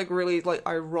they've all got, like, really, like,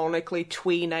 ironically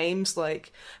twee names,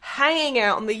 like, Hanging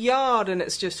Out in the Yard, and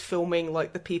it's just filming,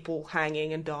 like, the people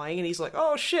hanging and dying, and he's like,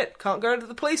 oh shit, can't go to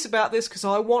the police about this because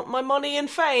I want my money and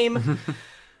fame.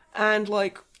 And,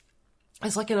 like,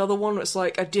 there's, like, another one where it's,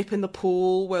 like, a dip in the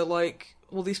pool where, like,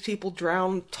 all these people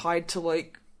drown tied to,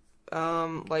 like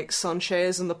sun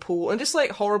chairs in the pool, and just,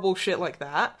 like, horrible shit like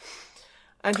that.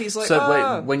 And he's like,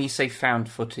 So when you say found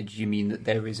footage, you mean that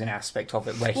there is an aspect of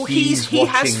it where he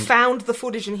has found the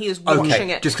footage and he is watching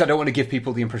it. Just 'cause I don't want to give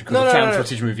people the impression, because the found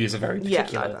footage movie is a very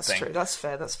particular that's thing. true. That's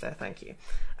fair, thank you.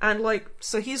 And, like,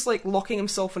 so he's, like, locking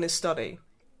himself in his study,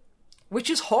 which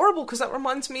is horrible, because that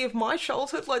reminds me of my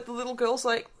childhood. Like, the little girl's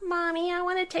like, Mommy, I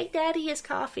want to take Daddy his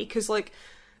coffee, because, like,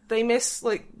 they miss,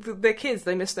 like, their kids,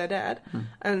 they miss their dad.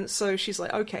 And so she's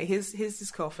like, okay, here's his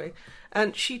coffee.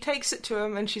 And she takes it to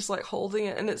him, and she's, like, holding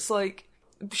it, and it's, like,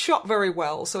 shot very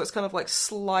well. So it's kind of, like,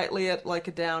 slightly at, like,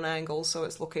 a down angle, so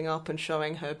it's looking up and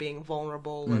showing her being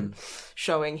vulnerable and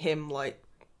showing him, like,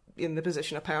 in the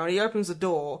position of power. And he opens the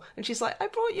door, and she's like, I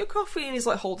brought you coffee, and he's,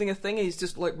 like, holding a thing, and he's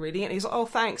just, like, reading it, and he's like, oh,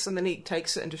 thanks, and then he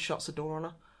takes it and just shuts the door on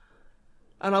her.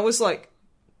 And I was like,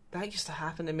 that used to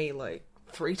happen to me, like,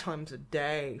 3 times a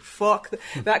day. Fuck.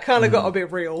 That kind of got a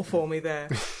bit real for me there.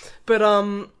 But,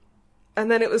 and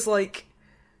then it was like,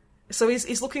 so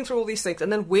he's looking through all these things,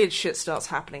 and then weird shit starts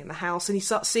happening in the house, and he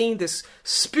starts seeing this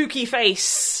spooky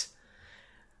face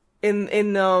in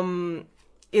the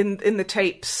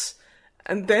tapes,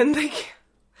 and then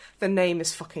the name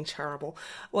is fucking terrible.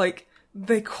 Like,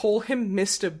 they call him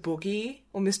Mr. Boogie,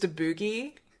 or Mr.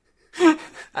 Boogie,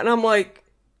 and I'm like,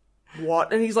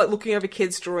 what? And he's, like, looking over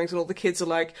kids' drawings, and all the kids are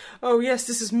like, oh yes,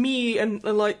 this is me, and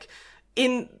like,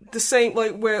 in the same,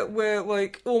 like, where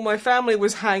like, all my family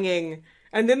was hanging,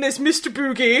 and then there's Mr.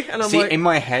 Boogie, and I'm like... in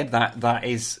my head, that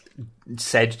is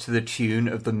said to the tune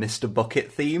of the Mr.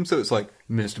 Bucket theme, so it's like,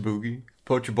 Mr. Boogie,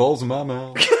 put your balls in my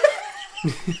mouth.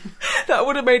 That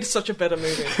would have made such a better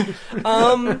movie.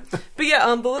 But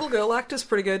yeah, the little girl actor's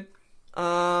pretty good.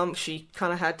 She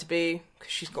kind of had to be,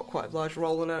 because she's got quite a large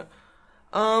role in it.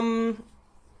 And,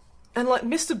 like,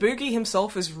 Mr. Boogie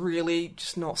himself is really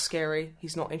just not scary.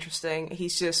 He's not interesting.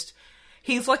 He's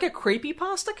like a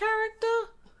creepypasta character.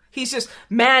 He's just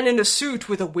man in a suit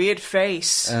with a weird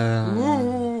face.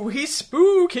 Ooh. he's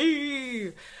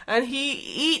spooky! And he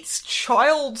eats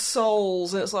child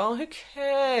souls. And it's like, oh, who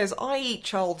cares? I eat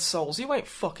child souls. You ain't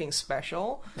fucking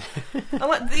special. And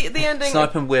like the ending...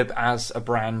 Snipe and Wib, as a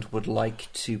brand, would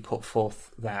like to put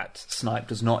forth that Snipe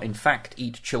does not, in fact,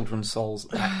 eat children's souls.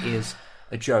 That is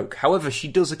a joke. However, she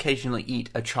does occasionally eat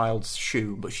a child's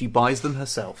shoe, but she buys them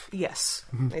herself. Yes.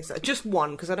 Exactly. Just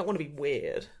one, because I don't want to be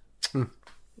weird.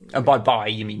 And by buy,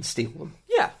 you mean steal them.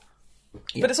 Yeah.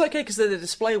 But it's okay, because they're the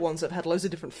display ones that have had loads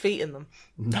of different feet in them.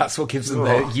 That's what gives them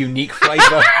their unique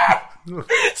flavour.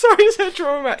 Sorry, is that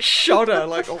drawing that shudder?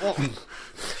 Like,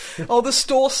 oh, the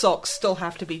store socks still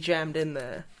have to be jammed in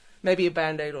there. Maybe a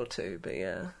Band-Aid or two, but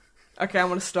yeah. Okay, I'm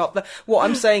going to stop that. What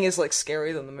I'm saying is, like,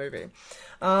 scarier than the movie.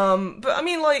 But I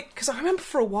mean, like, because I remember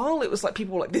for a while it was like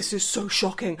people were like, this is so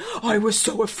shocking, I was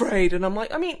so afraid, and I'm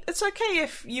like, I mean, it's okay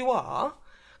if you are,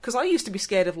 because I used to be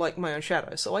scared of, like, my own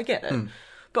shadow, so I get it.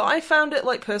 But I found it,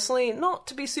 like, personally, not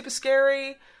to be super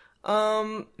scary.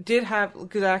 Did have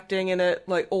good acting in it,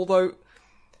 like, although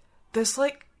there's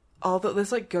like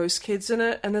ghost kids in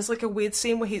it, and there's like a weird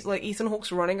scene where he's like, Ethan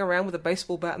Hawke's running around with a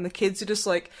baseball bat, and the kids are just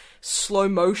like slow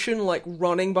motion, like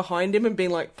running behind him and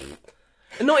being like,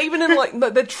 and not even in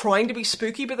like, they're trying to be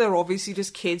spooky, but they're obviously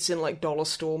just kids in like dollar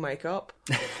store makeup.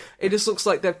 It just looks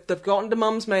like they've gotten to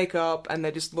mum's makeup and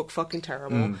they just look fucking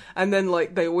terrible. And then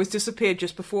like they always disappear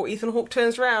just before Ethan Hawke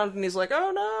turns around and he's like,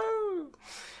 oh no.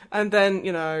 And then,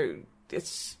 you know,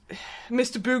 it's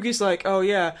Mr. Boogie's like, oh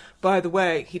yeah, by the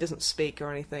way, he doesn't speak or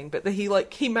anything, but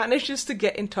he manages to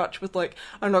get in touch with like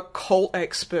an occult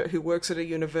expert who works at a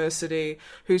university,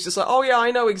 who's just like, oh yeah,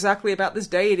 I know exactly about this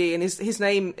deity, and his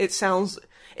name,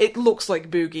 it looks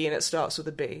like Boogie and it starts with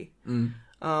a B.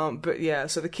 But yeah,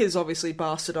 so the kids obviously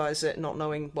bastardize it, not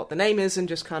knowing what the name is, and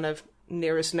just kind of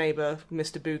nearest neighbor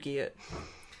Mr. Boogie it.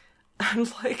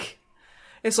 And like,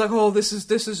 it's like, oh, this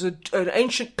is an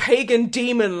ancient pagan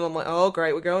demon, and I'm like, oh,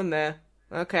 great, we're going there.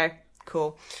 Okay,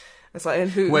 cool. It's like,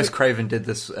 and Wes Craven did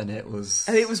this, and it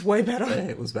was way better.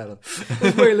 It was better. It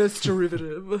was way less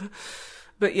derivative.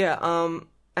 But yeah,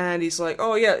 and he's like,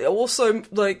 oh yeah, also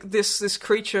like this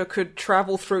creature could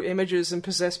travel through images and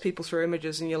possess people through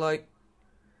images, and you're like,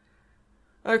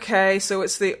 okay, so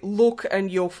it's the look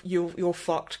and you're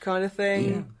fucked kind of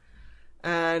thing. Yeah.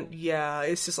 And yeah,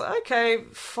 it's just like, okay,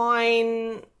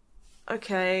 fine,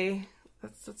 okay,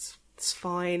 that's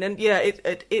fine. And yeah,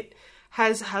 it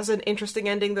has an interesting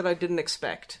ending that I didn't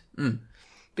expect. But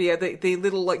yeah, the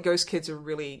little like ghost kids are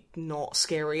really not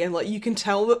scary, and like you can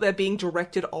tell that they're being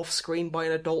directed off screen by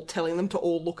an adult telling them to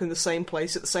all look in the same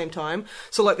place at the same time.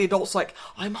 So like the adult's like,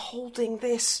 I'm holding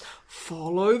this,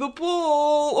 follow the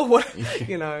ball, or what,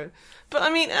 you know. But I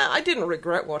mean, I didn't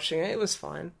regret watching it. It was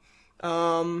fine.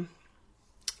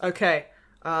 Okay.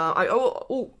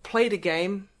 I played a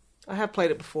game. I have played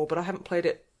it before, but I haven't played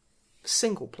it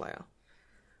single player.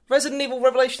 Resident Evil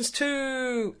Revelations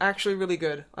 2, actually really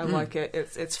good. I like it.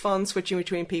 It's fun switching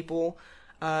between people.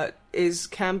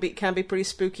 Can be pretty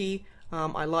spooky.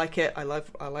 I like it. I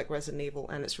like Resident Evil,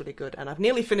 and it's really good. And I've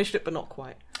nearly finished it, but not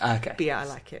quite. Okay. But yeah, I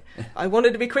like it. I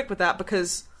wanted to be quick with that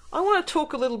because I want to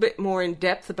talk a little bit more in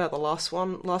depth about the last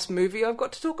movie I've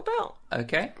got to talk about.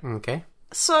 Okay.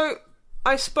 So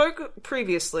I spoke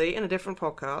previously in a different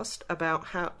podcast about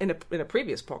how in a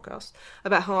previous podcast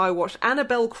about how I watched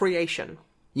Annabelle Creation.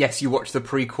 Yes, you watched the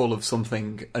prequel of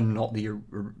something and not the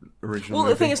original Well,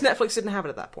 movie. the thing is, Netflix didn't have it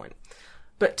at that point.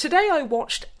 But today I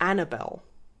watched Annabelle,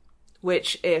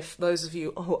 which, if those of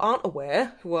you who aren't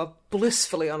aware, who are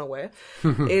blissfully unaware,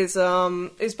 is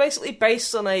basically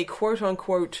based on a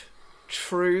quote-unquote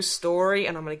true story,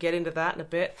 and I'm going to get into that in a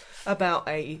bit, about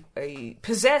a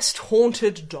possessed,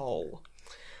 haunted doll.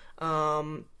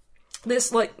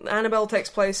 This, like, Annabelle takes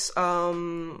place,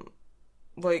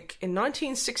 like, in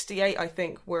 1968, I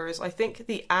think, whereas I think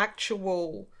the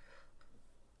actual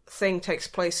thing takes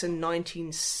place in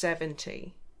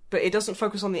 1970. But it doesn't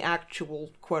focus on the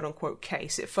actual quote-unquote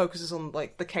case. It focuses on,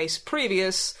 like, the case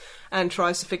previous and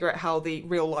tries to figure out how the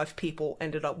real-life people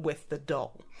ended up with the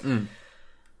doll.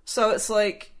 So it's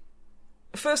like,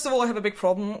 first of all, I have a big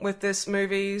problem with this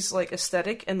movie's, like,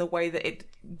 aesthetic and the way that it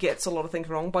gets a lot of things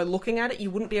wrong. By looking at it,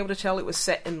 you wouldn't be able to tell it was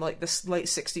set in, like, the late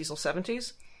 60s or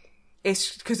 70s.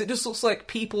 It's because it just looks like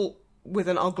people with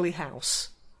an ugly house.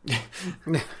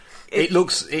 It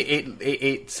looks.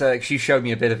 She showed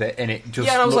me a bit of it, and it just.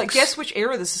 Yeah, and I was like, "Guess which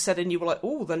era this is set in?" You were like,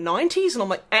 "Oh, the 90s," and I'm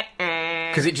like,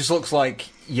 because it just looks like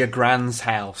your grand's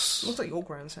house. It looks like your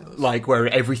grand's house, like where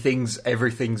everything's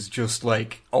just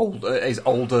like is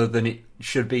older than it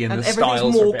should be, and the everything's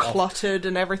styles more are a bit cluttered, off.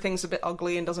 and everything's a bit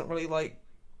ugly, and doesn't really like.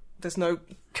 There's no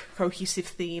cohesive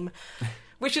theme.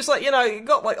 Which is like, you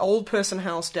got like old person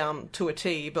house down to a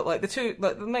T, but like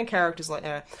the main characters like,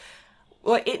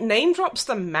 like it name drops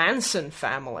the Manson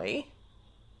family,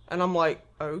 and I'm like,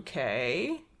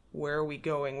 okay, where are we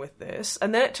going with this?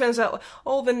 And then it turns out,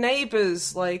 like, the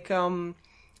neighbors, like,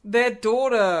 their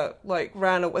daughter, like,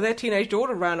 their teenage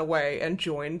daughter ran away and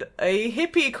joined a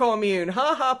hippie commune.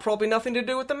 Haha, probably nothing to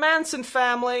do with the Manson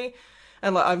family.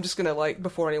 And, like, I'm just gonna, like,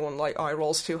 before anyone, like, eye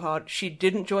rolls too hard, she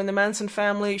didn't join the Manson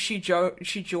family. She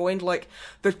joined, like,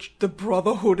 the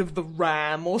Brotherhood of the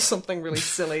Ram or something really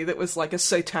silly that was, like, a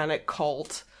satanic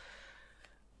cult.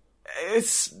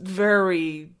 It's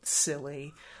very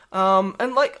silly.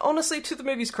 And, like, honestly, to the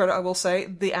movie's credit, I will say,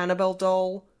 the Annabelle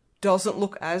doll doesn't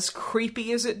look as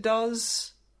creepy as it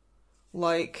does.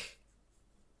 Like,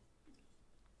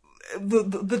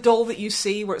 the doll that you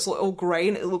see where it's like all grey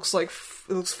and it looks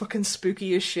fucking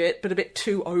spooky as shit, but a bit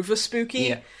too over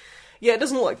spooky. Yeah, it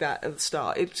doesn't look like that at the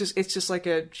start. It's just like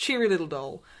a cheery little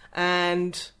doll,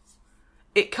 and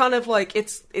it kind of like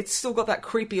it's still got that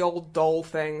creepy old doll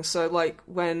thing. So like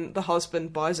when the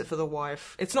husband buys it for the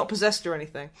wife, it's not possessed or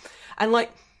anything, and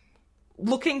like.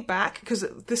 Looking back, because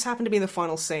this happened to be in the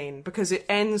final scene, because it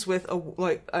ends with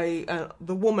the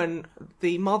woman,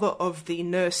 the mother of the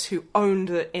nurse who owned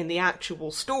it in the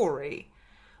actual story,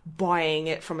 buying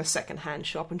it from a second-hand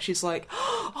shop, and she's like,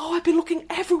 "Oh, I've been looking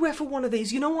everywhere for one of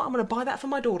these. You know what? I'm going to buy that for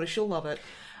my daughter. She'll love it."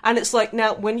 And it's like,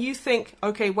 now, when you think,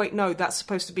 okay, wait, no, that's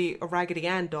supposed to be a Raggedy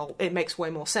Ann doll, it makes way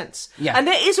more sense. Yeah. And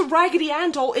there is a Raggedy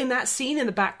Ann doll in that scene in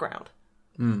the background.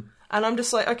 And I'm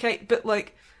just like, okay, but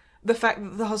like, the fact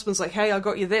that the husband's like, hey, I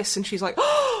got you this, and she's like,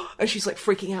 oh, and she's like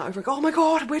freaking out over, like, oh my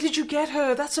god, where did you get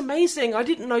her? That's amazing. I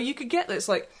didn't know you could get this.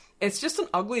 Like, it's just an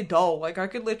ugly doll. Like, I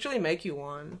could literally make you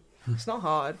one. It's not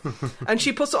hard. And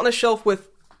she puts it on a shelf with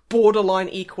borderline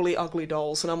equally ugly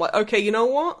dolls, and I'm like, okay, you know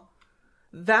what?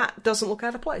 That doesn't look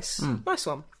out of place. Nice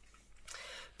one.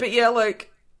 But yeah,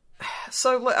 like,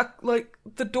 so like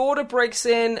the daughter breaks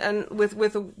in and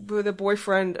with a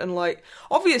boyfriend, and like,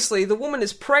 obviously the woman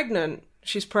is pregnant.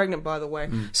 She's pregnant, by the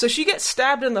way. So she gets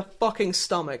stabbed in the fucking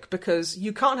stomach, because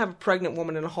you can't have a pregnant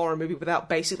woman in a horror movie without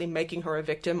basically making her a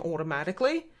victim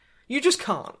automatically. You just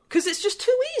can't, because it's just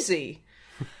too easy.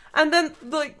 And then,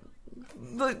 like,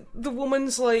 the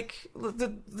woman's like,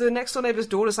 the next door neighbor's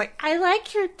daughter's like, I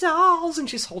like your dolls, and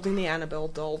she's holding the Annabelle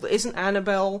doll that isn't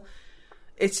Annabelle.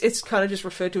 It's kind of just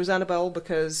referred to as Annabelle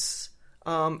because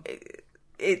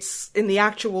it's in the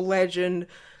actual legend,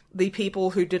 the people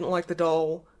who didn't like the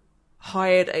doll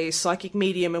hired a psychic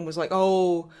medium and was like,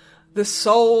 oh, the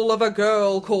soul of a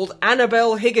girl called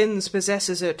Annabelle Higgins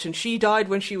possesses it, and she died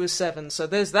when she was 7. So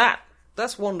there's that.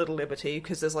 That's one little liberty,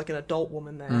 because there's like an adult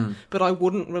woman there. But I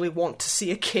wouldn't really want to see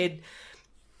a kid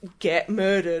get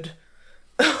murdered.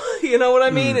 You know what I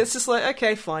mean? It's just like,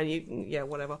 okay, fine, yeah,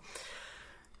 whatever.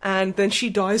 And then she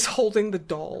dies holding the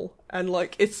doll, and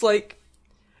like, it's like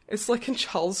in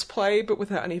Child's Play, but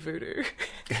without any voodoo.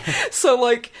 So,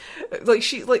 like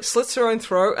she, like, slits her own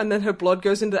throat, and then her blood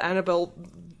goes into Annabelle,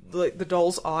 like, the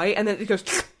doll's eye, and then it goes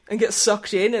and gets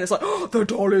sucked in, and it's like, oh, the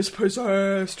doll is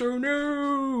possessed, oh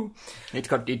no! It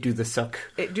do the suck.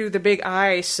 It do the big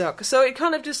eye suck. So it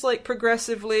kind of just, like,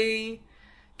 progressively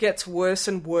gets worse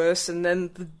and worse, and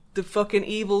then the fucking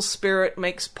evil spirit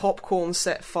makes popcorn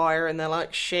set fire, and they're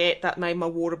like, shit, that made my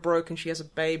water broke, and she has a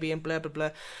baby, and blah, blah,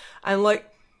 blah. And, like,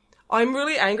 I'm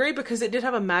really angry because it did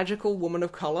have a magical woman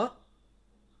of colour.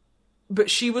 But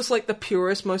she was, like, the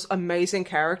purest, most amazing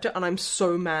character, and I'm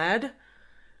so mad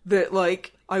that,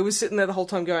 like, I was sitting there the whole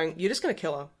time going, you're just gonna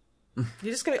kill her.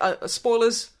 You're just gonna...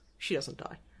 spoilers, she doesn't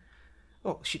die.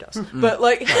 Oh, she does. But,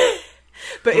 like...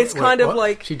 but it's kind of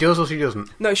like... She does or she doesn't?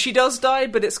 No, she does die,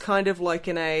 but it's kind of like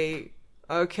in a...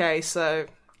 Okay, so...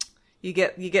 You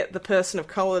get the person of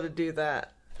colour to do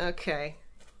that. Okay.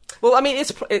 Well, I mean,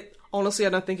 honestly, I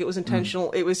don't think it was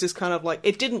intentional. It was just kind of like,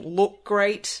 it didn't look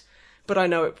great, but I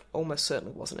know it almost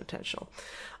certainly wasn't intentional.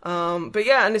 But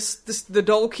yeah, and the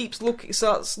doll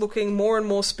starts looking more and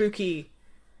more spooky,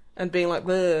 and being like,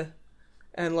 bleh,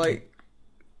 and like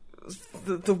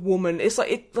the woman, it's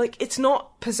it's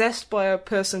not possessed by a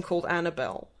person called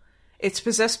Annabelle. It's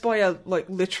possessed by a, like,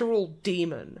 literal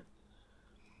demon.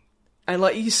 And,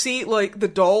 like, you see, like, the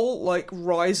doll, like,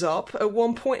 rise up at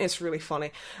one point. It's really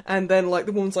funny. And then, like,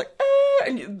 the woman's like, ah!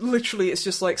 And literally it's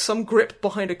just, like, some grip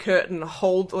behind a curtain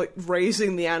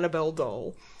raising the Annabelle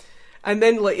doll. And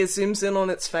then, like, it zooms in on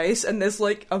its face, and there's,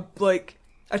 like,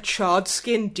 a charred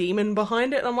skin demon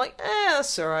behind it. And I'm like,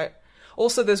 that's alright.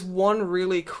 Also, there's one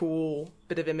really cool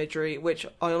bit of imagery, which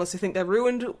I honestly think they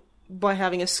ruined by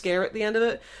having a scare at the end of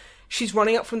it. She's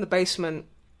running up from the basement,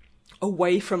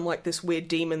 away from, like, this weird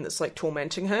demon that's, like,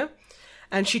 tormenting her.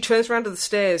 And she turns around to the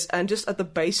stairs, and just at the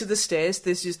base of the stairs,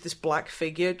 there's just this black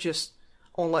figure just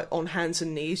on hands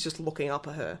and knees, just looking up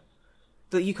at her.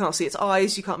 That you can't see its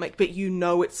eyes, you can't make, but you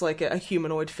know it's like a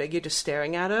humanoid figure just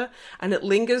staring at her, and it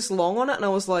lingers long on it, and I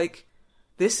was like,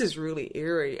 this is really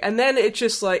eerie. And then it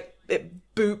just like,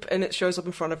 it boop, and it shows up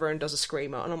in front of her and does a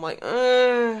screamer, and I'm like,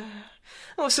 that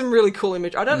was some really cool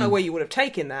image. I don't know where you would have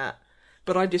taken that,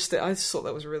 but I just thought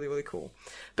that was really, really cool.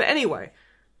 But anyway,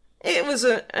 it was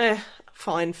a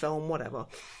fine film, whatever.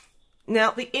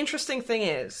 Now, the interesting thing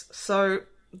is, so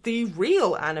the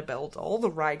real Annabelle doll, the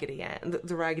Raggedy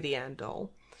Ann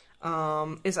doll,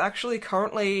 is actually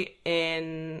currently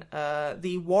in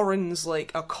the Warrens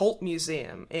occult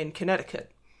museum in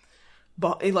Connecticut.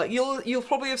 But like you'll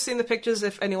probably have seen the pictures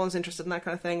if anyone's interested in that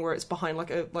kind of thing, where it's behind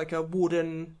like a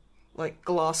wooden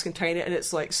glass container, and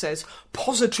it's says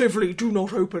positively do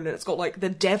not open, and it's got the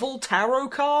devil tarot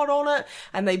card on it,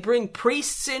 and they bring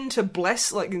priests in to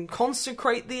bless and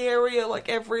consecrate the area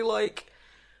every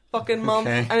fucking month.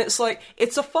 Okay. And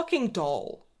it's a fucking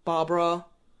doll, Barbara.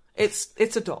 It's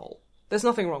a doll. There's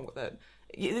nothing wrong with it.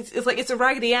 It's a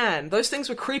Raggedy Ann. Those things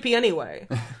were creepy anyway.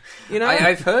 You know?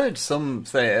 I've heard some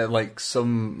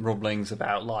rumblings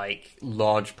about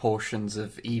large portions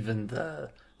of even the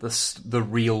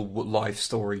real life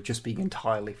story just being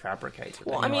entirely fabricated.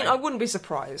 Well, anyway. I mean, I wouldn't be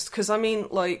surprised, because I mean,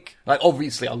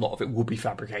 obviously a lot of it will be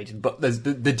fabricated, but there's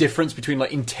the difference between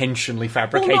intentionally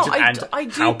fabricated and I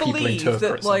do how people believe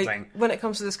interpret that, something. When it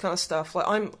comes to this kind of stuff,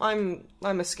 I'm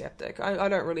a skeptic. I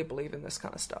don't really believe in this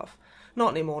kind of stuff.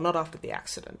 Not anymore, not after the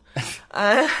accident.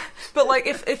 But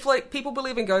if people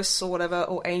believe in ghosts or whatever,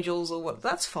 or angels or what,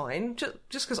 that's fine.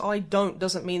 Just because I don't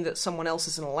doesn't mean that someone else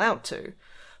isn't allowed to.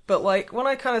 But when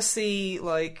I kind of see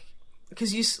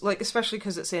because you especially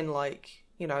because it's in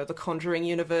the Conjuring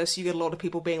universe, you get a lot of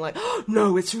people being like, oh,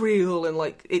 no, it's real, and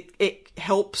it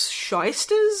helps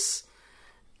shysters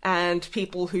and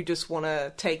people who just want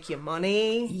to take your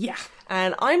money. Yeah,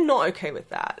 and I'm not okay with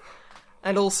that.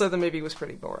 And also, the movie was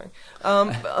pretty boring.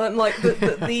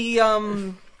 The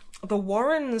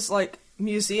Warrens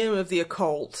Museum of the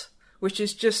Occult, which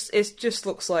is just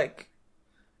looks like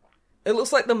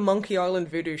the Monkey Island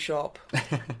voodoo shop.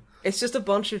 It's just a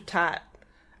bunch of tat,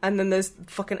 and then there's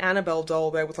fucking Annabelle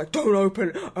doll there with don't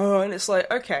open, and it's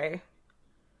okay.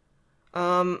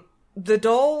 The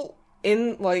doll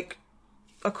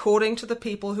according to the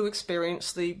people who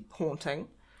experienced the haunting.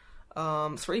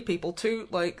 3 people, 2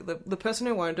 the person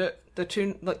who owned it, the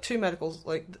two medical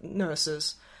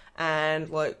nurses, and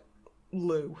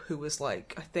Lou, who was I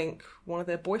think one of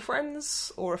their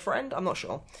boyfriends or a friend, I'm not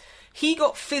sure. He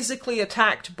got physically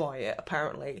attacked by it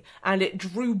apparently, and it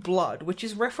drew blood, which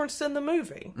is referenced in the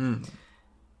movie. And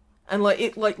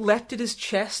it leapt at his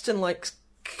chest and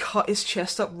cut his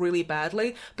chest up really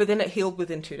badly, but then it healed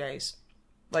within 2 days,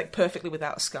 perfectly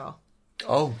without a scar.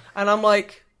 Oh, and I'm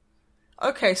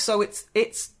okay, so it's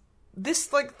this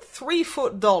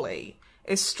 3-foot dolly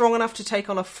is strong enough to take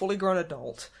on a fully grown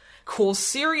adult, cause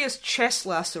serious chest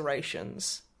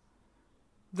lacerations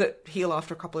that heal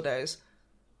after a couple of days,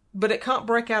 but it can't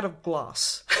break out of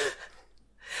glass.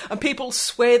 And people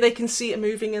swear they can see it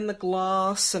moving in the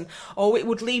glass, and it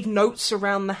would leave notes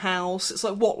around the house. It's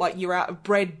what, you're out of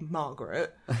bread,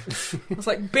 Margaret? It's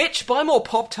bitch, buy more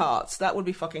Pop-Tarts. That would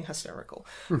be fucking hysterical.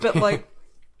 But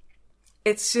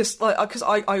it's just because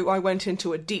I went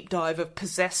into a deep dive of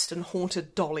possessed and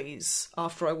haunted dollies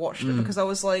after I watched it, because I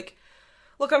was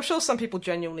look, I'm sure some people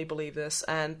genuinely believe this,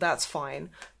 and that's fine.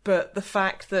 But the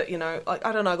fact that,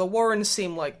 I don't know, the Warrens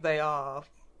seem like they are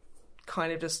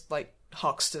kind of just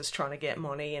hucksters trying to get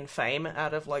money and fame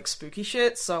out of spooky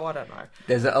shit, so I don't know.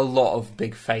 There's a lot of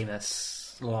big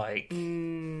famous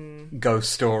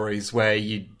ghost stories where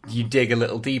you dig a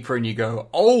little deeper and you go,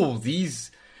 oh, these...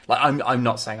 I'm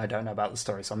not saying I don't know about the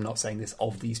story, so I'm not saying this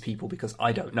of these people because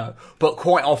I don't know. But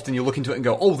quite often you look into it and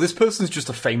go, oh, this person's just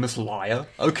a famous liar.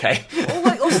 Okay.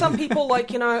 or some people,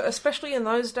 especially in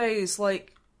those days,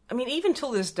 even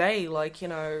till this day,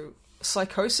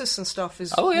 psychosis and stuff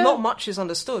is not much is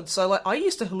understood. So, I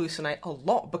used to hallucinate a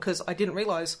lot because I didn't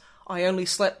realize I only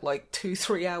slept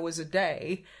 2-3 hours a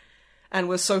day and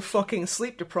was so fucking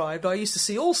sleep deprived. I used to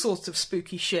see all sorts of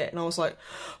spooky shit, and I was like,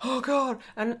 oh god.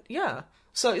 And yeah.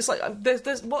 So it's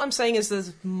there's what I'm saying is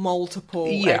there's multiple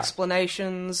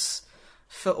explanations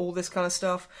for all this kind of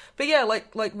stuff. But yeah,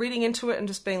 reading into it and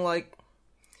just being I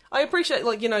appreciate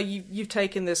you've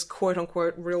taken this quote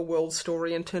unquote real world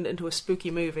story and turned it into a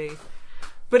spooky movie.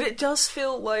 But it does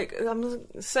feel the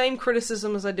same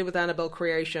criticism as I did with Annabelle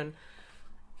Creation.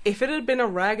 If it had been a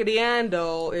Raggedy Ann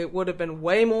doll, it would have been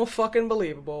way more fucking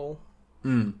believable.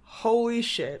 Holy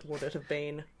shit, would it have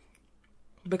been?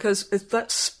 Because it's that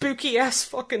spooky-ass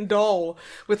fucking doll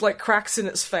with, like, cracks in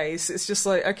its face. It's just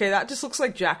like, okay, that just looks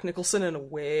like Jack Nicholson in a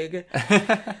wig.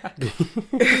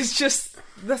 It's just,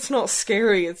 that's not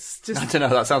scary, it's just... I don't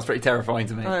know, that sounds pretty terrifying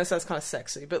to me. I know, it sounds kind of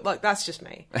sexy, but, like, that's just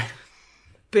me.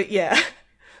 But, yeah.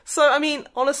 So, I mean,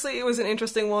 honestly, it was an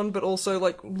interesting one, but also,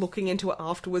 like, looking into it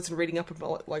afterwards and reading up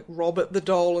about, like, Robert the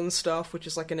Doll and stuff, which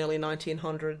is, like, an early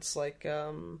 1900s, like,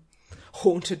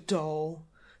 haunted doll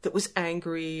that was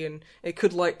angry, and it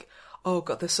could, like, oh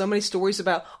god, there's so many stories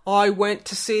about, I went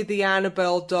to see the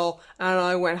Annabelle doll, and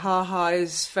I went, ha,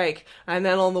 it's fake, and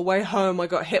then on the way home I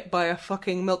got hit by a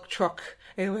fucking milk truck.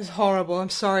 It was horrible. I'm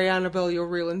sorry, Annabelle, you're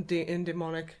real and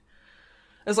demonic.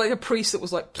 There's, like, a priest that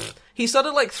was like, pfft. He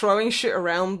started, like, throwing shit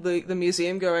around the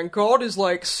museum going, God is,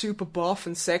 like, super buff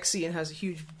and sexy and has a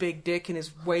huge big dick and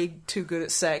is way too good at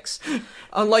sex.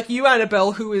 Unlike you,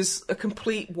 Annabelle, who is a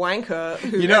complete wanker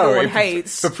who everyone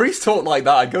hates. If a priest taught like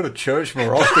that, I'd go to church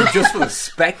more often just for the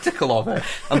spectacle of it.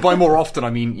 And by more often, I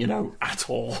mean, at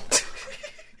all.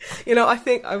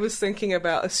 I was thinking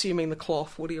about assuming the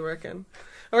cloth. What do you reckon?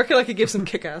 I reckon I could give some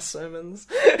kick-ass sermons.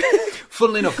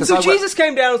 Funnily enough, because so Jesus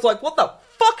came down and was like, what the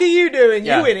fuck are you doing,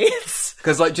 you idiots?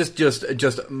 Because, like, just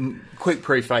quick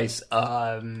preface,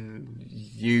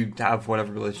 you have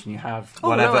whatever religion you have,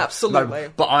 whatever. Oh, no, absolutely.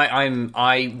 But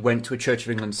I went to a Church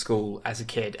of England school as a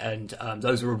kid, and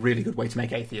those are a really good way to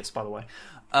make atheists, by the way.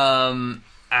 And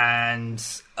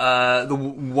the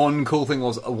one cool thing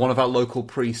was one of our local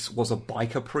priests was a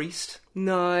biker priest.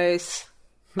 Nice.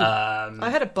 I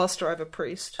had a bus driver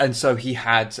priest, and so he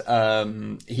had a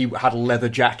leather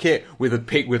jacket with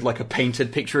a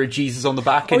painted picture of Jesus on the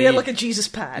back. Oh, he had like a Jesus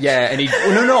patch. Yeah, and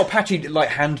not a patch, he like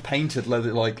hand painted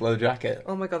leather jacket.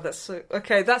 Oh my god, that's so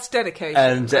okay. That's dedication.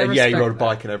 And he rode a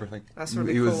bike and everything. That's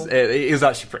really cool. It was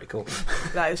actually pretty cool.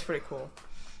 That is pretty cool.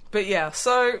 But yeah,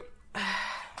 so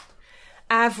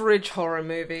average horror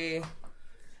movie,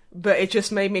 but it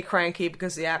just made me cranky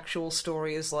because the actual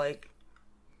story is like.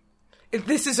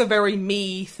 This is a very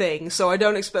me thing, so I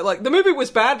don't expect, like, the movie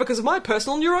was bad because of my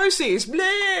personal neuroses,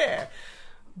 blah!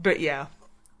 But yeah,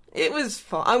 it was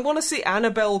fun. I want to see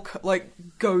Annabelle, like,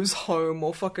 goes home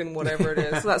or fucking whatever it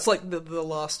is. That's, like, the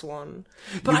last one.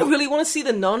 But I really want to see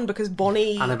The Nun because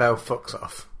Bonnie... Annabelle fucks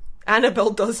off.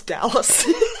 Annabelle does Dallas.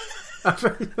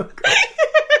 But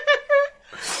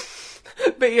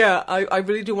yeah, I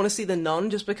really do want to see The Nun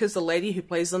just because the lady who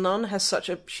plays the nun has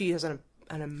she has an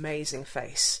amazing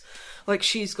face. Like,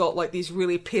 she's got, like, these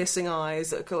really piercing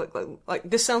eyes that are, like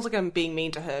this sounds like I'm being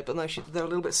mean to her, but no, they're a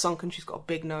little bit sunken. She's got a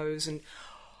big nose, and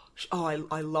I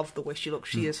love the way she looks.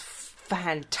 She is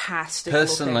fantastic.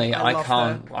 Personally,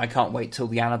 I can't wait till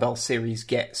the Annabelle series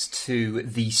gets to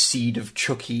the Seed of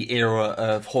Chucky era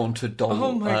of haunted doll.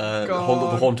 Oh my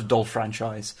god, the haunted doll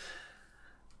franchise.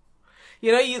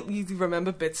 You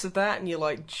remember bits of that, and you're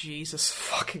like, Jesus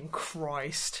fucking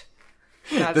Christ.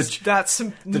 That's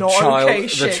some not okay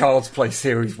shit. The Child's Play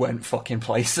series went fucking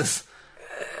places.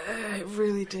 It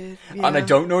really did. Yeah. And I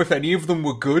don't know if any of them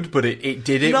were good, but it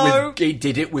did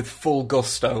it with full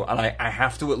gusto, and I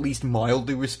have to at least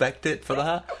mildly respect it for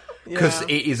that. Because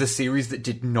it is a series that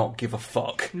did not give a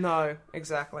fuck. No,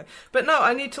 exactly. But no,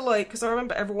 I need to, like, because I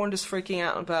remember everyone just freaking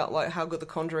out about, like, how good The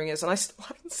Conjuring is, and I still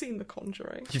haven't seen The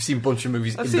Conjuring. You've seen a bunch of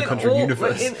movies in The Conjuring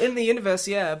universe. Like, in the universe,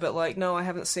 yeah, but, like, no, I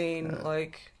haven't seen,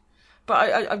 like...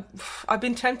 But I've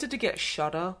been tempted to get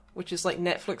Shudder, which is, like,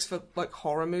 Netflix for, like,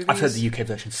 horror movies. I've heard the UK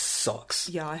version sucks.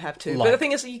 Yeah, I have too. But the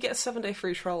thing is, you get a 7-day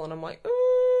free trial, and I'm like,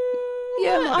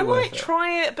 yeah, I might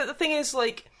try it. But the thing is,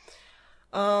 like,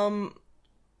 I'm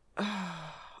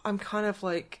kind of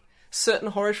like certain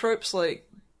horror tropes, like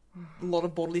a lot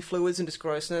of bodily fluids and just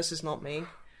grossness is not me.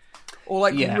 Or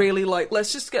like really like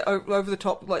let's just get over the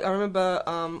top. Like I remember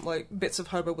like bits of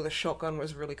Hobo with a shotgun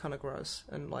was really kind of gross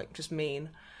and like just mean.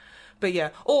 But yeah.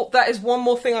 Oh, that is one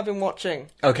more thing I've been watching.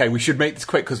 Okay, we should make this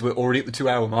quick because we're already at the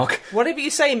 2-hour mark. Whatever you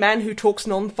say, man who talks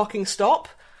non-fucking stop.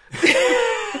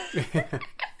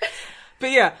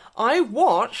 But yeah, I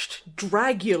watched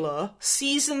Dragula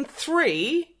Season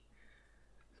 3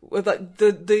 with like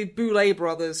the Boulet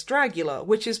brothers Dragula,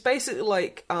 which is basically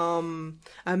like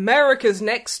America's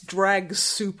Next Drag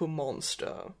Super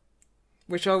Monster.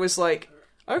 Which I was like,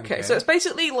 okay. So it's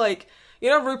basically like, you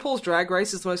know, RuPaul's Drag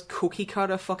Race is the most cookie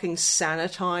cutter fucking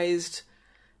sanitized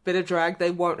bit of drag.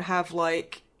 They won't have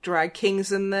like drag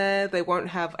kings in there. They won't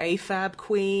have AFAB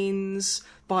queens,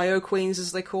 bio queens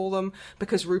as they call them,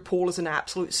 because RuPaul is an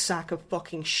absolute sack of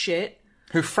fucking shit.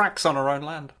 Who fracks on her own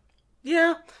land.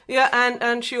 Yeah,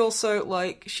 and she also,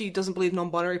 like, she doesn't believe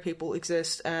non-binary people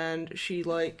exist, and she,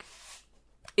 like,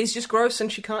 is just gross,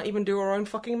 and she can't even do her own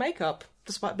fucking makeup.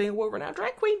 despite being a world-renowned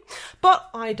drag queen. But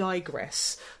I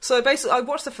digress. So basically, I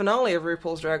watched the finale of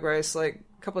RuPaul's Drag Race, like,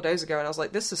 a couple of days ago, and I was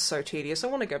like, this is so tedious, I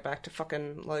want to go back to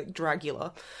fucking, like,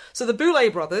 Dragula. So the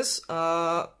Boulet brothers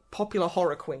are popular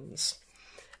horror queens.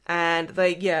 And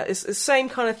they, it's the same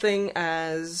kind of thing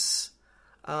as,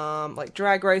 like,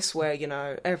 Drag Race, where, you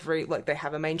know, they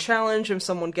have a main challenge and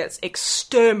someone gets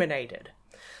exterminated.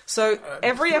 So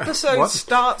every episode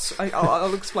starts...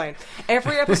 I'll explain.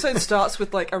 Every episode starts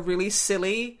with, like, a really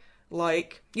silly,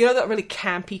 like... You know that really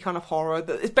campy kind of horror?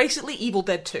 That it's basically Evil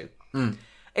Dead 2.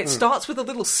 It starts with a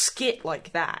little skit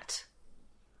like that.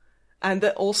 And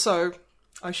that also...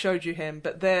 I showed you him,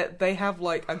 but they have,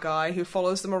 like, a guy who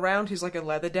follows them around who's, like, a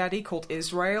leather daddy called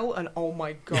Israel, and oh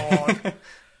my god...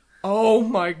 oh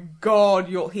my god,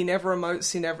 he never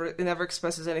emotes, he never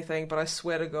expresses anything, but I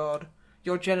swear to god...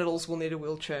 Your genitals will need a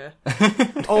wheelchair.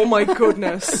 Oh my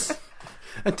goodness.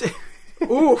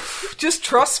 Oof. Just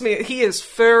trust me. He is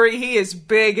furry, he is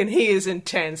big, and he is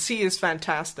intense. He is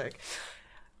fantastic.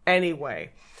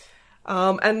 Anyway.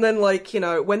 And then, like, you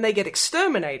know, when they get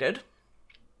exterminated,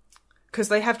 because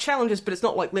they have challenges, but it's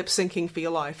not like lip syncing for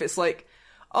your life. It's like,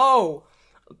 oh,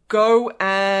 go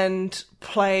and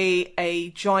play a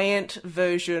giant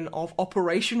version of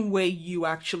Operation where you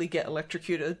actually get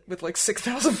electrocuted with like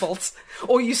 6,000 volts,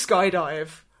 or you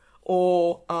skydive,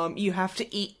 or you have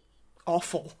to eat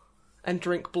offal and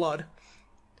drink blood.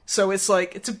 So it's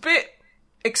like, it's a bit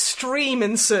extreme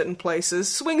in certain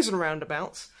places, swings and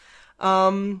roundabouts.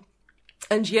 And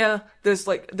yeah, there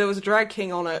was a drag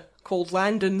king on it called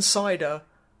Landon Cider,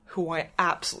 who I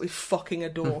absolutely fucking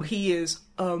adore. He is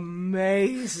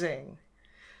amazing.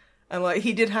 And, like,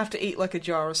 he did have to eat, like, a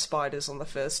jar of spiders on the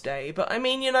first day. But, I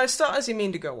mean, you know, start as you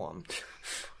mean to go on.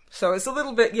 So it's a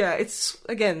little bit, it's,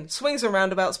 again, swings and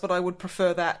roundabouts, but I would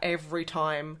prefer that every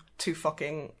time to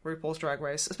fucking RuPaul's Drag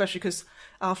Race. Especially because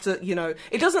after, you know,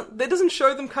 it doesn't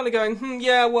show them kind of going,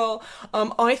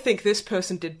 I think this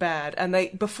person did bad.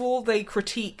 And before they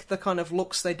critique the kind of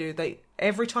looks they do,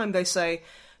 every time they say...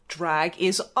 Drag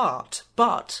is art,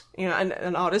 but, you know,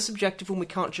 and art is subjective and we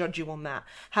can't judge you on that.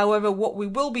 However, what we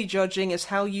will be judging is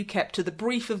how you kept to the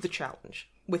brief of the challenge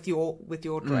with your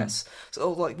dress. So,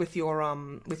 like, with your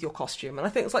costume. And I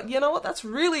think it's like, you know what, that's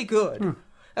really good.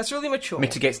 That's really mature.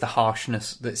 Mitigates the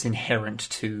harshness that's inherent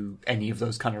to any of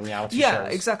those kind of reality shows. Yeah,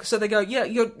 exactly. So they go,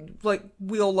 you're, like,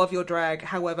 we all love your drag,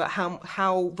 however,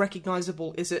 how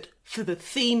recognisable is it for the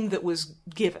theme that was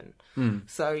given?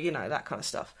 So, you know, that kind of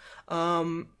stuff.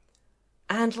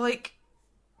 And, like,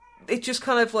 it just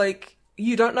kind of, like,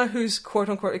 you don't know who's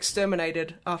quote-unquote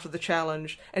exterminated after the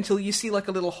challenge until you see, like,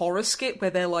 a little horror skit where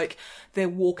they're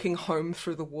walking home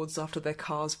through the woods after their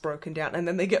car's broken down, and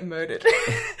then they get murdered.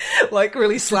 Like,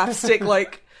 really slapstick,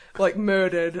 like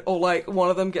murdered, or, like, one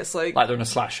of them gets, like... Like they're in a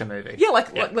slasher movie. Yeah,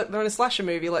 like they're in a slasher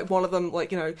movie, like, one of them,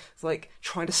 like, you know, is, like,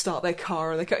 trying to start their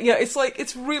car, and it's, like,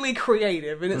 it's really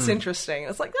creative, and it's interesting.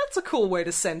 It's like, that's a cool way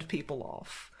to send people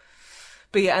off.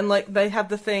 But yeah, and, like, they have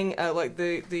the thing, like,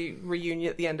 the reunion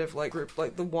at the end of, like,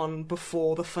 the one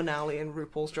before the finale in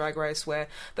RuPaul's Drag Race, where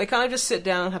they kind of just sit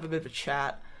down and have a bit of a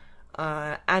chat,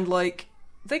 and, like,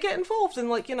 they get involved, and,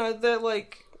 like, you know, they're,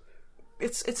 like,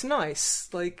 it's nice.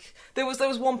 Like, there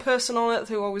was one person on it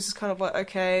who I was just kind of like,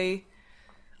 okay,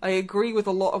 I agree with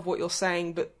a lot of what you're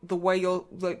saying, but the way you're,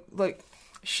 like,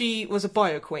 she was a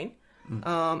bio queen,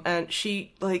 and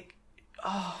she, like,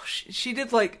 she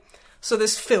did, like, so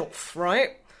there's filth,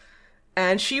 right?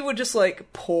 And she would just,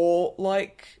 like, pour,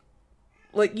 like,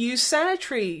 use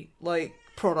sanitary, like,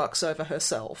 products over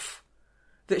herself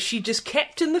that she just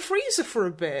kept in the freezer for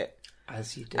a bit.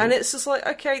 As you do. And it's just like,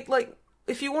 okay, like,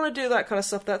 if you want to do that kind of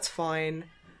stuff, that's fine.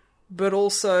 But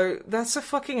also, that's a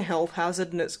fucking health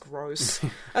hazard and it's gross.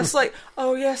 It's like,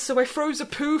 oh yeah, so I froze a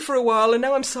poo for a while and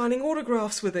now I'm signing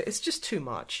autographs with it. It's just too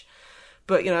much.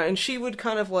 But, you know, and she would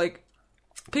kind of, like,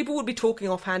 people would be talking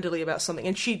offhandedly about something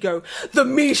and she'd go, the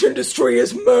meat industry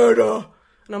is murder!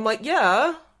 And I'm like,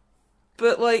 yeah,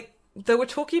 but, like, they were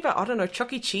talking about, I don't know,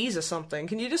 Chuck E. Cheese or something.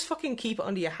 Can you just fucking keep it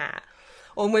under your hat?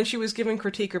 Or when she was giving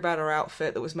critique about her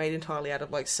outfit that was made entirely out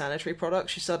of, like, sanitary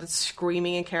products, she started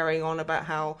screaming and carrying on about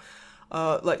how,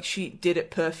 like, she did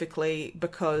it perfectly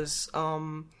because,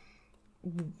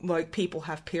 like, people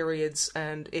have periods,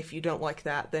 and if you don't like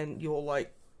that, then you're,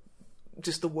 like,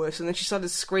 just the worst. And then she started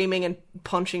screaming and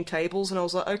punching tables, and I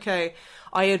was like, okay,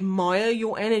 I admire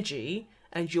your energy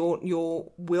and your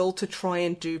will to try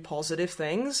and do positive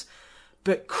things,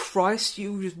 but Christ,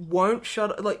 you just won't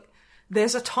shut up. Like,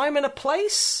 there's a time and a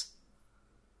place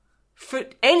for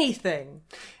anything.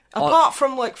 Apart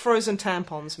from, like, frozen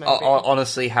tampons, maybe.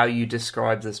 Honestly, how you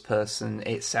describe this person,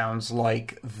 it sounds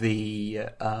like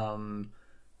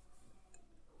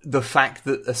the fact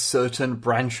that a certain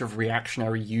branch of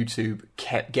reactionary YouTube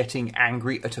kept getting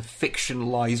angry at a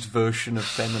fictionalized version of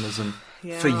feminism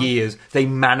for years. They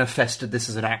manifested this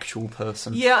as an actual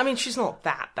person. Yeah, I mean, she's not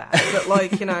that bad, but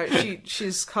like, you know,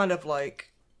 she's kind of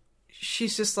like,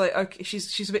 she's just like, okay,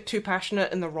 she's a bit too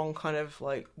passionate in the wrong kind of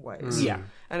like ways. Yeah.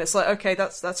 And it's like, okay,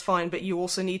 that's fine, but you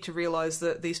also need to realize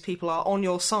that these people are on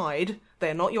your side.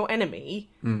 They're not your enemy,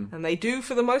 and they do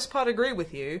for the most part agree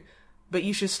with you. But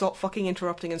you should stop fucking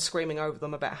interrupting and screaming over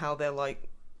them about how they're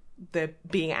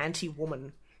being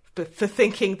anti-woman for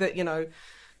thinking that, you know,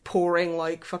 pouring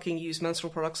like fucking used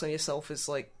menstrual products on yourself is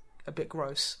like a bit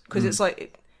gross. Because it's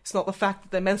like, it's not the fact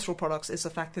that they're menstrual products, it's the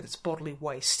fact that it's bodily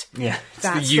waste. Yeah, it's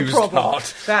that's the used problem.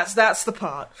 part. That's the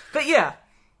part. But yeah,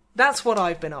 that's what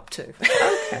I've been up to.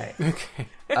 Okay.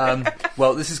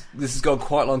 Well, this has gone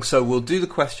quite long, so we'll do the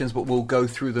questions, but we'll go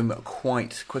through them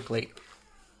quite quickly.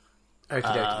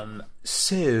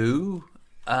 So,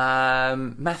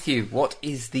 Matthew, what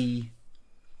is the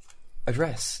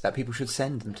address that people should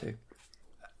send them to?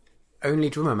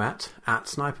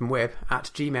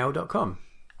 onlydrummermatt@snipeandweb@gmail.com.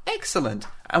 Excellent.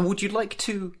 And would you like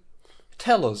to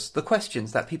tell us the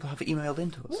questions that people have emailed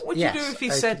into us? What would you do if he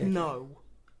said no?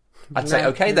 I'd say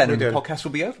okay then, and the podcast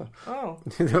will be over. Oh.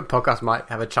 The podcast might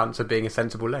have a chance of being a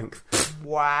sensible length.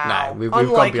 Wow. No, we've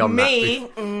Unlike gone beyond me.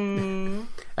 that.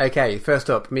 Okay, first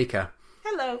up, Mika.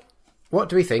 Hello. What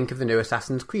do we think of the new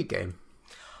Assassin's Creed game?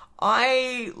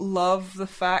 I love the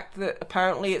fact that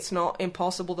apparently it's not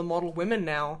impossible to model women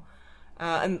now.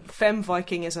 And Femme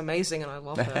Viking is amazing and I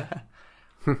love her.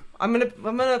 I'm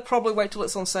gonna probably wait till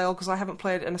it's on sale because I haven't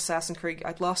played an Assassin's Creed.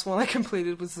 The last one I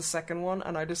completed was the second one,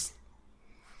 and I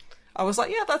was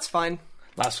like, yeah, that's fine.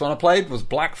 Last one I played was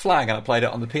Black Flag, and I played it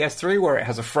on the PS3 where it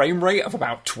has a frame rate of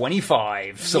about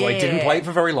 25, so I didn't play it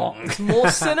for very long. It's more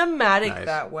cinematic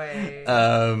that way.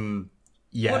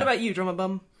 Yeah. What about you, Drummer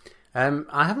Bum?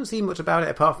 I haven't seen much about it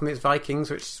apart from its Vikings,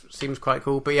 which seems quite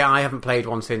cool. But yeah, I haven't played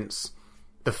one since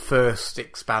the first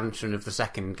expansion of the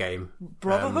second game.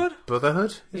 Brotherhood?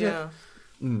 Brotherhood? Is Yeah.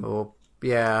 it? Or,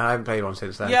 yeah, I haven't played one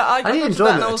since then. Yeah, I got did into enjoy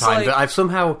that them and at I the was time, like- but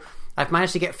I've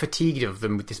managed to get fatigued of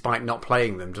them despite not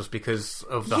playing them just because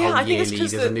of the Yeah, I whole think it's yearly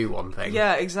 'cause there's a new one thing.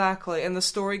 Yeah, exactly. And the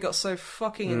story got so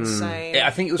fucking insane. Yeah,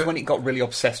 I think it was when it got really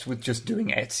obsessed with just doing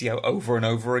Ezio over and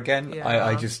over again. Yeah.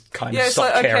 I just kind of Yeah, it's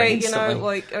stopped like, caring okay,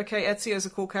 instantly. okay, Ezio's a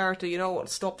cool character. You know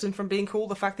what stops him from being cool?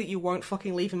 The fact that you won't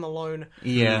fucking leave him alone.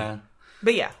 Yeah.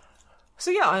 But yeah.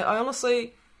 So yeah, I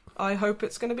honestly, I hope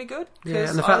it's going to be good. Yeah,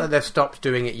 and the fact that they've stopped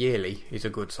doing it yearly is a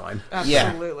good sign.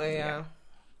 Absolutely, yeah.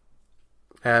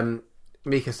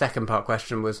 Mika's second part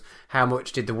question was, how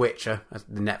much did The Witcher,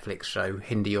 the Netflix show,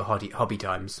 hinder your hobby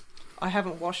times? I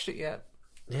haven't watched it yet.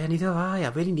 Yeah, neither have I. I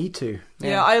really need to.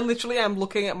 Yeah, I literally am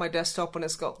looking at my desktop and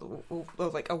it's got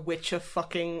like a Witcher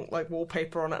fucking like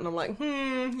wallpaper on it, and I'm like,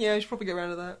 yeah, I should probably get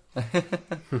around to that.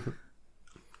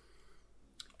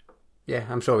 Yeah,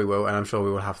 I'm sure we will, and I'm sure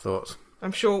we will have thoughts.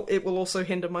 I'm sure it will also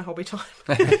hinder my hobby time.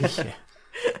 Yeah.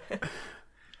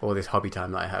 All this hobby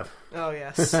time that I have. Oh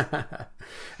yes.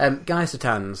 Guy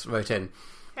Satans wrote in,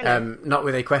 not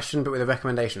with a question, but with a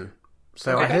recommendation.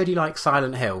 So Okay. I heard you like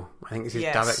Silent Hill. I think this is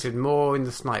Yes. directed more in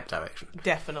the snipe direction.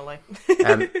 Definitely.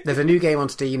 There's a new game on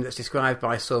Steam that's described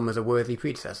by some as a worthy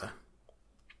predecessor.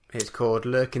 It's called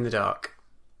Lurk in the Dark.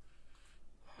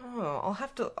 Oh,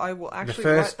 I will actually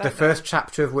The first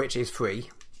chapter of which is free.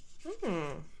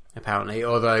 Apparently,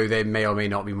 although there may or may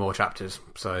not be more chapters.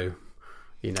 So,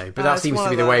 you know, but that it's seems one to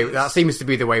be of the way. those. That seems to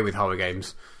be the way with horror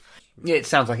games. Yeah, it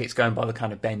sounds like it's going by the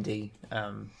kind of bendy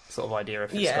sort of idea.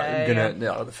 If it's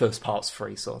the first part's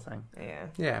free sort of thing. Yeah.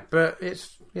 Yeah, but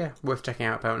it's worth checking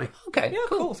out. Apparently, Okay, Yeah,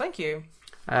 cool. Thank you.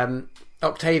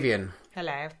 Octavian.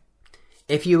 Hello.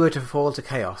 If you were to fall to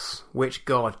chaos, which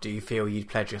god do you feel you'd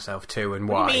pledge yourself to, and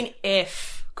why? What do you mean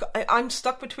if? I'm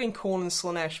stuck between Korn and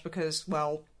Slanesh because,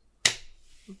 well,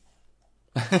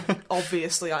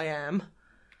 obviously I am.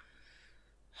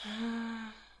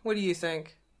 What do you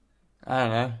think? I don't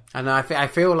know. And I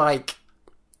feel like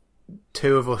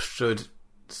two of us should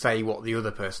say what the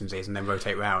other person's is and then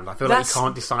rotate round. I feel like you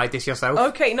can't decide this yourself.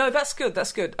 Okay, no, that's good.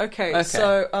 Okay,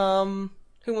 so,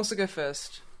 who wants to go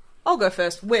first? I'll go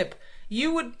first. Wib,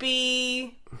 you would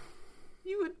be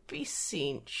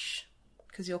Cinch,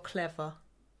 because you're clever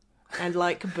and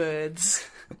like birds.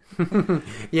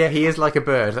 Yeah, he is like a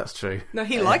bird, that's true. No,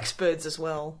 he likes birds as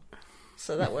well,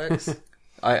 so that works.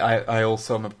 I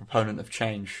also am a proponent of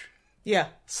change. Yeah,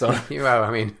 So Well, I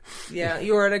mean... yeah,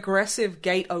 you're an aggressive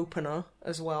gate opener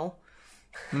as well.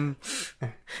 No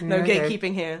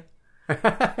gatekeeping here.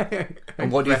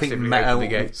 and what do you think Aggressively Matt? open the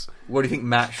gates. What do you think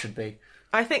Matt should be?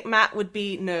 I think Matt would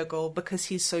be Nurgle because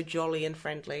he's so jolly and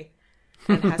friendly.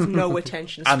 and has no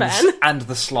attention span. And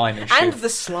the slime issue. And the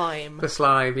slime. The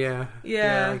slime, yeah.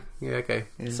 Yeah. Yeah, okay.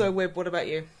 So, Wib, what about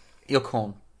you? You're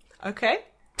corn. Okay.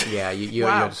 Yeah, you're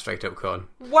Wow. just straight up corn.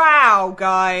 Wow,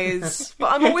 guys.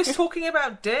 But I'm always talking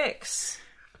about dicks.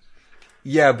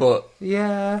 Yeah, but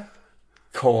Yeah.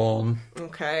 corn.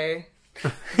 Okay.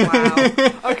 Wow.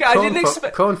 Okay, I didn't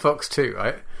expect... Corn fucks too,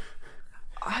 right?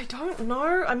 I don't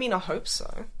know. I mean, I hope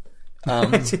so.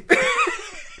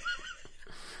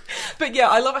 But yeah,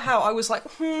 I love how I was like,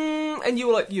 and you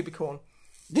were like, Ubicorn.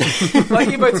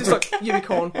 Like, you both just like,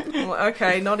 Ubicorn. I'm like,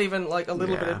 okay, not even like a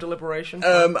little bit of deliberation.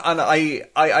 And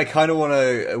I kind of want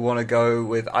to go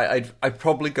with I'd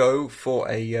probably go for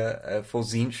for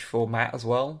Zinch for Matt as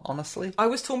well. Honestly, I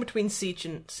was torn between Siege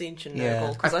and Nurgle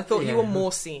Yeah. because I thought you Yeah. were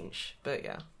more Siege, but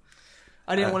yeah,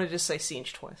 I didn't want to just say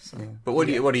Siege twice. So. but what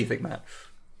do you think, Matt?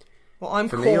 Well, I'm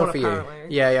For corn me or for apparently.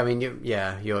 you? Yeah, I mean,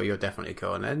 you're definitely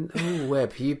corn. And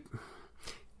Web, you.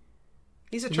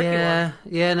 He's a tricky one.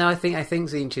 Yeah. No, I think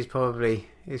Zinch is probably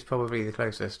the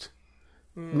closest.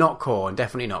 Not corn,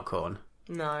 definitely not corn.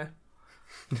 No,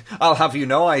 I'll have you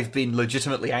know, I've been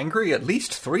legitimately angry at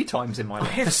least 3 times in my I life.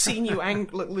 have seen you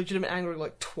legitimate angry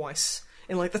like twice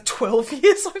in like the 12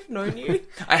 years I've known you.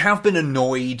 I have been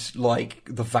annoyed like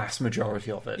the vast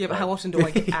majority of it. Yeah, but how often do I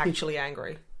get actually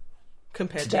angry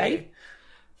compared to Today? you?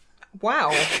 Wow.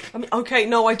 I mean, okay,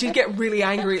 no, I did get really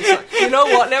angry. It's like, you know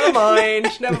what? Never mind.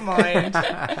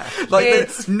 Like,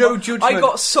 It's- no judgment. I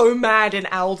got so mad in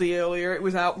Aldi earlier; it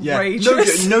was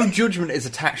outrageous. No judgment is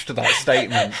attached to that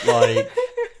statement.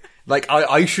 Like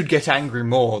I should get angry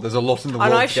more. There's a lot in the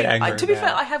world and I to should. get angry To be about.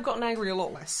 fair, I have gotten angry a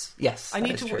lot less. Yes, I that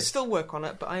need is to true. still work on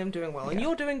it, but I am doing well, and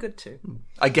you're doing good too.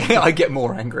 I get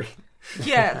more angry.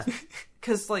 Yeah,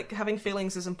 because like having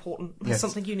feelings is important. It's Yes.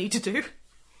 something you need to do.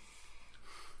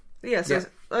 Yeah. So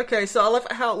okay. So I love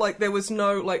how like there was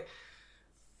no like.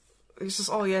 It's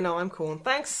just I'm corn.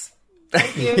 Thanks.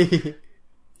 Thank you.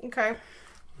 Okay.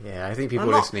 Yeah, I think people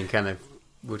I'm not- listening kind of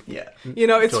would. Yeah. You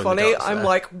know, it's Join the funny. dots I'm there.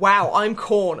 like, wow, I'm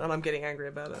corn, and I'm getting angry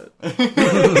about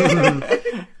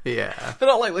it. Yeah. But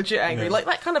not like legit angry. Like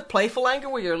that kind of playful anger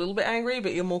where you're a little bit angry,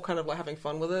 but you're more kind of like having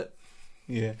fun with it.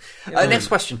 Yeah. Next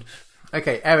question.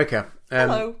 Okay, Erica.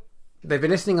 Hello. They've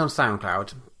been listening on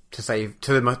SoundCloud to save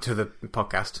to the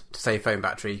podcast to save phone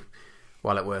battery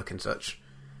while at work and such.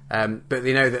 But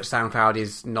they know that SoundCloud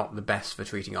is not the best for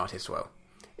treating artists well.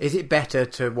 Is it better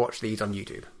to watch these on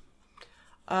YouTube?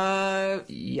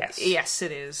 Yes. Yes,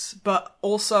 it is. But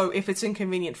also, if it's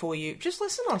inconvenient for you, just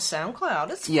listen on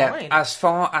SoundCloud. It's Yeah, fine. as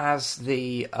far as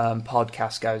the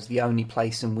podcast goes, the only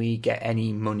place and we get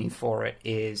any money for it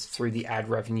is through the ad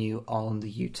revenue on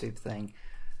the YouTube thing.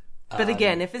 But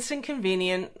again, if it's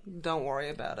inconvenient, don't worry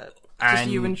about it. Just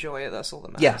And- you enjoy it. That's all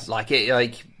that Yeah, matters.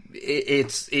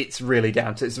 it's really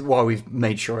down to. It's why we've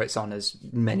made sure it's on as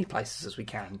many places as we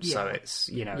can. So Yeah. it's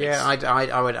it's,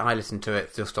 I listen to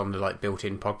it just on the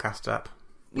built-in podcast app,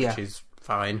 which is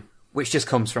fine. which just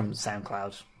comes from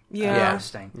SoundCloud. Yeah.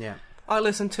 Hosting. Yeah. I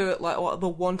listened to it the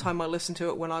one time I listened to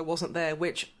it when I wasn't there.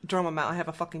 Which drummer Matt, I have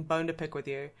a fucking bone to pick with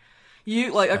you.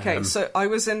 You so I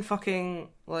was in fucking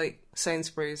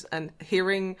Sainsbury's and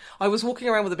I was walking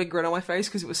around with a big grin on my face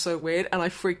because it was so weird, and I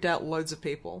freaked out loads of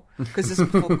people because this is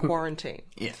before the quarantine.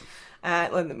 Yeah.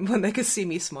 When they could see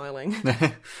me smiling,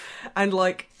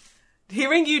 and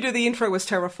hearing you do the intro was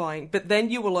terrifying. But then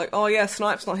you were like, "Oh yeah,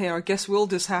 Snipe's not here. I guess we'll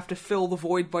just have to fill the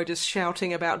void by just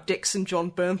shouting about Dix and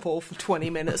John Bernthal for 20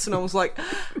 minutes." And I was like,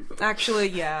 "Actually,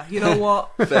 yeah. You know what?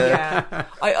 Yeah."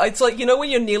 It's like, you know when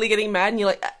you're nearly getting mad and you're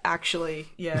like, "Actually,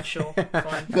 yeah, sure,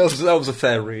 fine." That was a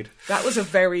fair read. That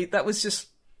was just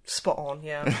spot on.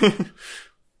 Yeah.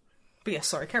 But yeah,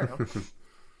 sorry. Carry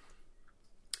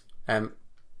on.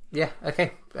 Yeah.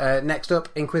 Okay. Next up,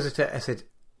 Inquisitor Acidus.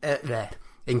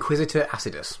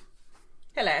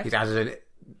 Hello.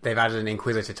 They've added an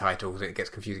Inquisitor title, so it gets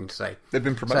confusing to say. They've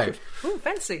been promoted. Ooh,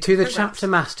 fancy. To the Congrats. chapter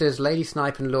masters, Lady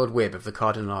Snipe and Lord Wib of the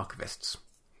Cardinal Archivists.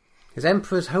 His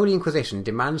Emperor's Holy Inquisition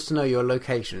demands to know your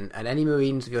location and any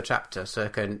Marines of your chapter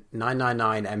circa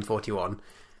 999 M41,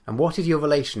 and what is your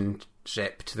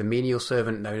relationship to the menial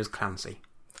servant known as Clancy?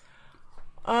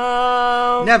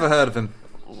 Never heard of him.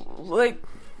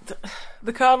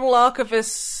 The Cardinal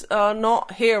Archivists are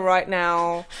not here right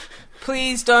now.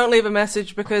 Please don't leave a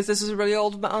message because this is a really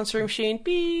old answering machine.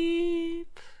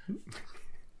 Beep.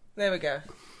 There we go.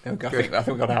 There we go. I think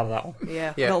we got out of that one.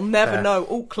 Yeah, Yeah, they'll never fair. know.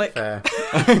 Oh, click.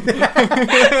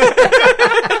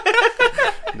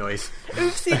 Noise.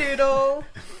 Oopsie doodle.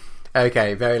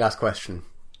 Okay, very last question.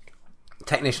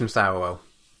 Technician Sourwell.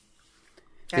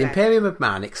 The Hello. Imperium of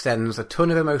Man extends a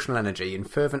ton of emotional energy and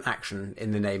fervent action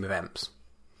in the name of EMPs.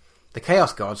 The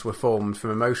Chaos Gods were formed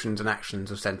from emotions and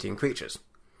actions of sentient creatures.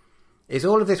 Is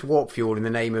all of this warp fuel in the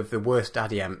name of the worst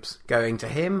daddy amps going to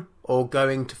him, or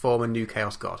going to form a new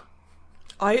Chaos God?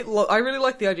 I really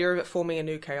like the idea of it forming a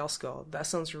new Chaos God. That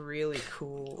sounds really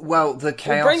cool. Well, the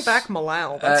Chaos... We'll bring back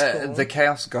Malal, that's cool. The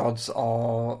Chaos Gods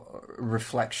are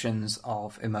reflections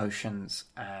of emotions,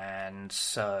 and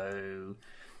so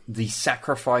the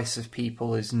sacrifice of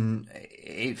people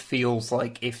it feels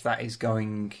like if that is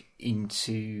going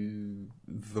into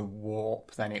the warp,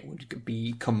 then it would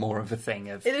become more of a thing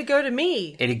of... It'd go to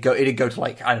me. It'd go to,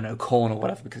 like, I don't know, Khorne or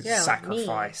whatever, because it's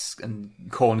sacrifice, and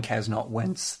Khorne cares not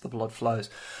whence the blood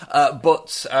flows.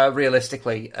 But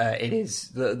realistically, it is...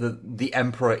 The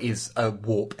Emperor is a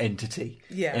warp entity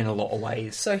in a lot of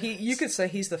ways. So you could say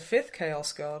he's the 5th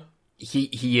Chaos God.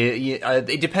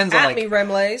 It depends on, At like... me,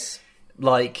 Remlays.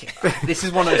 Like, this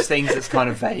is one of those things that's kind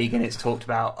of vague and it's talked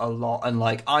about a lot, and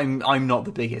like I'm not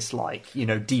the biggest, like, you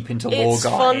know, deep into lore guy. It's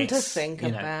fun to think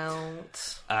about.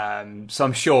 So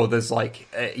I'm sure there's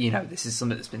like this is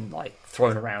something that's been like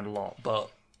thrown around a lot, but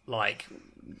like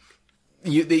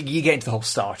you get into the whole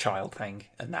Star Child thing,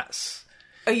 and that's...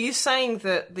 Are you saying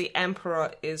that the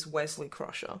Emperor is Wesley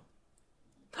Crusher?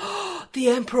 The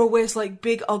Emperor wears like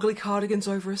big ugly cardigans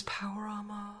over his power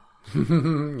armor.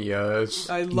 Yes.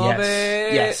 I love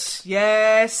it.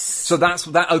 Yes. So that's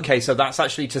that. Okay, so that's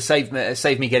actually to save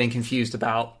me getting confused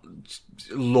about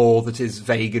lore that is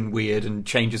vague and weird and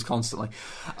changes constantly.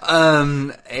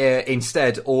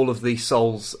 Instead, all of the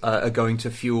souls are going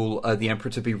to fuel the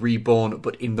Emperor to be reborn,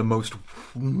 but in the most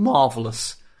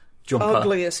marvelous jumper,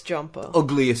 ugliest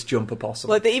jumper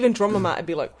possible. Like, they even drum him out and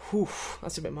be like, whew,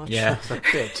 that's a bit much. Yeah, that's a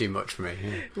bit too much for me.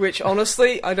 Yeah. Which,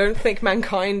 honestly, I don't think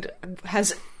mankind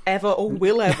has ever or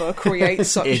will ever create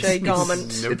such a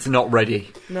garment. It's not ready.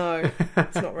 No,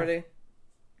 it's not ready.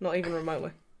 Not even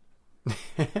remotely.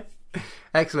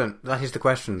 Excellent. That is the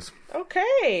questions.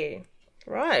 Okay.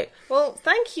 Right. Well,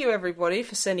 thank you, everybody,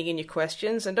 for sending in your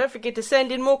questions. And don't forget to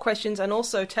send in more questions, and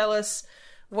also tell us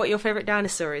what your favourite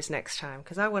dinosaur is next time,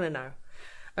 because I want to know.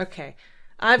 Okay.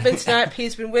 I've been Snipe,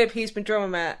 he's been Wib, he's been Drummer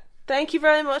Matt. Thank you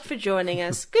very much for joining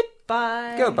us.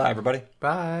 Goodbye. Goodbye, everybody.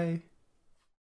 Bye.